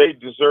do they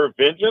deserve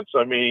vengeance?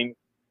 I mean,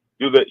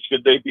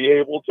 should they be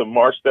able to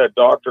march that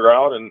doctor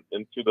out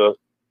into the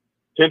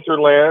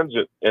hinterlands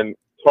and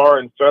tar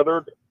and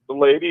feather the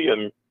lady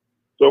and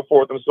so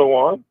forth and so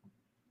on?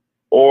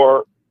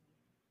 Or,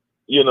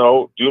 you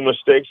know, do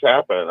mistakes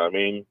happen? I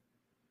mean,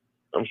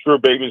 I'm sure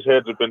babies'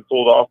 heads have been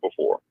pulled off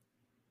before.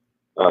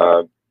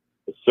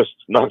 It's just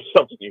not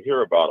something you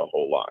hear about a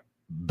whole lot.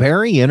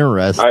 Very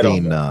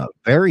interesting.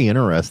 Very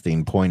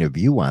interesting point of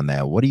view on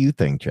that. What do you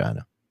think,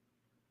 John?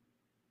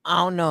 I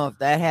don't know if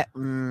that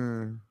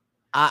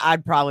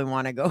I'd probably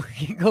want to go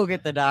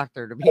get the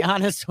doctor, to be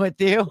honest with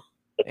you.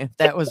 If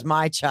that was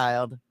my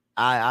child,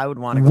 I would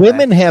want to.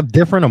 Women have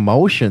different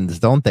emotions,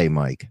 don't they,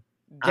 Mike?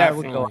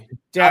 Definitely.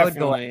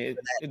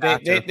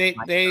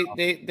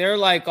 They're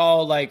like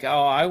all like,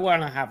 oh, I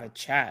want to have a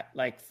chat.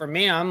 Like for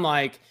me, I'm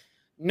like,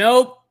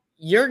 nope.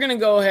 You're going to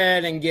go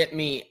ahead and get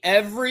me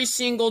every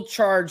single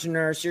charge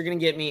nurse. You're going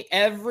to get me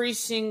every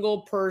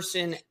single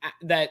person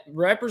that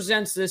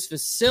represents this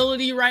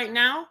facility right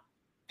now.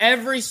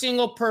 Every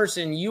single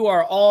person, you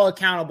are all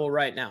accountable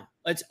right now.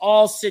 Let's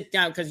all sit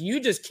down because you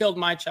just killed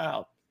my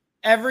child.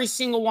 Every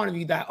single one of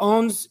you that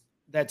owns,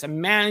 that's a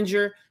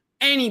manager,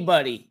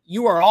 anybody,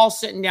 you are all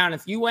sitting down.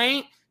 If you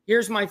ain't,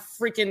 here's my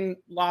freaking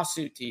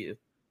lawsuit to you.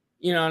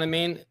 You know what I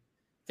mean?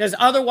 Because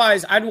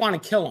otherwise, I'd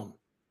want to kill him.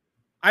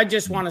 I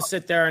just want to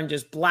sit there and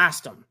just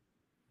blast them.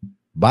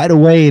 By the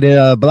way,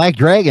 the Black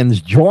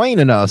Dragon's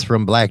joining us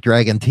from Black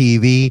Dragon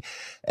TV,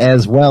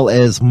 as well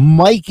as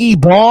Mikey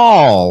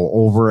Ball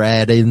over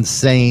at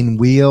Insane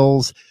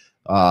Wheels.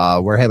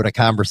 We're having a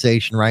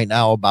conversation right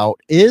now about,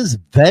 is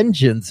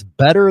vengeance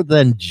better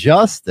than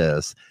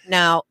justice?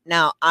 Now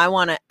I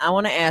want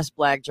to ask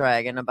Black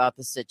Dragon about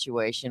the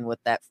situation with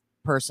that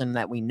person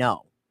that we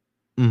know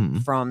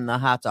from the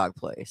hot dog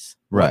place.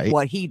 Right.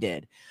 What he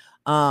did.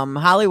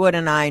 Hollywood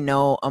and I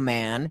know a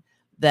man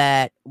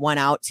that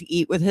went out to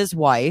eat with his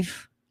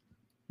wife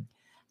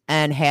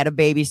and had a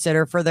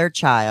babysitter for their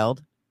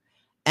child.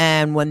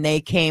 And when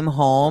they came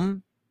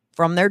home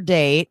from their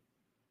date,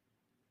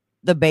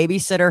 the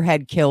babysitter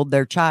had killed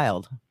their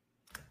child.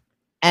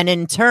 And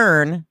in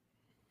turn,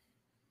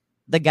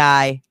 the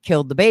guy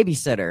killed the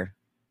babysitter.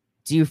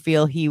 Do you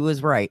feel he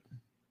was right?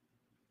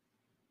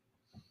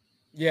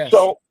 Yes.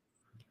 So,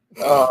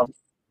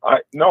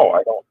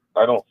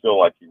 I don't feel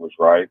like he was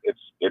right.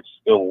 It's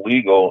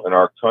illegal in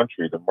our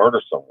country to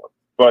murder someone.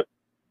 But,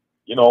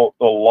 you know,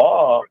 the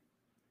law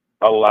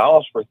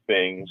allows for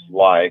things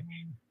like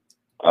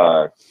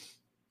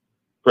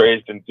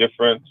praised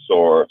indifference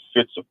or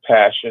fits of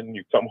passion.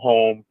 You come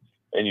home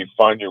and you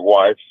find your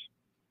wife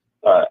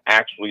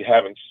actually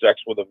having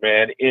sex with a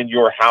man in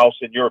your house,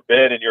 in your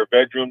bed, in your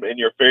bedroom, in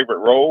your favorite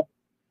robe.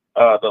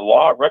 The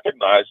law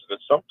recognizes that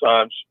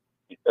sometimes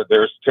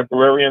there's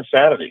temporary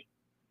insanity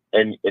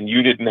and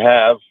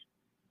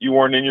you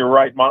weren't in your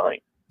right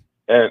mind.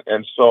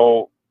 And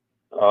so,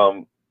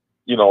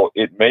 you know,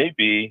 it may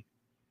be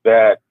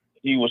that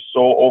he was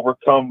so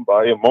overcome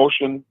by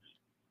emotion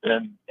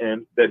and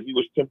that he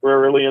was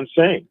temporarily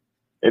insane.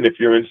 And if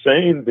you're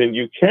insane, then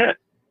you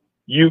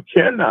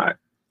cannot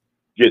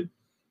get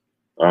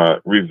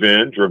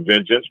revenge or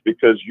vengeance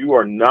because you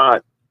are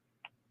not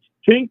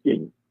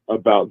thinking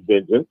about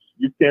vengeance.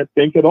 You can't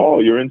think at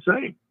all. You're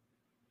insane.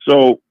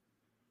 So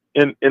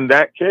in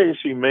that case,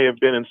 he may have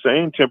been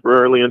insane,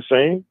 temporarily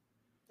insane.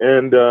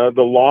 And the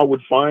law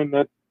would find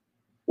that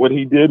what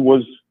he did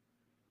was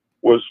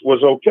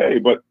okay.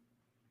 But,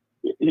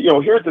 you know,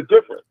 here's the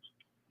difference.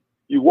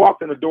 You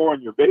walk in the door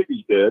and your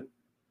baby's dead,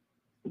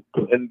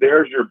 and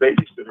there's your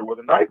babysitter with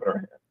a knife in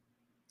her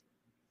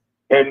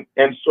hand.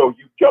 And so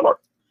you kill her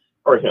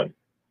or him,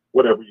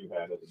 whatever you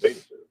had as a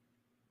babysitter.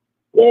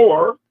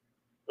 Or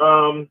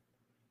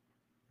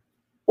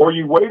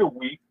you wait a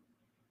week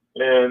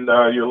and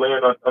you're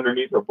laying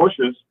underneath her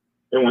bushes,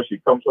 and when she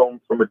comes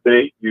home from a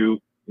date, you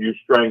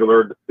strangle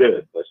her to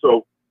death.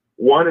 So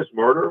one is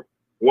murder,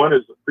 one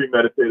is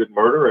premeditated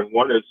murder, and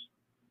one is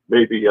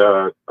maybe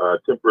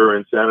temporary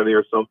insanity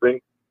or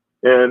something.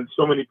 And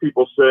so many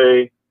people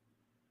say,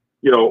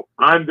 you know,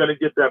 I'm going to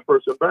get that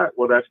person back.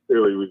 Well, that's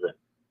clearly revenge.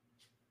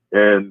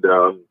 And,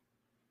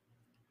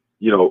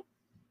 you know,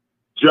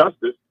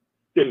 justice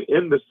can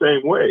end the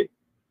same way.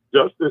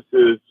 Justice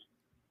is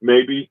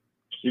maybe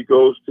she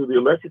goes to the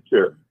electric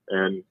chair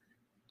and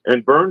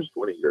burns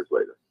 20 years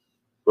later.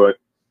 But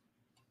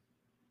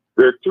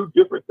they're two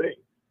different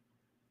things.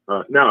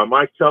 Now, am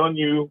I telling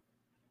you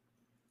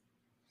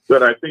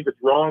that I think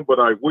it's wrong, but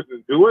I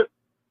wouldn't do it?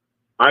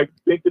 I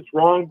think it's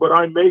wrong, but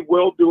I may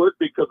well do it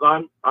because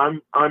I'm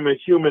a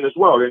human as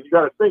well. And you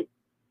got to think,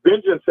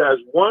 vengeance has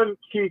one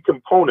key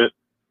component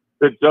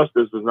that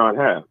justice does not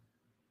have.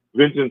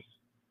 Vengeance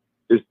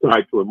is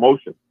tied to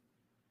emotion,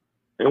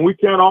 and we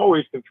can't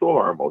always control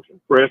our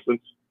emotions. For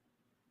instance,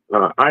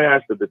 I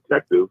asked a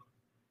detective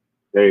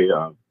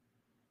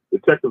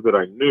that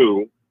I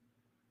knew,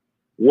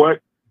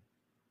 what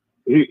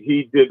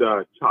he did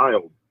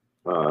child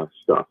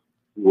stuff.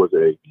 He was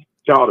a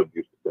child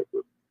abuse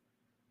detective.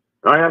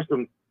 I asked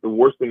him the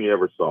worst thing he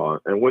ever saw,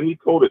 and when he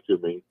told it to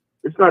me,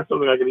 it's not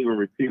something I can even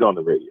repeat on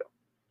the radio,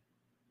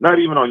 not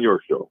even on your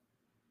show.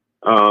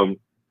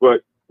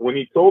 But when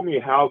he told me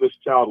how this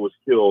child was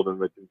killed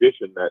and the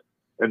condition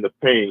and the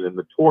pain and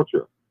the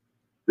torture,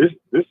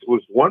 this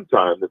was one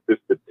time that this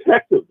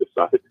detective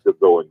decided to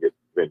go and get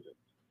vengeance.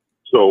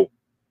 So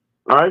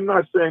I'm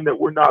not saying that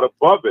we're not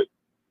above it,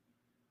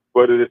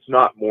 but it's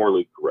not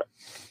morally correct.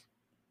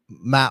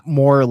 Not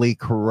morally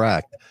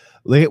correct.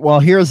 Well,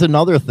 here's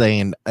another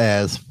thing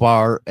as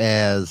far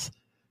as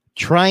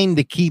trying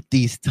to keep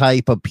these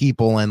type of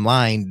people in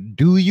line.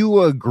 Do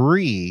you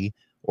agree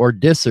or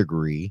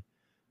disagree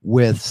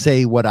with,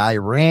 say, what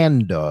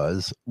Iran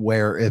does,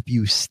 where if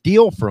you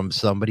steal from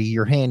somebody,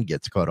 your hand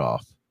gets cut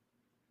off?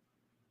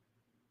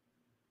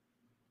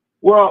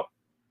 Well,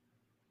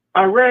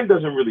 Iran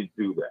doesn't really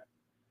do that.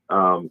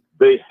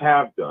 They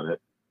have done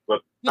it,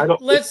 but I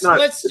don't. Let's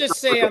just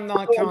say on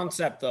that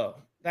concept, though.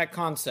 That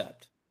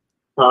concept.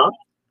 Huh?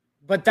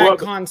 But that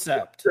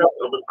concept.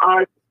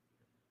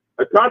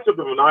 The concept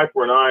of an eye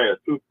for an eye, a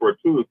tooth for a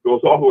tooth,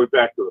 goes all the way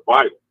back to the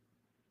Bible.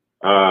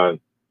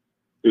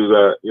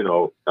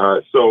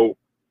 So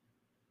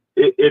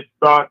it's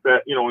thought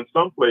that, in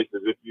some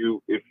places, if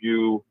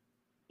you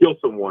kill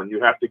someone,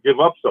 you have to give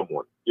up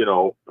someone.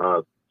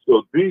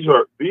 So these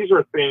are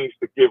things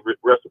to give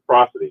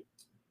reciprocity,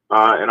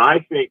 and I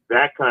think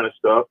that kind of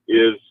stuff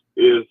is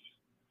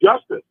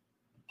justice.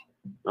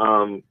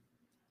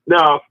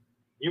 Now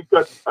you've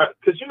got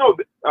because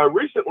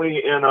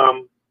recently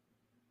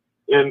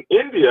in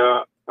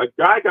India, a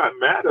guy got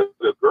mad at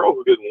a girl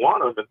who didn't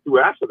want him and threw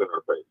acid in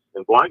her face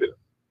and blinded him.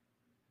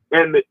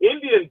 And the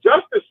Indian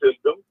justice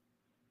system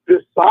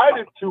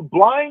decided to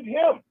blind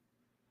him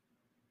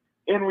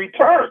in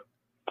return.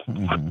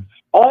 Mm-hmm.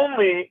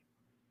 Only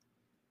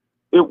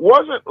it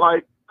wasn't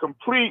like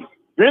complete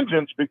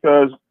vengeance,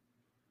 because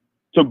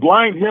to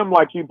blind him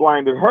like he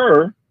blinded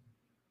her,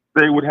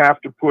 they would have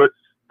to put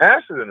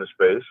acid in his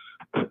face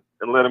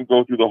and let him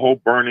go through the whole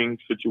burning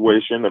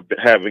situation of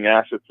having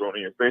acid thrown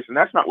in your face. And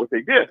that's not what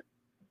they did.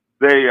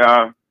 They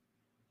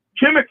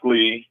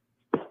chemically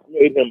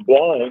made him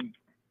blind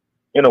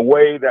in a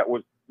way that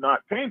was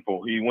not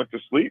painful. He went to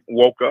sleep,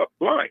 woke up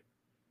blind.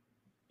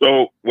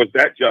 So was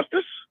that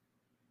justice?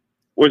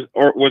 Was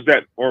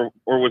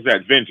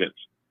that vengeance?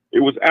 It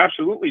was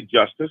absolutely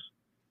justice,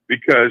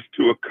 because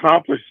to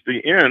accomplish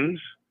the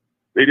ends,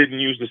 they didn't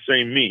use the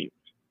same means.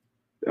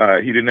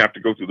 He didn't have to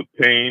go through the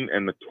pain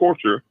and the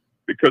torture,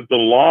 because the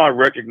law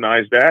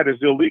recognized that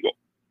as illegal.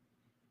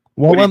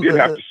 Well, but he did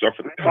have to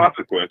suffer the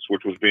consequence,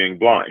 which was being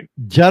blind.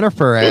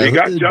 Jennifer, so he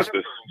got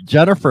justice.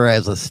 Jennifer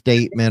has a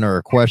statement or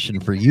a question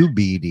for you,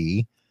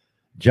 BD.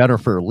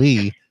 Jennifer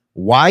Lee,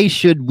 why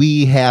should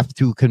we have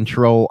to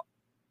control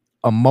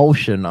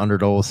emotion under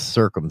those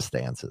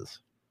circumstances?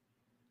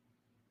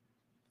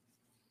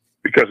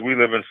 Because we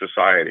live in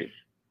society,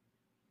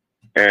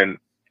 and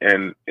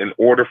in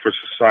order for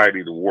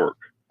society to work,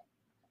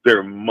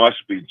 there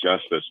must be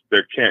justice.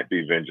 There can't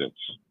be vengeance.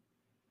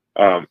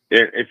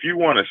 If you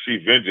want to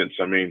see vengeance,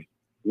 I mean,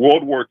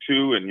 World War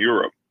II in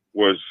Europe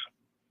was,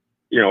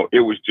 it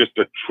was just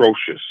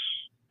atrocious.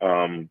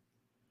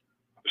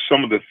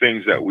 Some of the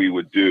things that we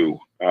would do,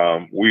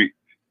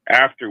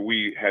 after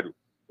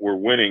were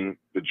winning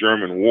the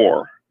German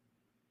war,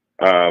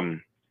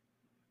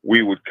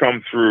 we would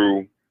come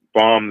through,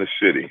 bomb the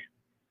city.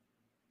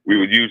 We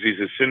would use these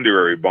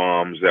incendiary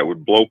bombs that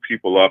would blow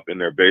people up in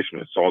their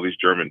basements, all these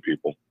German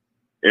people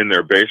in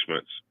their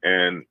basements,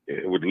 and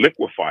it would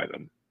liquefy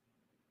them.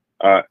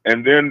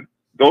 And then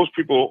those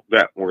people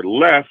that were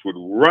left would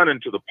run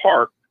into the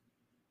park,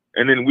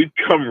 and then we'd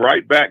come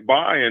right back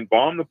by and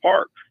bomb the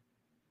park.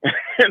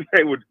 And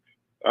they would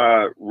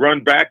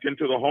run back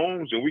into the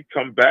homes, and we'd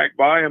come back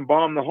by and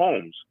bomb the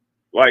homes.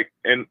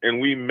 And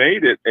we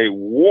made it a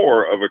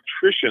war of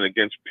attrition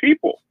against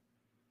people.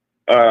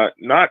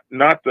 Not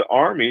the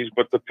armies,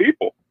 but the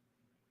people.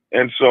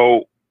 And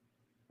so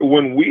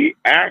when we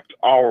act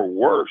our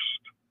worst,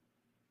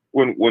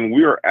 when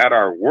we are at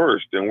our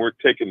worst and we're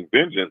taking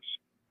vengeance,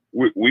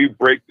 we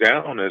break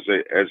down as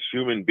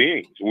human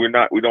beings. We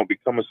don't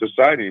become a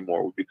society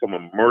anymore. We become a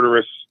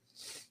murderous,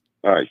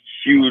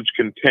 huge,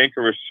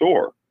 cantankerous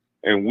sore.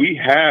 And we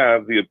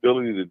have the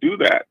ability to do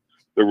that.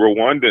 The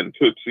Rwandan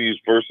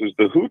Tutsis versus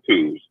the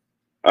Hutus.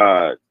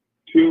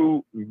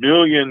 2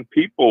 million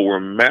people were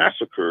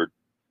massacred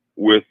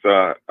with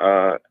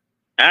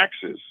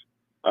axes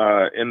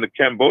in the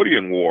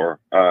Cambodian War.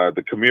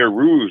 The Khmer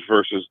Rouge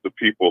versus the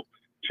people.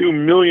 2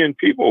 million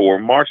people were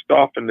marched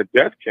off into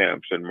death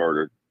camps and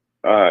murdered.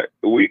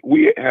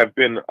 we have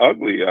been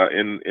ugly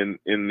in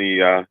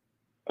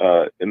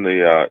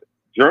the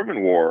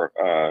German war.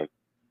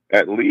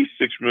 At least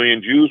 6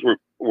 million Jews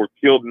were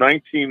killed.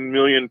 19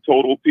 million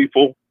total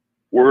people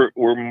were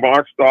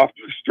marched off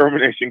to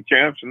extermination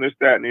camps, and this,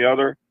 that, and the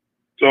other.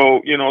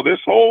 So this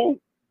whole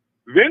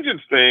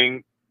vengeance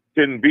thing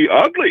can be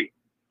ugly.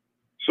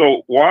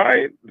 So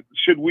why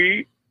should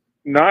we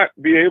not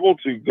be able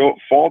to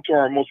fall to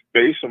our most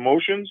base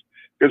emotions?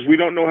 Because we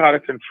don't know how to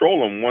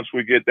control them once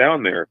we get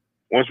down there.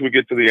 Once we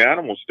get to the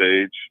animal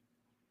stage,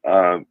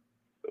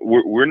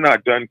 we're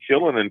not done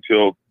killing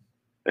until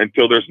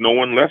there's no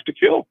one left to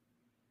kill.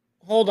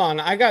 Hold on.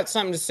 I got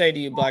something to say to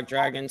you, Black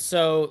Dragon.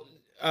 So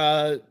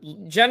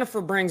Jennifer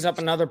brings up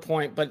another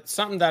point, but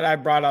something that I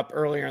brought up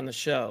earlier in the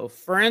show.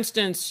 For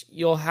instance,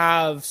 you'll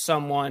have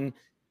someone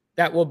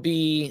that will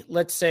be,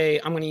 let's say,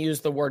 I'm going to use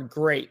the word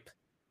grape,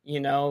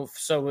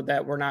 so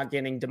that we're not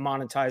getting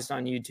demonetized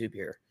on YouTube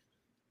here.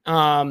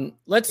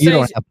 Let's say, you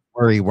don't have to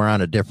worry, we're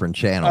on a different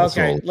channel.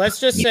 Okay, so. let's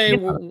just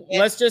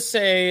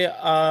say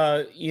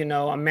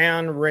a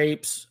man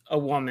rapes a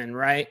woman,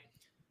 right?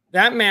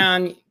 That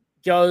man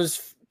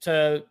goes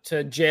to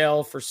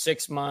jail for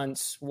 6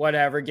 months,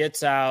 whatever,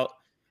 gets out,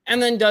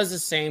 and then does the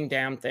same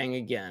damn thing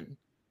again.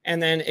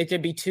 And then it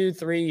could be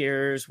 2-3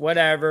 years,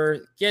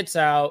 whatever, gets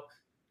out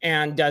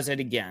and does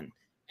it again.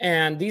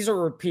 And these are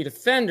repeat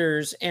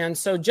offenders. And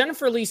so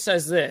Jennifer Lee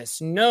says this: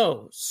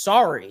 no,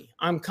 sorry,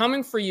 I'm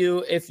coming for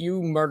you if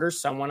you murder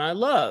someone I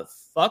love.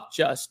 Fuck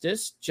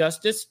justice.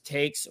 Justice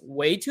takes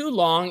way too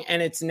long,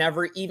 and it's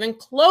never even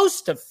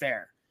close to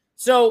fair.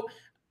 So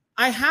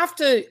I have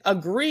to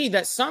agree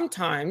that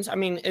sometimes,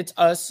 it's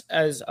us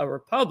as a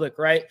republic,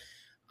 right?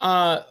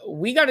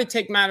 We got to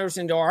take matters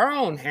into our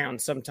own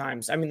hands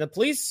sometimes. The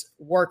police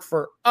work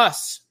for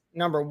us,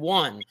 number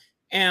one.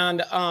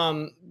 And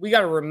we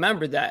got to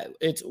remember that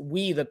it's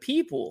we the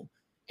people.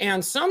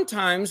 And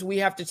sometimes we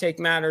have to take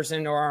matters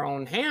into our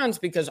own hands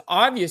because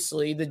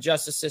obviously the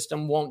justice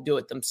system won't do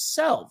it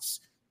themselves.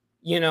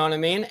 You know what I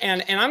mean?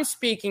 And I'm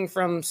speaking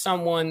from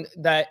someone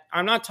that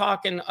I'm not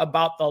talking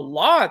about the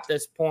law at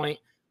this point.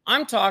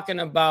 I'm talking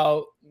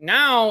about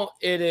now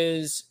it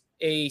is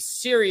a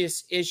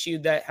serious issue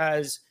that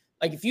has,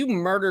 like, if you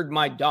murdered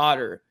my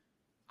daughter,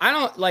 I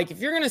don't like,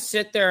 if you're going to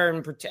sit there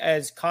and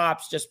as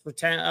cops just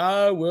pretend,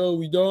 oh, well,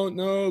 we don't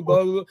know,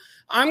 blah, blah, blah.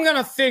 I'm going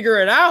to figure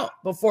it out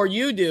before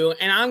you do.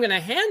 And I'm going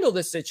to handle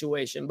the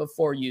situation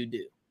before you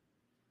do.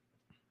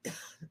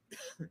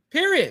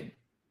 Period.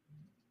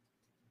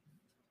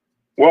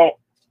 Well,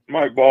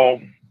 Mike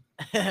Ball,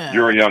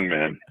 you're a young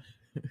man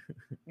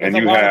and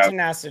you have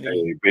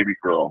a baby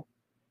girl.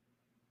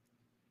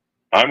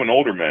 I'm an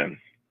older man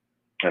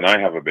and I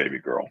have a baby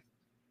girl.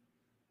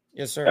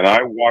 Yes, sir. And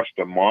I watched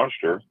a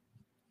monster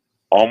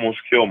almost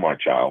kill my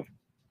child.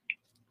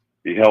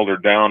 He held her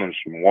down in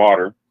some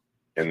water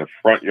in the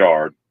front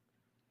yard,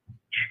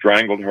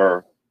 strangled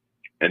her,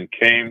 and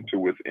came to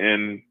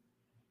within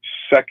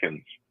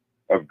seconds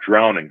of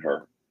drowning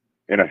her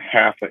in a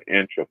half an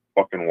inch of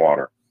fucking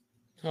water.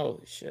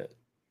 Holy shit.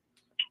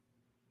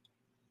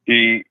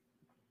 He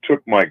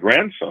took my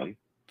grandson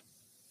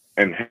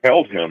and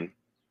held him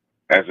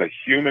as a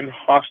human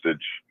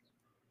hostage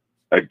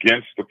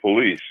against the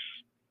police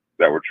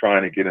that were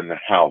trying to get in the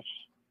house.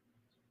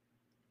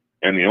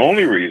 And the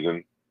only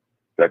reason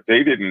that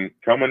they didn't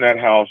come in that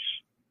house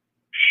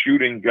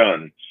shooting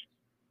guns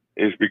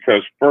is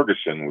because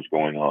Ferguson was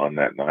going on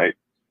that night,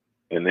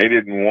 and they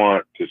didn't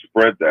want to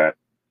spread that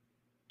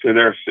to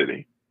their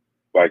city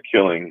by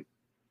killing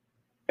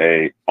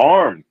an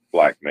armed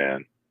black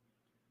man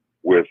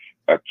with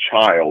a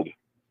child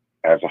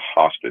as a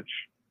hostage.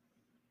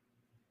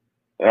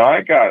 Now,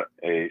 I got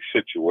a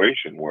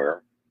situation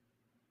where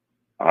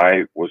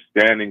I was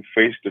standing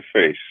face to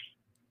face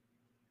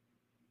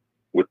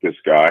with this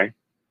guy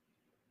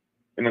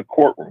in a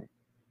courtroom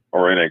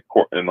or in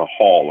the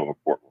hall of a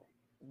courtroom.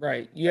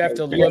 Right. You have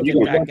to look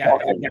at that guy.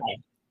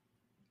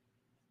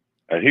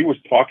 And he was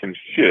talking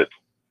shit.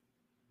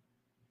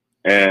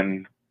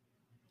 And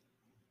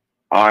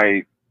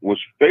I was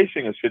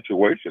facing a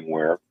situation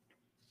where,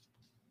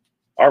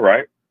 all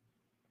right,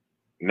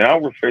 now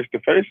we're face to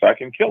face, I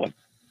can kill him.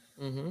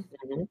 Mm-hmm.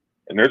 Mm-hmm.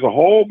 And there's a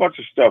whole bunch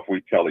of stuff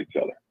we tell each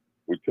other.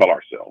 We tell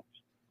ourselves.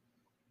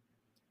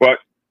 But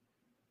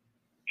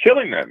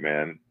killing that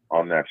man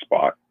on that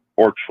spot,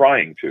 or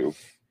trying to,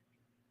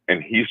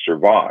 and he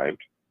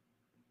survived,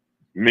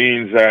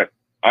 means that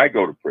I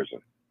go to prison.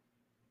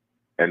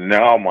 And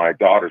now my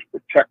daughter's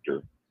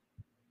protector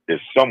is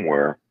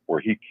somewhere where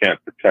he can't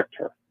protect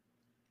her.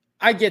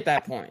 I get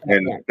that point.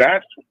 And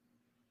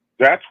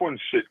that's when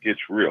shit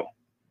gets real.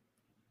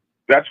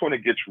 That's when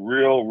it gets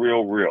real,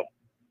 real, real.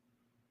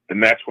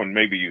 And that's when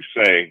maybe you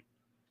say,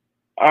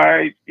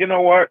 you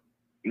know what?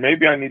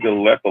 Maybe I need to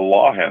let the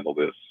law handle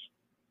this.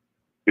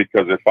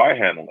 Because if I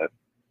handle it,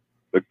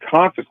 the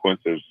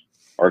consequences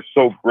are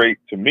so great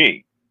to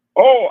me.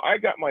 Oh, I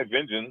got my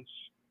vengeance.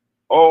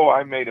 Oh,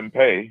 I made him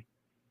pay.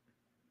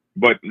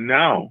 But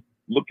now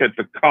look at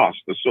the cost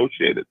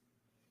associated.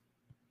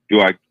 Do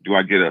I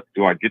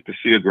get to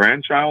see a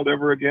grandchild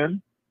ever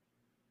again?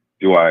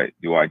 Do I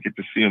get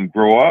to see him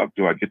grow up?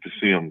 Do I get to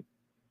see him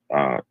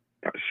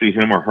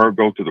or her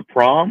go to the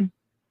prom?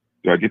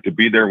 Do I get to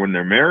be there when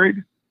they're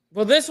married?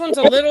 Well, this one's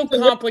a little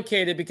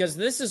complicated because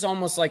this is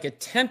almost like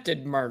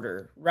attempted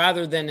murder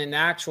rather than an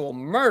actual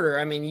murder.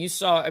 I mean,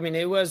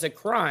 it was a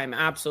crime,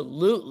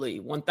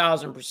 absolutely,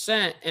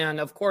 1000%. And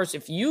of course,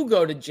 if you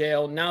go to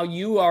jail, now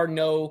you are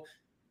no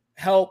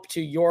help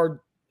to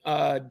your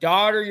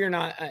daughter. You're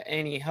not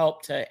any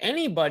help to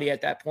anybody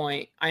at that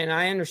point. And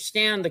I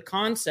understand the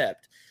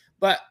concept.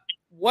 But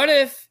what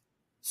if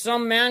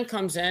some man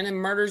comes in and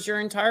murders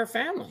your entire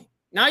family?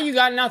 Now you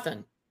got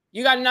nothing.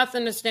 You got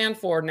nothing to stand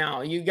for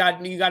now. You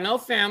got no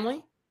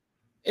family.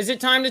 Is it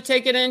time to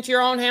take it into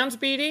your own hands,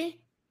 BD?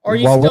 Or are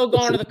you still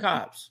going to the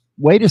cops?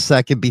 Wait a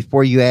second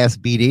before you ask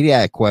BD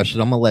that question.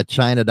 I'm going to let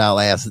China Doll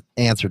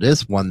answer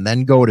this one,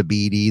 then go to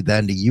BD,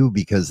 then to you,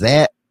 because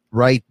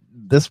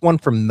this one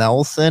from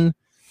Nelson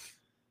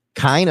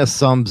kind of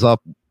sums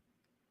up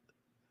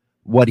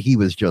what he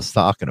was just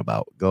talking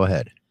about. Go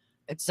ahead.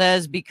 It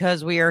says,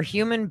 because we are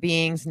human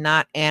beings,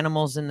 not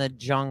animals in the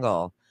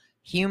jungle.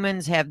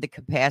 Humans have the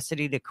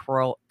capacity to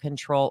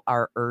control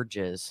our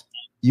urges.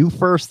 You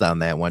first on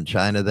that one,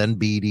 China, then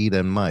BD,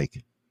 then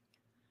Mike.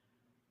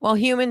 Well,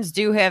 humans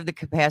do have the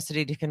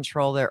capacity to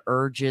control their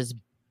urges,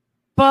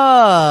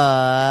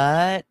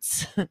 but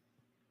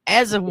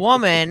as a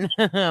woman,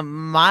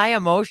 my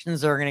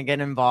emotions are going to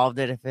get involved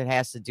if it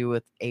has to do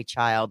with a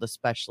child,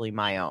 especially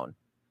my own.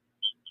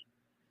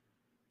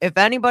 If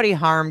anybody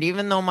harmed,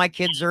 even though my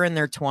kids are in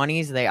their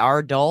 20s, they are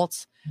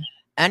adults.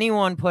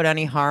 Anyone put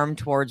any harm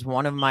towards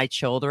one of my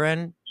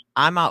children,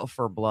 I'm out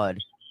for blood.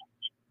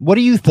 What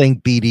do you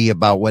think, BD,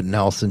 about what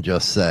Nelson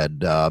just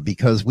said?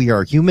 Because we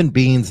are human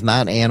beings,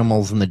 not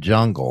animals in the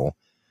jungle.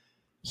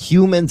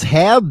 Humans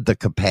have the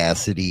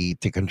capacity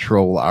to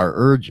control our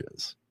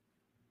urges.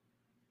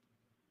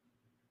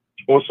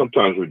 Well,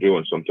 sometimes we do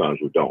and sometimes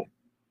we don't.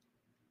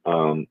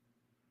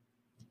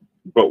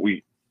 But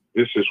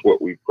this is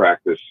what we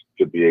practice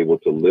to be able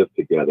to live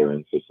together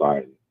in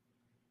society.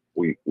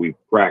 We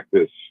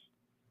practice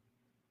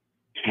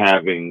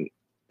having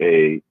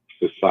a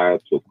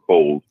societal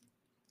code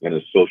and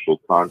a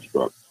social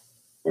construct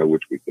by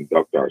which we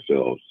conduct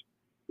ourselves.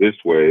 This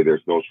way,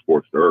 there's no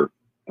scorched earth,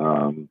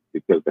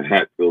 because the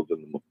Hatfields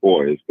and the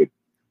McCoys could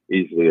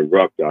easily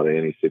erupt out of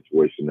any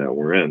situation that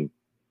we're in.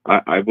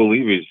 I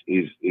believe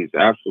he's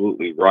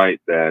absolutely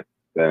right that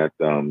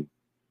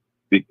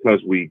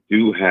because we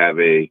do have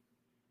a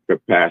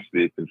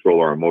capacity to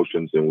control our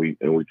emotions and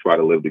we try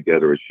to live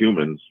together as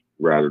humans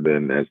rather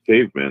than as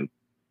cavemen,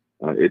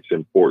 it's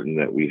important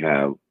that we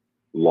have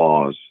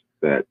laws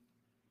that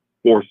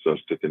force us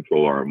to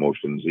control our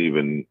emotions,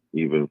 even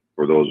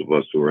for those of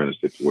us who are in a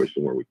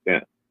situation where we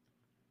can't.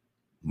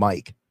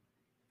 Mike.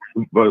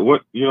 But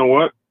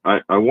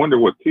I wonder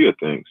what Tia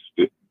thinks.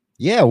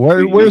 Yeah,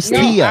 where's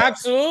Tia?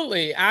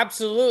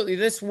 Absolutely.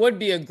 This would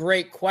be a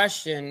great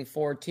question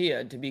for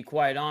Tia, to be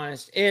quite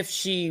honest, if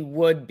she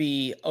would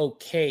be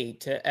okay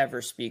to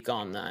ever speak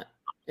on that.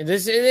 It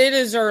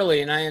is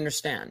early, and I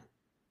understand.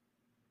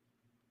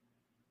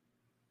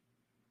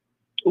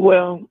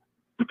 Well,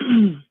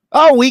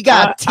 we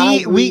got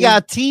Tia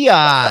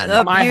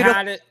on. My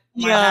hat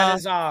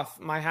is off.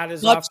 My hat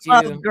is off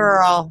to you,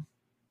 girl.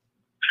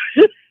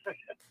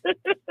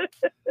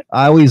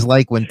 I always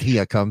like when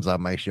Tia comes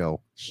on my show.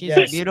 She's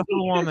a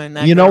beautiful woman.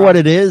 You know what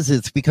it is?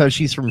 It's because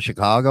she's from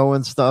Chicago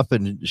and stuff,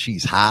 and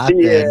she's hot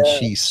and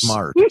she's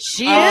smart.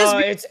 She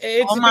is.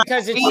 It's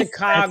because it's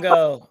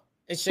Chicago.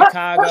 It's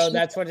Chicago.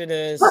 That's what it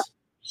is.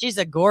 She's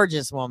a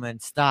gorgeous woman.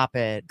 Stop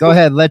it. Go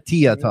ahead. Let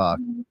Tia talk.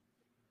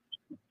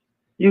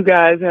 You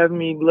guys have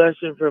me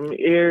blushing from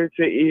ear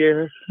to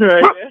ear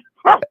right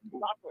now.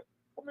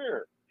 Come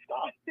here.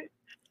 Stop.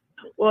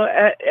 Well,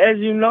 as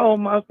you know,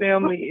 my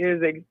family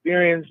is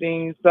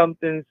experiencing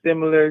something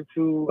similar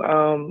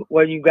to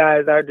what you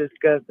guys are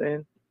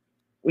discussing.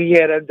 We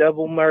had a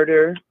double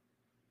murder.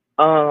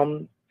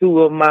 2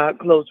 of my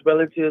close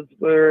relatives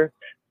were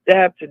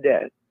stabbed to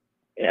death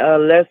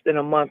less than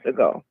a month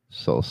ago.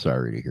 So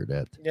sorry to hear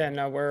that. Yeah,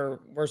 no, we're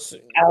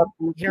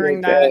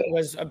hearing that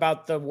was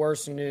about the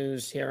worst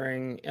news.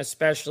 Hearing,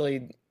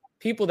 especially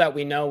people that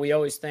we know, we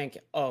always think,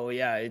 oh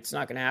yeah, it's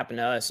not going to happen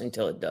to us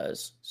until it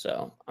does.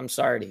 So I'm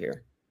sorry to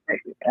hear.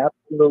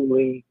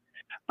 Absolutely.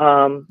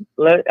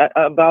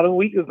 About a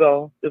week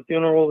ago, the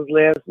funeral was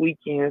last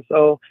weekend.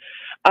 So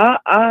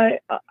I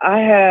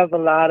have a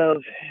lot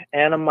of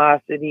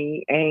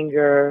animosity,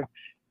 anger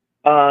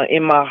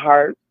in my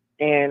heart.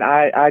 And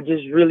I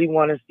just really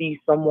want to see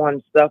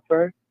someone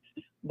suffer.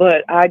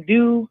 But I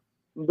do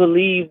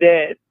believe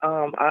that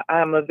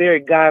I'm a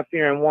very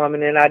God-fearing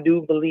woman. And I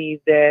do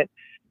believe that,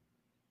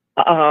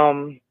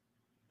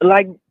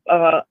 like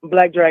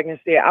Black Dragon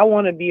said, I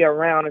want to be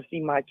around and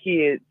see my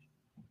kids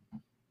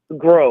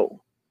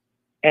grow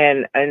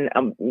and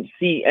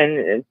see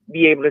and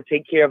be able to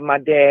take care of my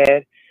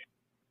dad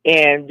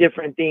and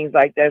different things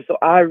like that. So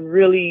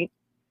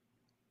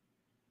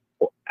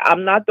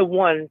I'm not the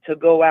one to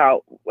go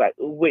out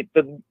with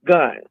the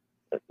gun.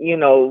 You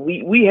know,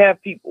 we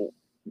have people,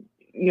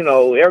 you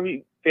know,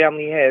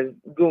 family has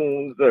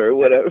goons or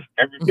whatever.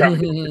 Every family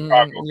from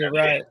Chicago. You're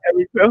right.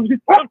 Every family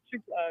from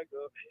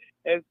Chicago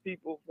has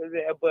people for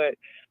that. But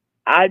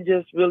I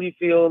just really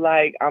feel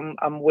like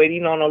I'm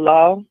waiting on a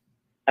law.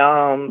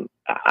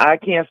 I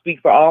can't speak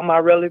for all my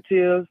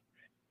relatives,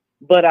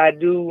 but I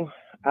do.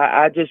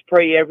 I just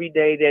pray every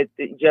day that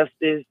the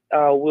justice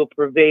will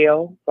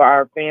prevail for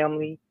our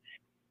family.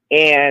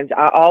 And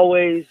I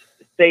always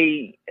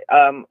say,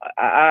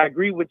 I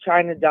agree with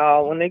China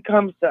Doll when it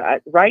comes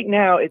to right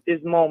now at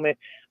this moment.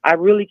 I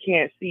really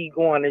can't see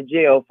going to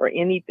jail for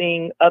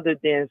anything other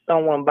than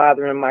someone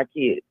bothering my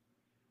kids.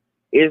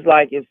 It's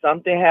like if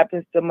something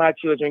happens to my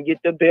children, get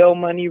the bail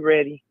money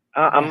ready.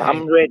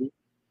 I'm ready.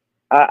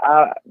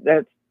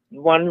 That's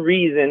one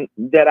reason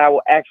that I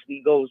will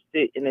actually go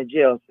sit in a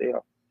jail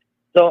cell.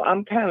 So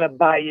I'm kind of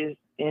biased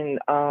in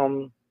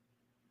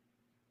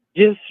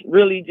just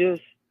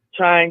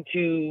trying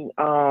to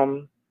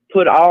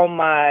put all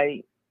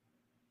my,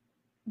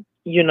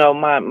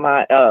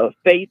 my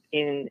faith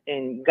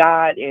in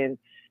God and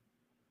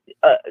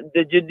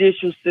the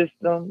judicial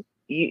system.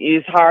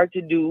 It's hard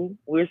to do.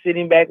 We're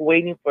sitting back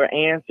waiting for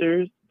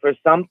answers for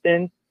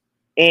something,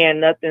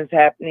 and nothing's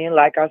happening.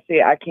 Like I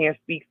said, I can't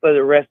speak for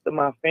the rest of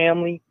my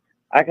family.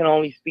 I can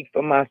only speak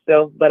for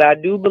myself. But I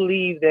do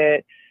believe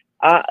that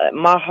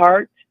my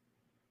heart,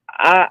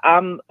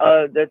 I'm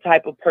the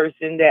type of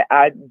person that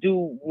I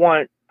do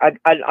want. I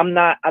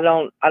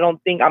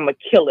don't think I'm a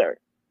killer.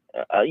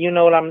 You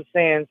know what I'm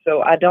saying?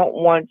 So I don't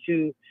want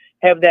to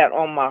have that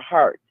on my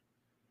heart.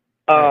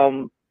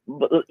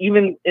 But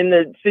even in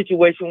the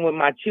situation with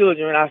my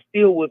children, I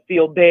still would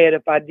feel bad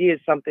if I did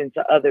something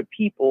to other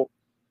people.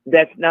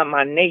 That's not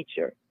my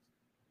nature.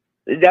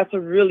 That's a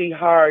really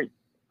hard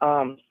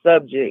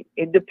subject.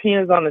 It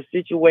depends on the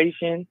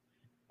situation,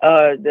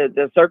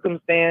 the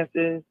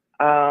circumstances.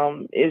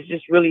 It's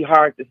just really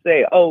hard to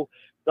say, oh,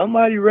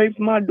 somebody raped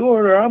my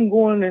daughter, I'm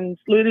going and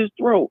slit his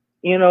throat.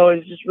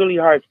 It's just really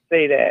hard to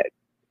say that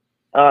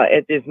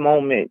at this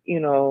moment,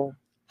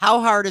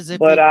 How hard is it?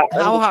 But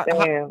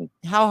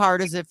how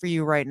hard is it for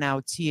you right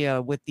now,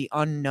 Tia, with the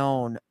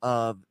unknown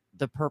of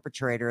the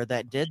perpetrator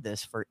that did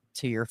this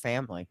to your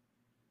family?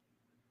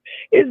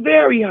 It's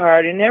very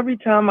hard, and every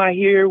time I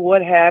hear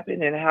what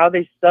happened and how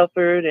they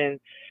suffered and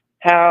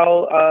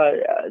how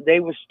they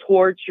was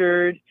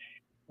tortured,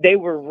 they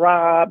were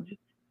robbed,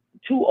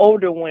 2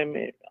 older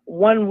women,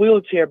 1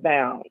 wheelchair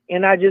bound,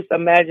 and I just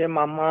imagine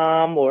my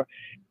mom or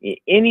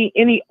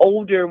any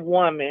older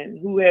woman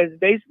who has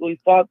basically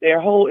fought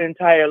their whole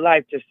entire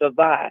life to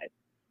survive,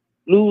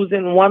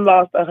 losing. 1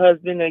 lost a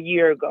husband a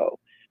year ago,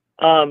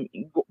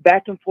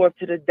 back and forth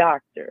to the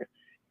doctor,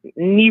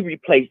 knee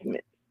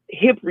replacement,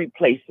 hip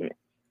replacement,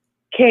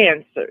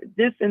 cancer,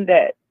 this and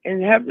that,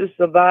 and have to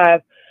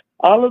survive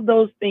all of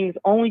those things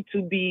only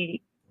to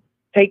be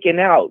taken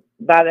out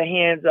by the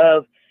hands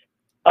of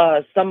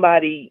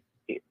somebody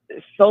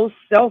so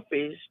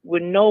selfish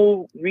with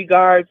no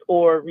regards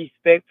or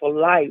respect for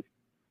life.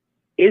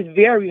 It's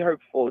very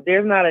hurtful.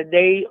 There's not a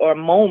day or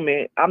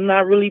moment I'm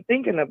not really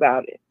thinking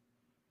about it.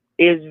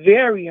 It's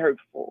very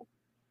hurtful,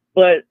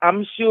 but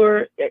I'm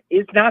sure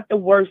it's not the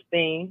worst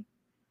thing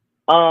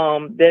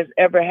that's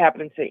ever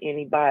happened to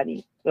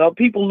anybody.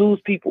 People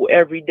lose people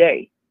every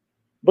day,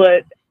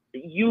 but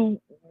you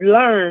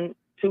learn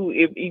to,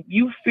 if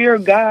you fear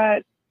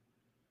God,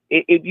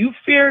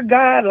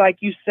 like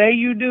you say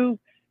you do,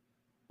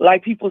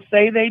 like people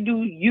say they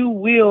do, you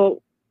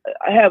will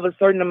have a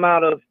certain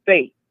amount of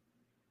faith.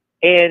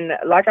 And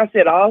like I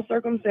said, all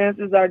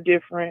circumstances are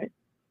different.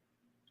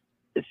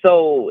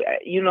 So,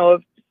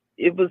 if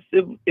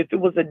it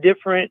was a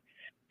different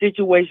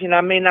situation,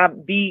 I may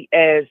not be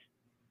as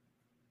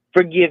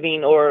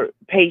forgiving or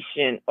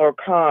patient or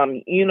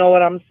calm. You know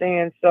what I'm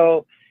saying?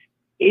 So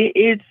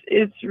it's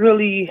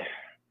really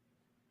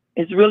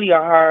a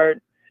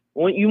hard.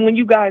 When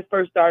you guys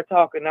first started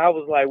talking, I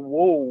was like,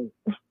 whoa.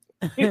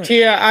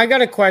 Tia, I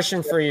got a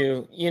question for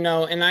you,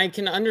 and I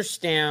can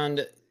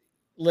understand,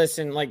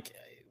 listen, like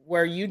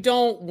where you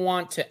don't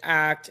want to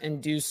act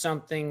and do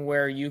something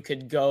where you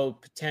could go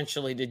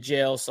potentially to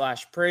jail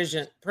 /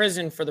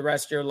 prison for the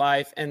rest of your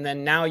life. And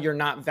then now you're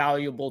not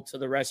valuable to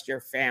the rest of your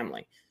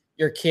family,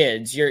 your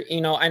kids,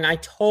 and I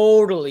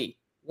totally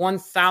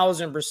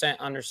 1000%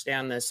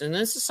 understand this. And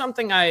this is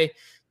something I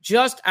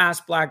just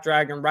asked Black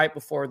Dragon right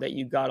before that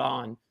you got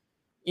on.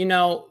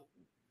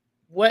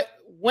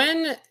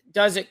 When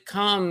does it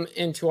come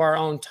into our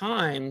own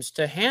times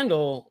to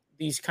handle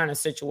these kind of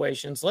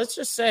situations? Let's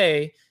just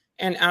say,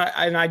 and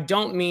I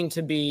don't mean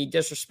to be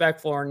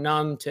disrespectful or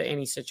numb to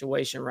any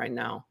situation right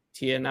now,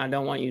 Tia, and I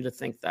don't want you to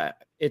think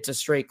that. It's a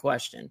straight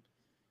question.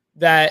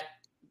 That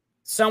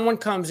someone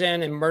comes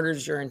in and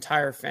murders your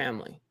entire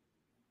family.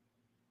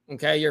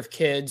 Okay, your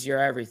kids, your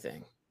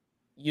everything.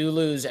 You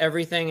lose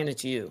everything and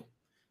it's you.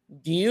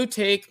 Do you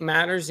take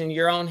matters in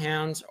your own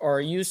hands, or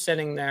are you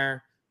sitting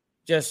there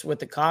just with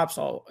the cops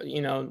all,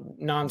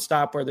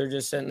 nonstop, where they're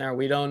just sitting there?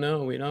 We don't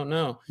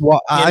know.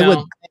 Well,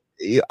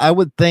 I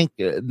would think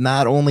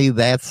not only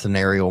that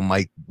scenario,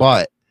 Mike,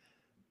 but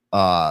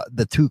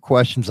the 2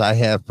 questions I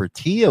have for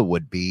Tia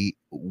would be,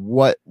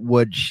 what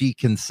would she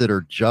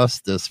consider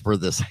justice for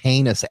this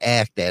heinous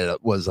act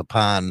that was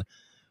upon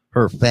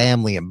her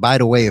family? And by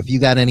the way, if you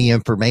got any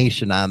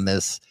information on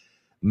this,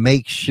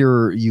 make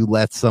sure you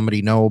let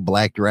somebody know.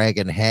 Black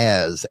Dragon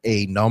has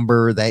a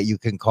number that you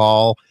can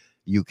call.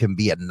 You can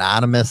be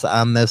anonymous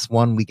on this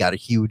one. We got a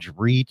huge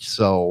reach.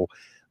 So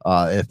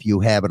if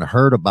you haven't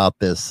heard about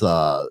this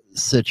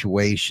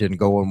situation,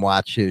 go and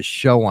watch his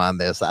show on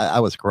this. I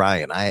was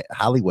crying.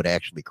 Hollywood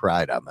actually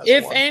cried on this.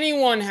 If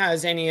anyone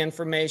has any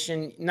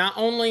information, not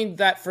only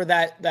that for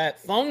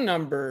that phone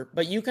number,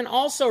 but you can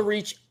also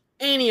reach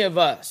any of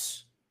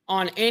us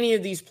on any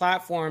of these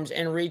platforms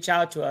and reach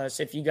out to us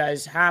if you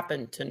guys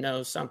happen to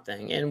know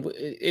something. And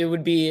it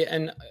would be,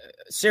 and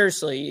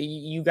seriously,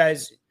 you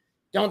guys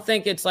don't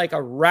think it's like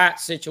a rat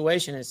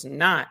situation. It's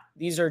not.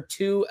 These are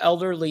two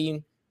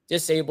elderly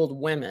disabled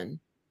women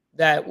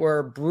that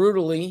were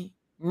brutally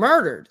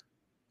murdered.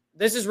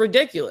 This is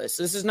ridiculous.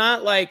 This is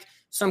not like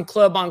some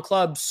club on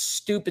club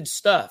stupid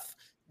stuff.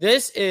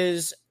 This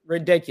is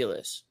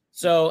ridiculous.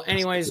 So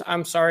anyways,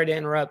 I'm sorry to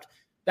interrupt.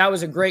 That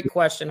was a great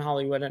question,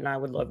 Hollywood, and I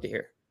would love to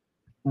hear.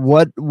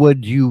 What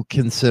would you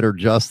consider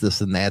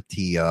justice in that,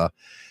 Tia?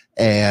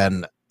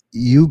 And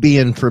you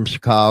being from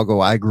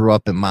Chicago, I grew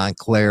up in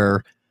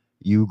Montclair.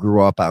 You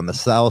grew up on the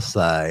South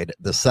Side.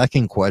 The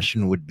second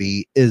question would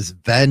be, is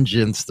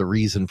vengeance the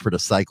reason for the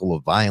cycle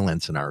of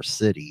violence in our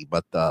city?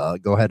 But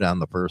go ahead on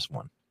the first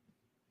one.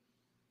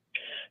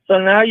 So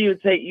now you're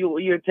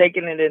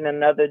taking it in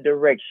another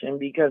direction,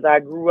 because I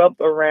grew up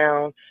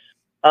around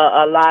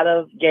a lot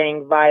of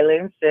gang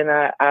violence, and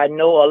I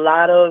know a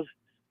lot of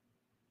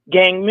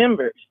gang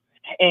members,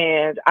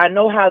 and I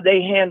know how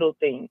they handle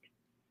things.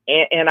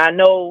 And I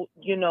know,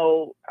 you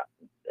know,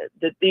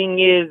 the thing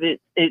is,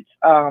 it's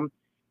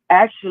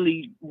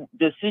actually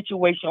the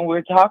situation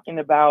we're talking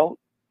about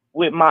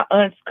with my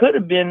aunts could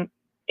have been,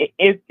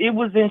 if it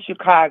was in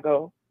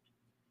Chicago,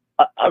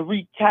 a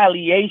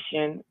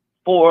retaliation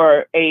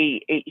for a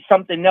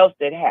something else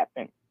that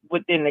happened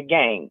within the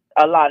gang.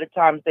 A lot of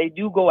times they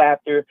do go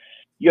after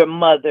your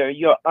mother,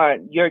 your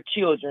aunt, your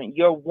children,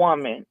 your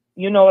woman.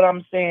 You know what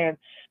I'm saying?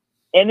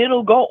 And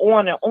it'll go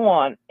on and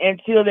on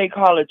until they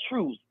call a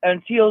truce,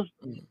 until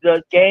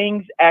the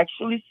gangs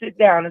actually sit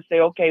down and say,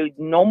 okay,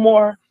 no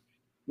more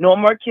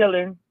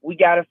killing. We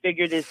got to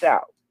figure this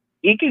out.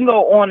 It can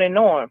go on and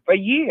on for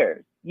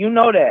years. You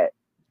know that.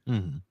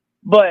 Mm-hmm.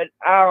 But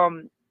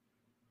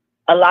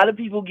a lot of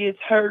people get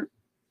hurt,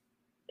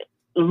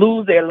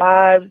 lose their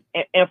lives,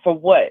 and for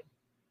what?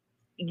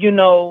 You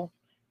know,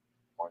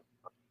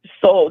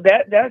 so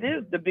that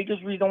is the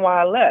biggest reason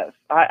why I left.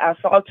 I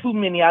saw too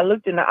many. I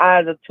looked in the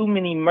eyes of too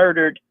many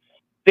murdered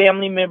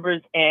family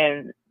members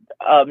and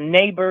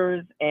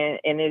neighbors, and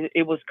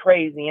it was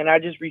crazy. And I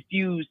just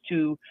refused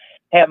to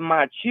have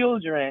my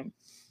children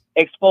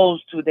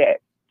exposed to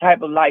that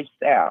type of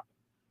lifestyle.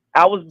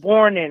 I was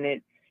born in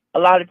it. A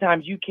lot of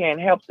times you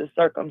can't help the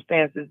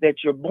circumstances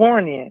that you're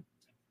born in,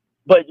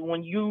 but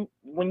when you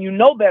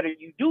know better,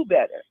 you do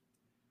better.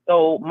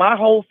 So my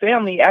whole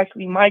family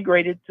actually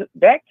migrated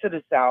back to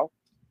the South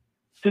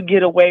to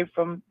get away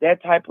from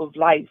that type of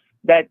life,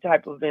 that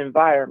type of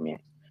environment.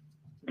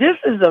 This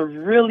is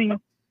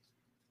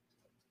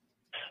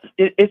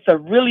it's a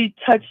really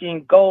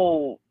touching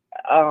goal,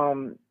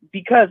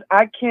 because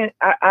I've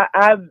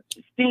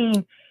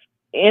seen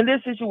in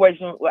this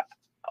situation,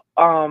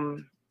 I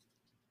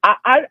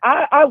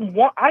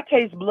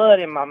taste blood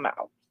in my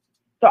mouth.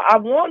 So I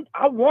want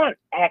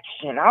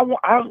action.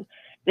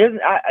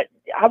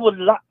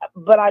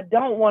 But I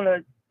don't want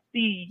to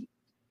see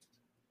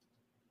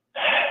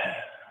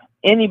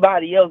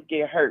anybody else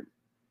get hurt.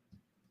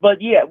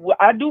 But yeah,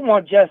 I do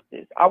want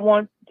justice.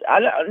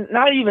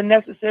 Not even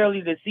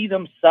necessarily to see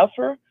them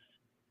suffer.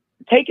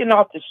 Taken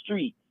off the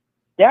street,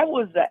 that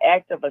was the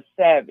act of a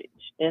savage,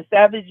 and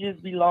savages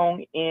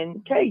belong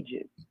in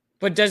cages.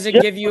 But does it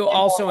give you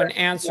also an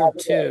answer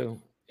too?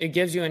 It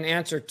gives you an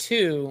answer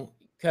too,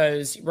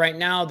 because right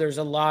now there's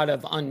a lot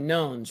of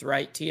unknowns,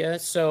 right, Tia?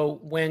 So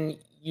when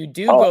you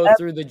do go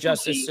through the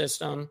justice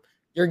system,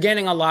 you're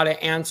getting a lot of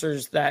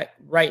answers that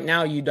right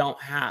now you don't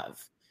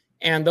have.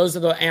 And those are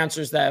the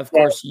answers that, of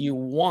course, you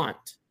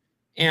want.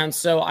 And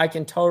so I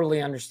can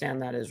totally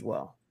understand that as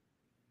well.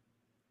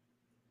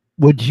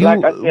 Would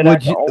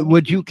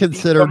you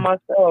consider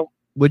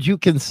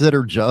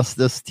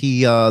justice,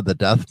 Tia, the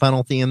death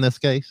penalty in this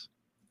case?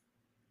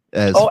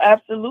 Oh,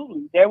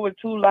 absolutely. There were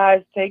 2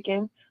 lives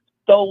taken,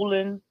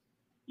 stolen.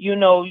 You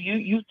know,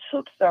 you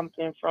took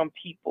something from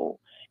people.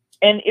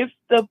 And if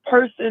the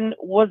person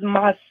was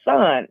my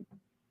son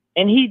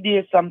and he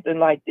did something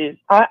like this,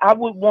 I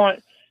would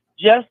want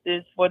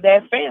justice for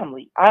that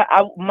family.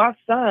 My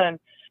son,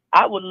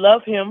 I would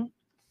love him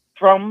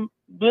from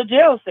the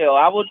jail cell.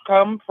 I would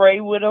come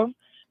pray with him.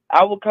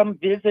 I would come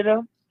visit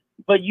him.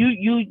 But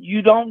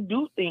you don't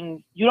do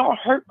things. You don't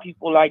hurt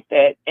people like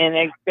that and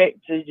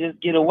expect to just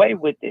get away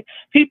with it.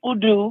 People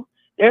do.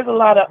 There's a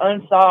lot of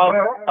unsolved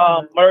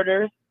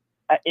murders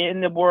in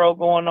the world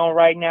going on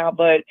right now.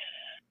 But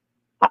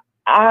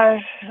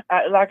I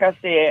like I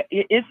said,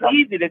 it's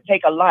easy to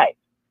take a life.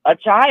 A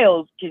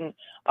child can,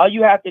 all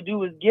you have to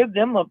do is give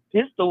them a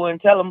pistol and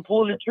tell them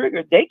pull the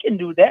trigger. They can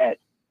do that.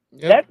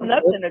 That's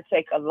nothing to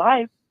take a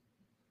life.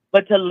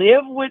 But to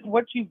live with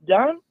what you've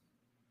done,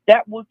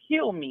 that will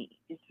kill me.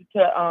 If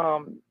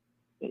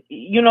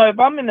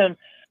I'm in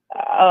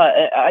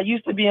I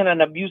used to be in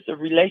an abusive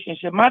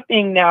relationship. My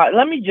thing now,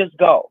 let me just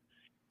go,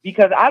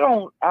 because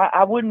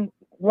I wouldn't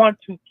want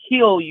to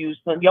kill you.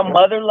 So your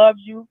mother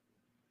loves you.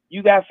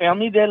 You got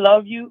family that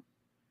love you.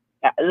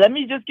 Let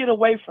me just get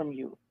away from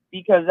you,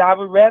 because I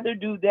would rather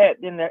do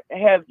that than to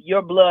have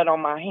your blood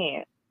on my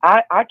hand.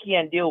 I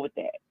can't deal with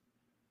that.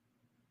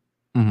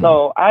 Mm-hmm.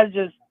 So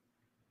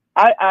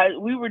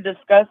we were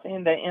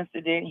discussing the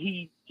incident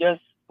he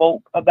just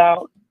spoke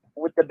about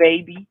with the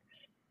baby.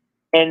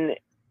 And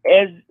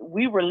as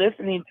we were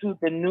listening to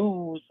the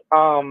news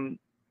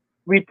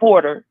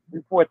reporter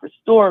report the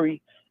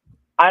story,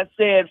 I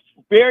said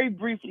very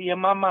briefly in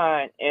my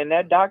mind, and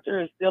that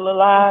doctor is still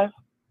alive.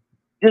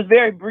 Just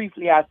very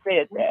briefly, I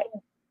said that.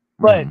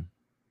 But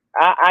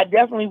I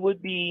definitely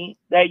would be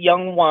that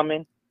young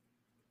woman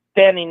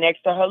standing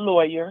next to her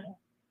lawyer.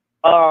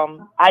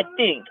 I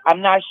think,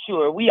 I'm not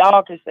sure. We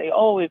all could say,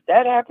 oh, if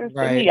that happens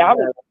to me, I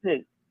would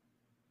this.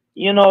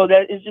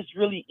 That it's just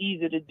really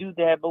easy to do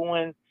that. But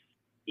when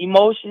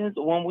emotions,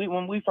 when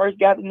we first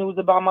got the news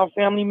about my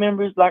family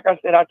members, like I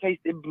said, I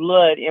tasted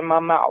blood in my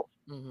mouth.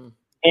 Mm-hmm.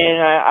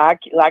 And I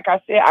like I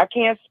said, I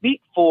can't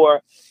speak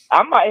for,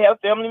 I might have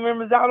family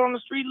members out on the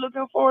street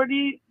looking for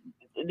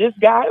this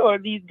guy or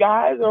these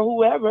guys or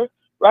whoever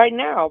right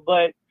now.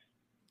 But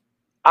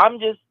I'm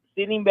just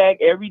sitting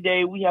back every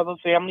day. We have a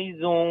family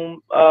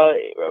Zoom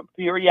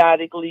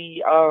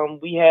periodically.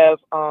 We have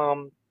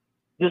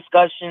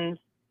discussions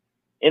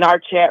in our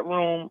chat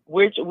room.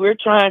 We're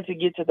trying to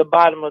get to the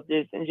bottom of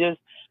this, and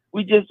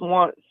we just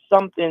want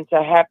something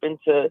to happen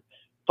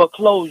for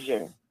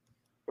closure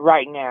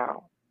right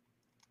now.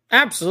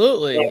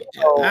 Absolutely.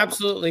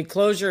 Absolutely.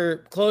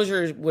 Closure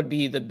would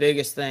be the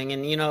biggest thing.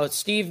 And,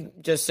 Steve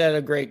just said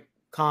a great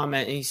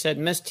comment. He said,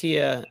 Miss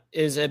Tia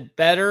is a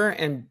better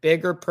and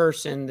bigger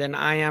person than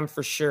I am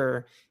for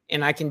sure.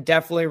 And I can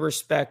definitely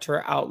respect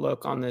her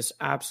outlook on this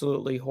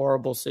absolutely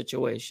horrible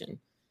situation.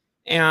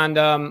 And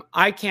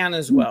I can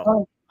as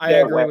well. I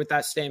agree with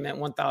that statement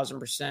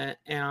 1000%.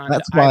 And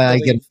that's why I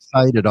get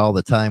excited all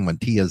the time when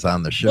Tia's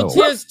on the show.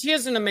 Well,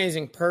 Tia's an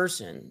amazing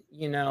person,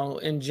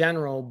 in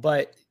general,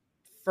 but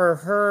for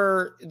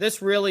her,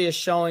 this really is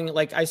showing,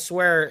 like, I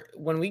swear,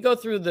 when we go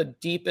through the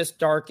deepest,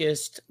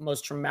 darkest,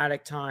 most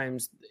traumatic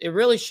times, it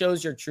really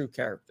shows your true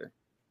character,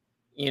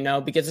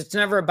 because it's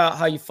never about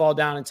how you fall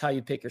down, it's how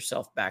you pick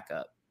yourself back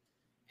up.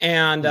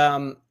 And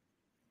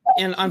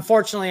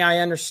unfortunately, I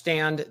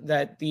understand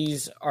that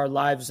these are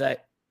lives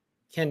that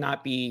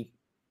cannot be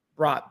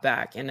brought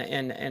back. And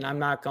I'm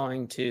not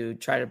going to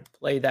try to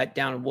play that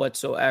down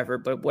whatsoever.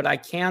 But what I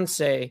can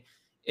say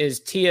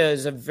is Tia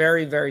is a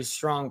very, very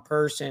strong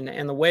person.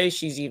 And the way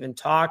she's even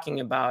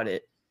talking about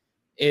it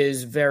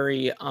is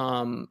very,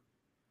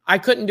 I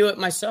couldn't do it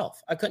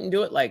myself. I couldn't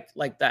do it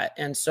like that.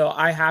 And so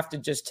I have to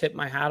just tip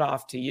my hat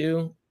off to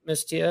you,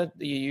 Miss Tia.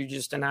 You're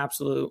just an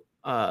absolute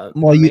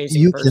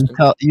amazing person.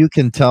 You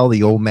can tell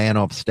the old man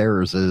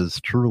upstairs is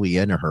truly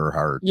in her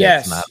heart.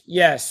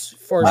 Yes,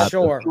 for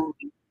sure.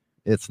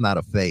 It's not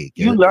a fake.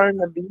 You learn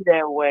to be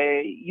that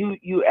way.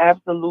 You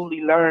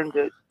absolutely learn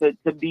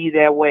to be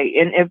that way.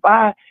 And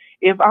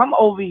if I'm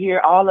over here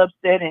all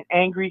upset and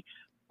angry,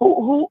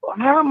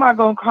 how am I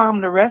gonna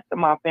calm the rest of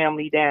my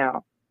family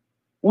down?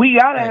 We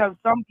gotta have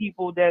some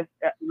people that's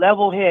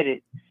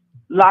level-headed,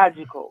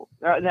 logical.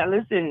 Now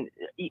listen,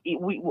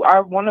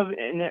 one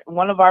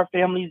of our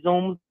family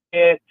Zooms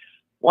said,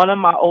 one of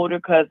my older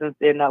cousins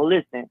said, now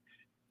listen,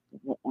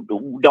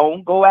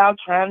 don't go out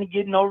trying to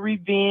get no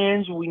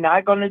revenge. We're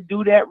not going to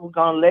do that. We're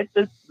going to let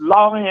the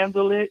law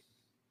handle it.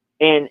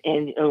 And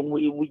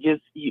we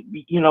just,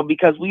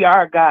 because we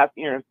are a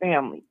God-fearing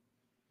family.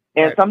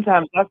 And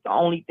sometimes that's the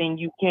only thing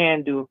you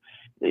can do.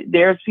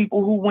 There's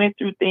people who went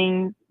through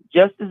things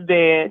just as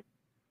bad,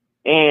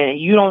 and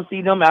you don't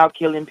see them out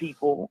killing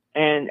people.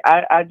 And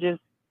I just,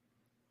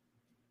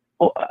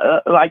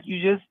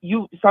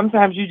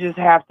 sometimes you just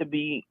have to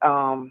be,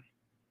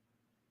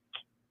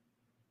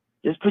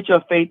 just put your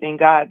faith in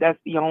God. That's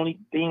the only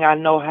thing I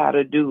know how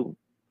to do.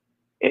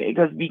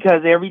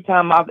 Because every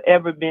time I've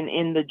ever been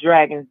in the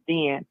dragon's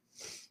den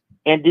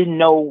and didn't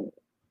know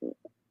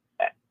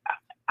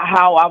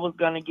how I was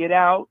going to get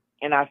out,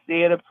 and I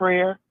said a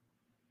prayer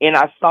and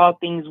I saw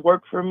things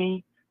work for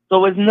me.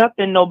 So it's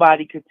nothing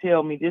nobody could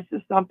tell me. This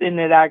is something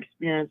that I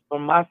experienced for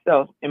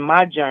myself in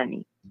my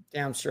journey.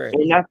 Damn straight.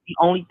 And that's the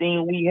only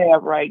thing we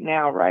have right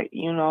now, right?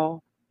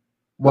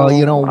 Well,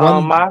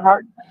 my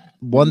heart.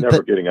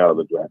 Never getting out of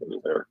the dragon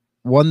is there.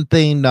 One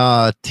thing,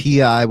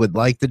 Tia, I would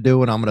like to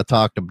do, and I'm going to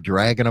talk to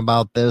Dragon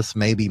about this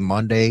maybe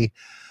Monday.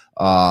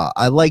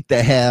 I like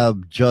to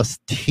have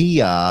just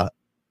Tia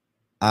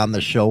on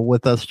the show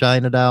with us,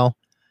 China Doll,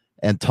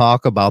 and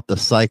talk about the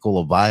cycle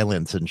of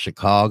violence in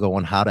Chicago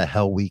and how the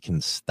hell we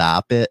can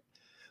stop it.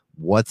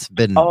 What's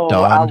been done.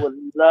 I would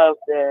love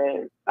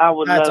that.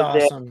 That's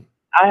awesome.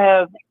 I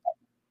have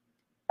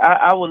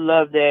I would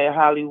love that,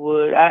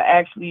 Hollywood. I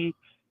actually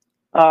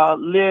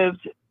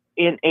lived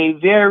in a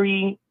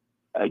very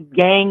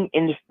gang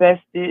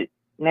infested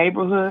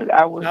neighborhood.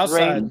 I was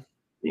Outside.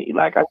 raised,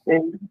 like I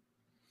said,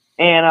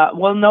 and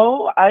well,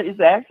 no, it's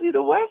actually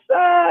the West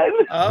Side.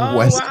 Oh,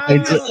 West wow.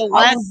 Side's The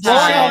West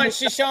Side.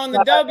 She's showing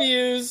the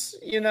W's,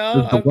 you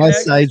know. the Okay,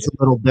 West Side's a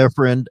little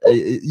different.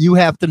 You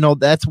have to know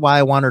that's why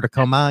I want her to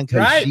come on, because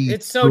right. she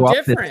It's so grew up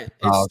in different.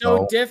 It's so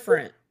Chicago,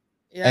 different.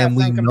 Yeah, and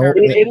we from know compared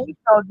to It me. is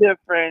so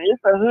different.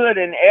 It's a hood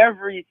in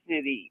every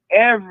city.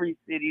 Every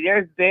city.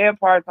 There's bad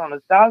parts on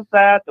the south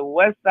side, the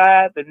west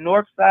side, the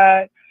north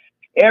side,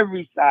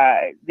 every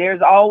side.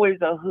 There's always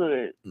a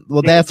hood.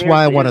 Well, that's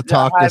why I want to there's a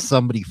talk to high-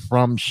 somebody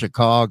from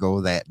Chicago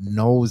that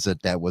knows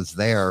it, that was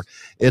there.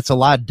 It's a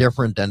lot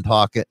different than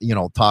talking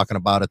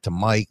about it to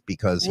Mike,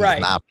 because he's Right.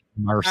 not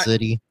from our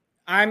city.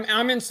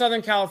 I'm in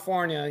Southern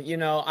California. You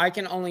know, I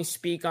can only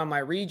speak on my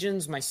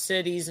regions, my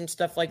cities, and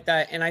stuff like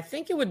that. And I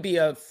think it would be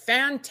a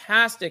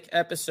fantastic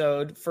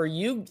episode for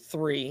you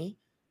three,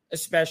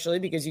 especially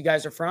because you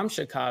guys are from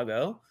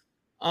Chicago.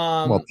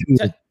 Well,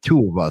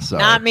 two of us are.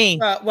 Not me.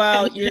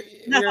 Well, you're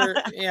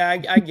yeah,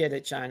 I get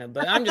it, China,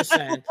 but I'm just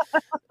saying.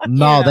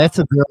 No,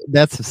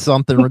 that's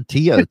something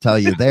Tia to tell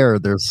you there.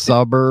 There's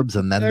suburbs,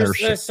 and then there's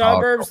the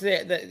Chicago. suburbs.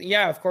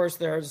 Yeah, of course,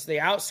 there's the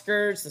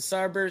outskirts, the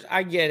suburbs.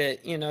 I get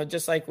it. You know,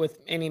 just like with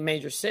any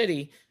major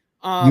city.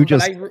 You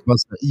just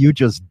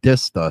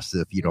dissed us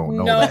if you don't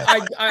know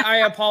that. I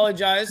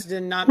apologize.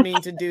 Did not mean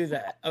to do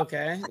that.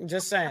 Okay,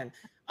 just saying.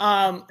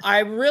 I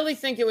really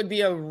think it would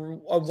be a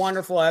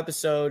wonderful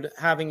episode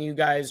having you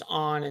guys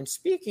on and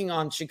speaking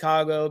on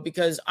Chicago,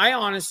 because I'm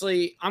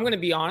going to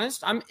be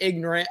honest, I'm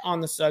ignorant on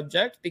the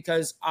subject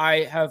because I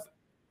have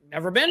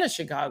never been to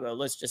Chicago.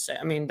 Let's just say,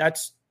 I mean,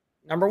 that's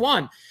number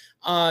one.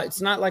 It's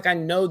not like I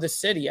know the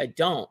city. I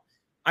don't.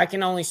 I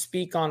can only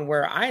speak on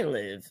where I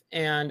live,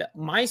 and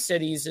my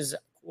cities is,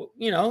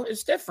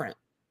 it's different,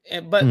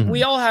 but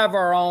we all have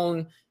our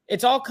own.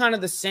 It's all kind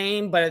of the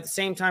same, but at the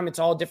same time, it's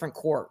all different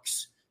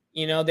quirks.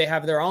 You know, they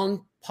have their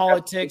own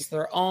politics,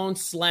 their own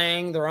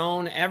slang, their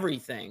own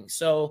everything.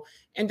 So,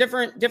 and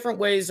different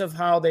ways of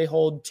how they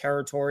hold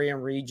territory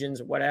and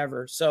regions,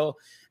 whatever. So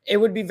it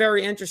would be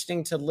very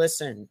interesting to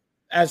listen,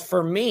 as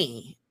for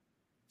me,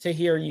 to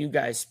hear you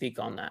guys speak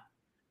on that.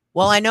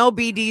 Well, I know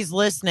BD's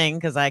listening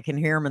because I can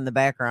hear him in the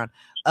background.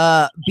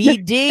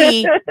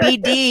 BD,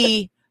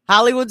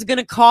 Hollywood's going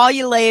to call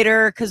you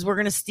later because we're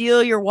going to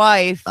steal your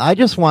wife. I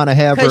just want to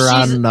have her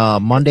on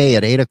Monday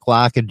at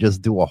 8:00 and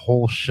just do a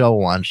whole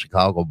show on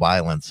Chicago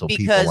violence so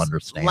people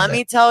understand. Let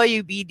me tell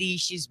you, BD,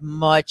 she's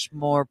much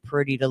more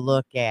pretty to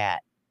look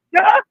at.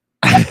 Yeah,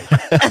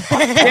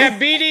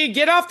 BD,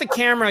 get off the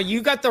camera.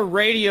 You got the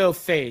radio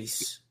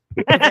face.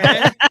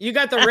 Okay? You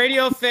got the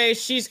radio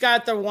face. She's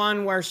got the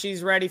one where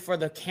she's ready for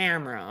the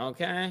camera.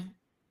 Okay.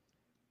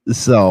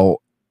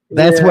 So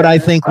that's what I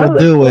think we'll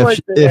do.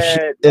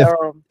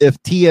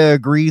 If Tia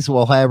agrees,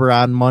 we'll have her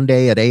on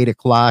Monday at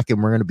 8:00,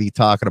 and we're going to be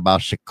talking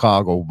about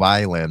Chicago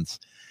violence.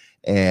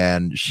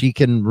 And she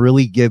can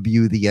really give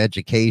you the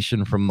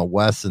education from the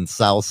west and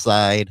south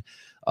side.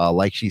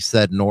 Like she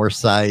said, north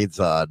side's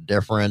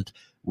different.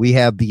 We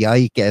have the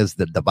Ike as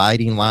the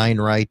dividing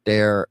line right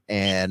there,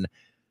 and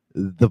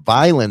the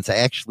violence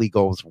actually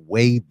goes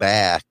way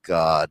back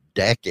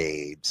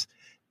decades,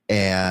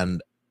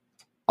 and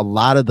a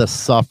lot of the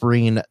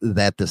suffering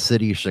that the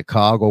city of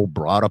Chicago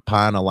brought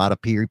upon a lot of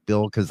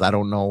people, because I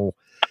don't know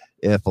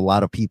if a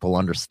lot of people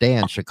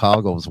understand,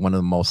 Chicago is one of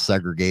the most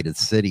segregated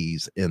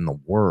cities in the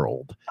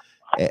world,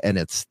 and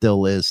it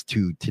still is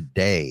to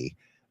today.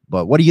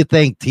 But what do you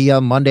think, Tia,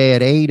 Monday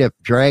at 8, if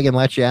Dragon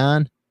lets you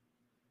on?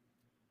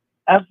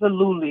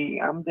 Absolutely,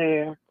 I'm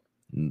there.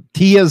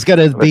 Tia's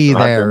gonna be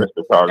there.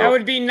 That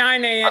would be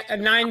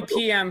 9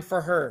 p.m.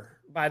 for her,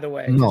 by the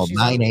way. No,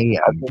 9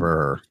 a.m. for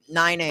her.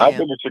 9 a.m. I've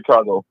been to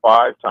Chicago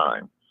 5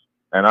 times,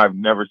 and I've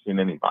never seen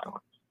any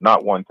violence.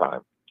 Not one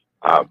time.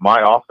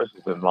 My office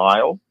is in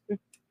Lyle.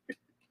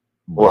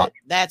 What?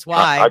 That's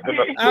why.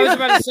 I was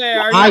about to say,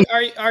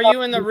 are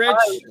you in the rich,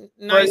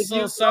 nice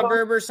little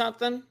suburb or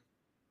something?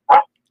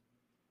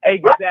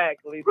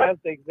 Exactly. That's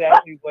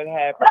exactly what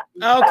happened.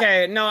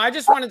 Okay. No, I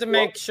just wanted to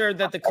make sure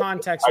that the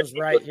context was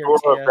right here.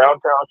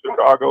 Downtown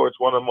Chicago, it's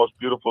one of the most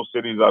beautiful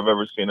cities I've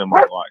ever seen in my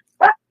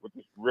life. With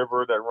this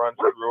river that runs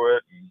through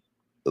it.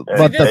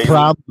 But the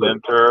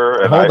problem,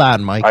 hold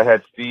on, Mike. I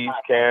had Steve's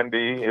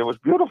candy. It was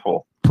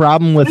beautiful.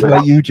 Problem with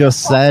what you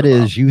just said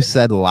is you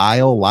said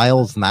Lyle.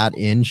 Lyle's not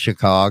in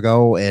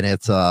Chicago, and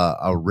it's a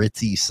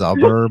ritzy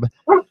suburb.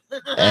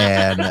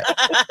 And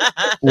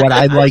what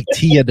I'd like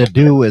Tia to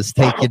do is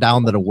take you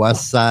down to the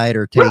west side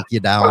or take you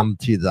down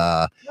to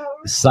the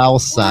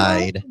south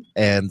side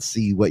and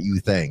see what you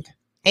think.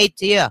 Hey,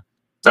 Tia,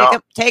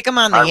 take him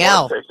on the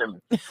L.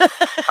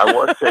 I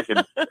was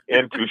taken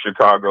into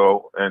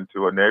Chicago and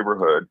to a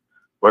neighborhood,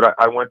 but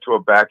I went to a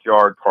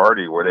backyard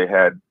party where they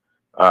had,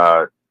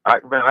 I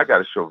got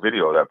to show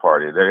video of that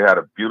party. They had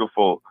a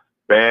beautiful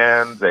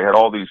band. They had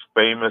all these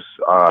famous,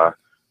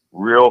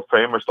 real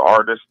famous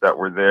artists that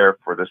were there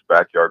for this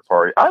backyard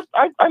party.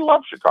 I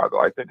love Chicago.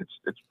 I think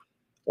it's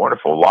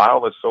Wonderful.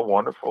 Lyle is so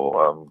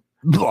wonderful.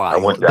 I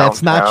went downtown.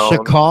 That's not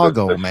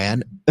Chicago,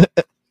 man.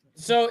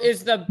 So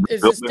is the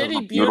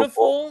city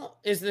beautiful?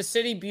 Is the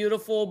city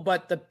beautiful,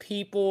 but the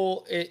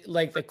people,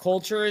 like the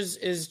culture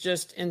is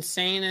just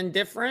insane and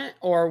different?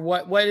 Or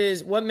what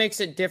makes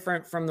it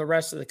different from the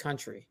rest of the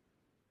country?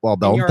 Well,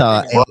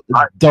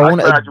 I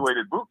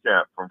graduated boot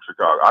camp from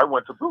Chicago. I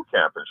went to boot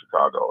camp in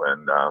Chicago,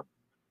 and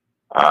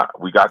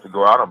we got to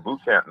go out on boot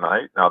camp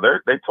night. Now,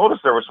 they told us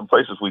there were some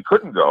places we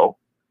couldn't go,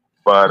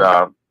 but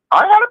I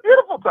had a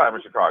beautiful time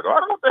in Chicago. I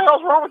don't know what the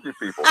hell's wrong with you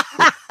people.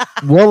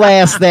 We'll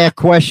ask that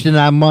question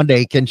on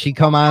Monday. Can she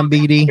come on,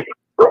 BD?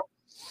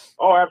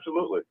 Oh,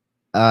 absolutely.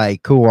 All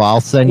right, cool.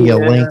 I'll send you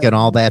a link and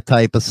all that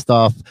type of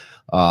stuff.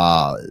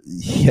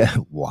 Yeah,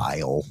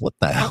 Lyle. What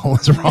the hell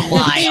is wrong?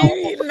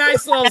 Lyle.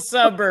 Nice little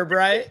suburb,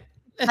 right?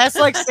 That's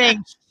like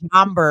saying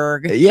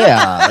Hamburg.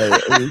 Yeah,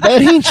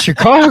 that ain't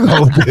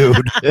Chicago,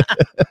 dude.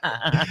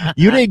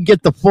 You didn't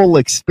get the full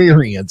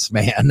experience,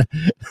 man.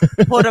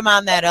 Put him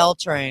on that L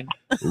train.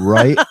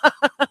 Right?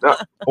 Now,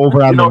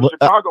 over on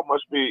Chicago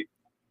must be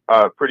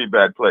a pretty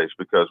bad place,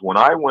 because when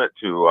I went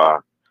to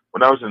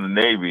when I was in the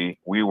Navy,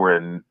 we were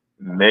in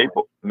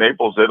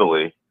Naples,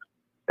 Italy,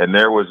 and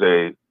there was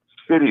a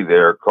city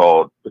there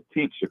called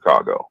Petite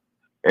Chicago,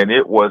 and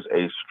it was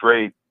a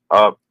straight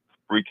up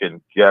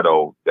freaking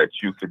ghetto that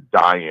you could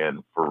die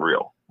in for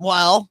real.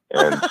 Well,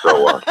 and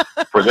so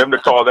for them to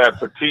call that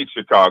Petite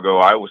Chicago,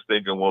 I was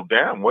thinking, well,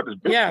 damn, what is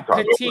big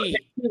Chicago? Petite.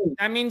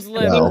 That means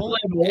little,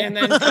 and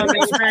then come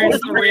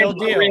experience the real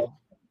deal.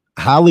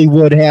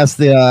 Hollywood has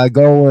to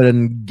go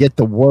and get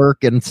to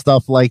work and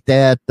stuff like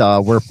that.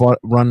 We're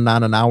running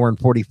on an hour and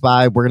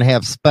 45. We're going to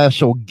have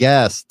special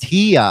guest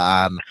Tia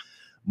on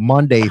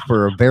Monday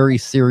for a very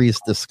serious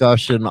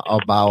discussion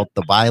about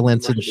the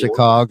violence in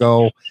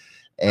Chicago,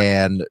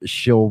 and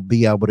she'll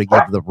be able to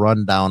give the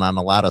rundown on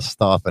a lot of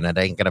stuff, and it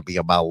ain't going to be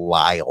about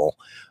Lyle.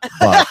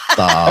 But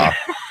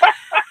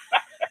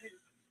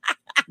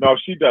no,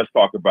 she does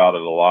talk about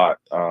it a lot.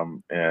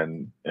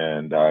 And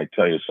I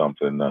tell you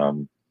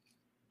something,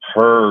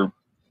 her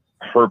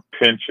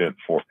penchant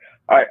for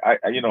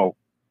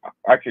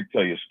I could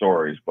tell you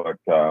stories, but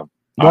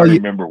I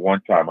remember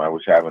one time I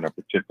was having a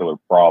particular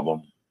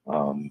problem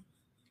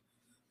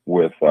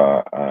with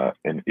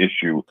an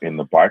issue in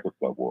the biker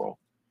club world,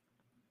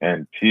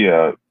 and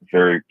Tia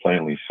very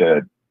plainly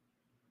said,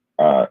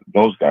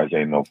 "Those guys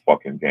ain't no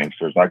fucking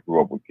gangsters. I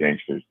grew up with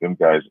gangsters. Them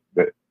guys,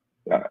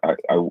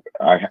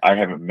 I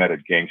haven't met a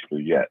gangster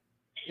yet."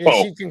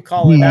 Yeah, she can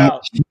call it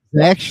out. She's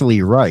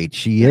actually right.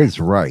 She is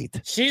right.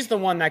 She's the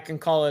one that can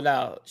call it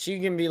out. She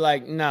can be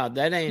like, "No,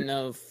 that ain't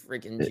no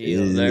freaking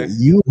deal there."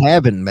 You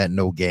haven't met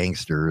no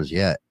gangsters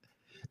yet.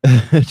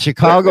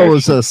 Chicago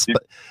is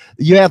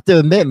you have to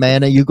admit,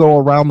 man, that you go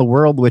around the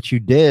world, which you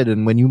did,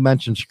 and when you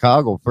mention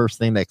Chicago, first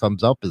thing that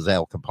comes up is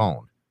Al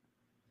Capone.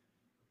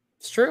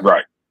 It's true.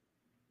 Right.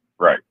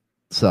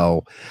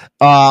 So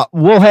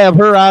we'll have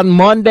her on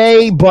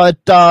Monday, but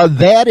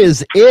that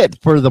is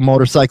it for the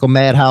Motorcycle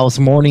Madhouse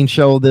morning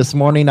show this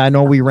morning. I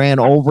know we ran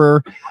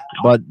over,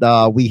 but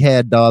we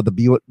had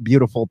the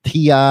beautiful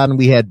T on.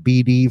 We had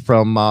BD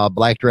from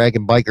Black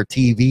Dragon Biker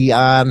TV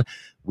on.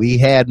 We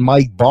had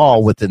Mike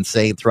Ball with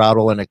Insane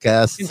Throttle and a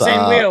guest.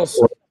 Insane Wheels.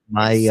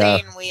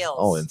 Insane Wheels.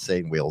 Oh,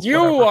 Insane Wheels. You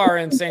are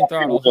Insane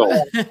Throttle.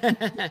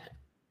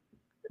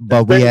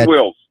 But we had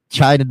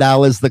China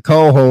Doll is the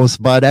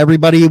co-host. But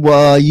everybody,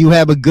 you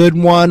have a good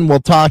one. We'll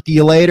talk to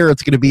you later.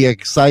 It's going to be an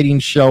exciting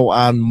show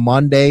on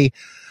Monday.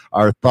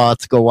 Our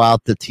thoughts go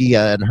out to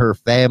Tia and her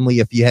family.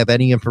 If you have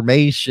any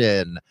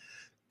information,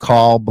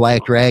 call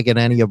Black Dragon,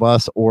 any of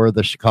us, or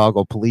the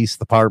Chicago Police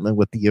Department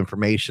with the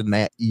information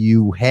that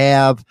you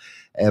have.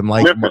 And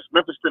like Memphis,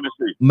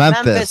 Tennessee.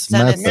 Memphis,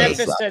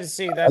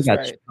 Tennessee. That's I got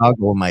right.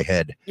 Chicago in my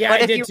head. Yeah,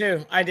 But I if did you-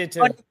 too. I did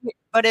too.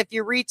 But if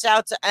you reach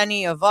out to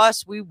any of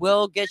us, we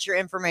will get your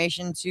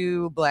information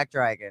to Black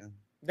Dragon.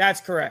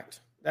 That's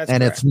correct. That's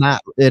And correct.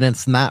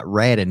 it's not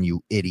ratting,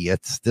 you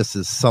idiots. This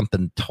is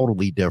something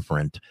totally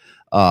different.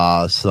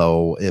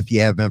 So if you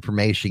have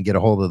information, get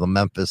a hold of the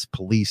Memphis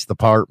Police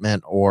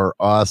Department or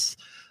us.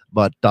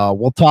 But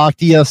we'll talk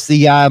to you.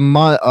 See you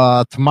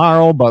on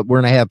tomorrow, but we're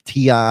going to have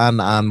Tia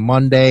on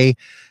Monday,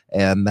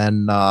 and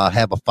then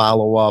have a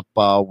follow-up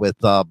with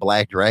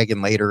Black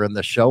Dragon later in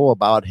the show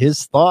about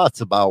his thoughts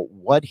about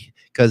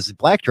because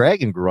Black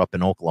Dragon grew up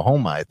in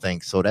Oklahoma, I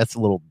think, so that's a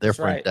little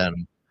different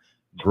than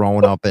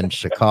growing up in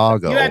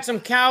Chicago. You had some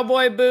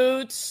cowboy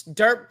boots,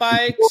 dirt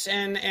bikes,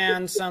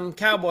 and some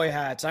cowboy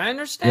hats. I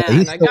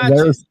understand. Yeah, I got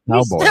you.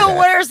 He still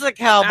wears the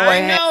cowboy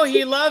hat. I know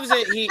he loves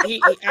it. He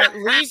at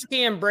least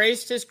he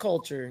embraced his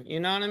culture.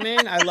 You know what I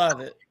mean? I love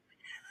it.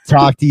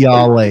 Talk to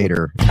y'all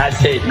later. I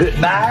say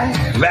goodbye,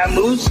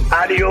 vamoose,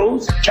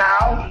 adios,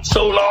 ciao,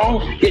 so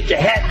long, get your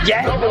hat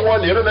jack.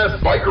 #1 Internet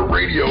Biker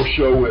Radio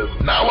Show is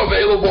now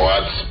available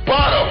on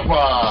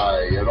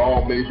Spotify and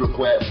all major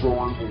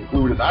platforms,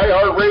 including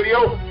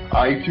iHeartRadio,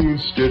 iTunes,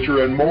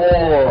 Stitcher, and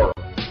more.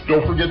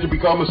 Don't forget to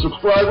become a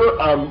subscriber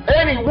on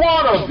any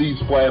one of these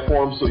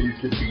platforms so you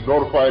can be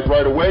notified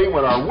right away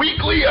when our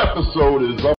weekly episode is up.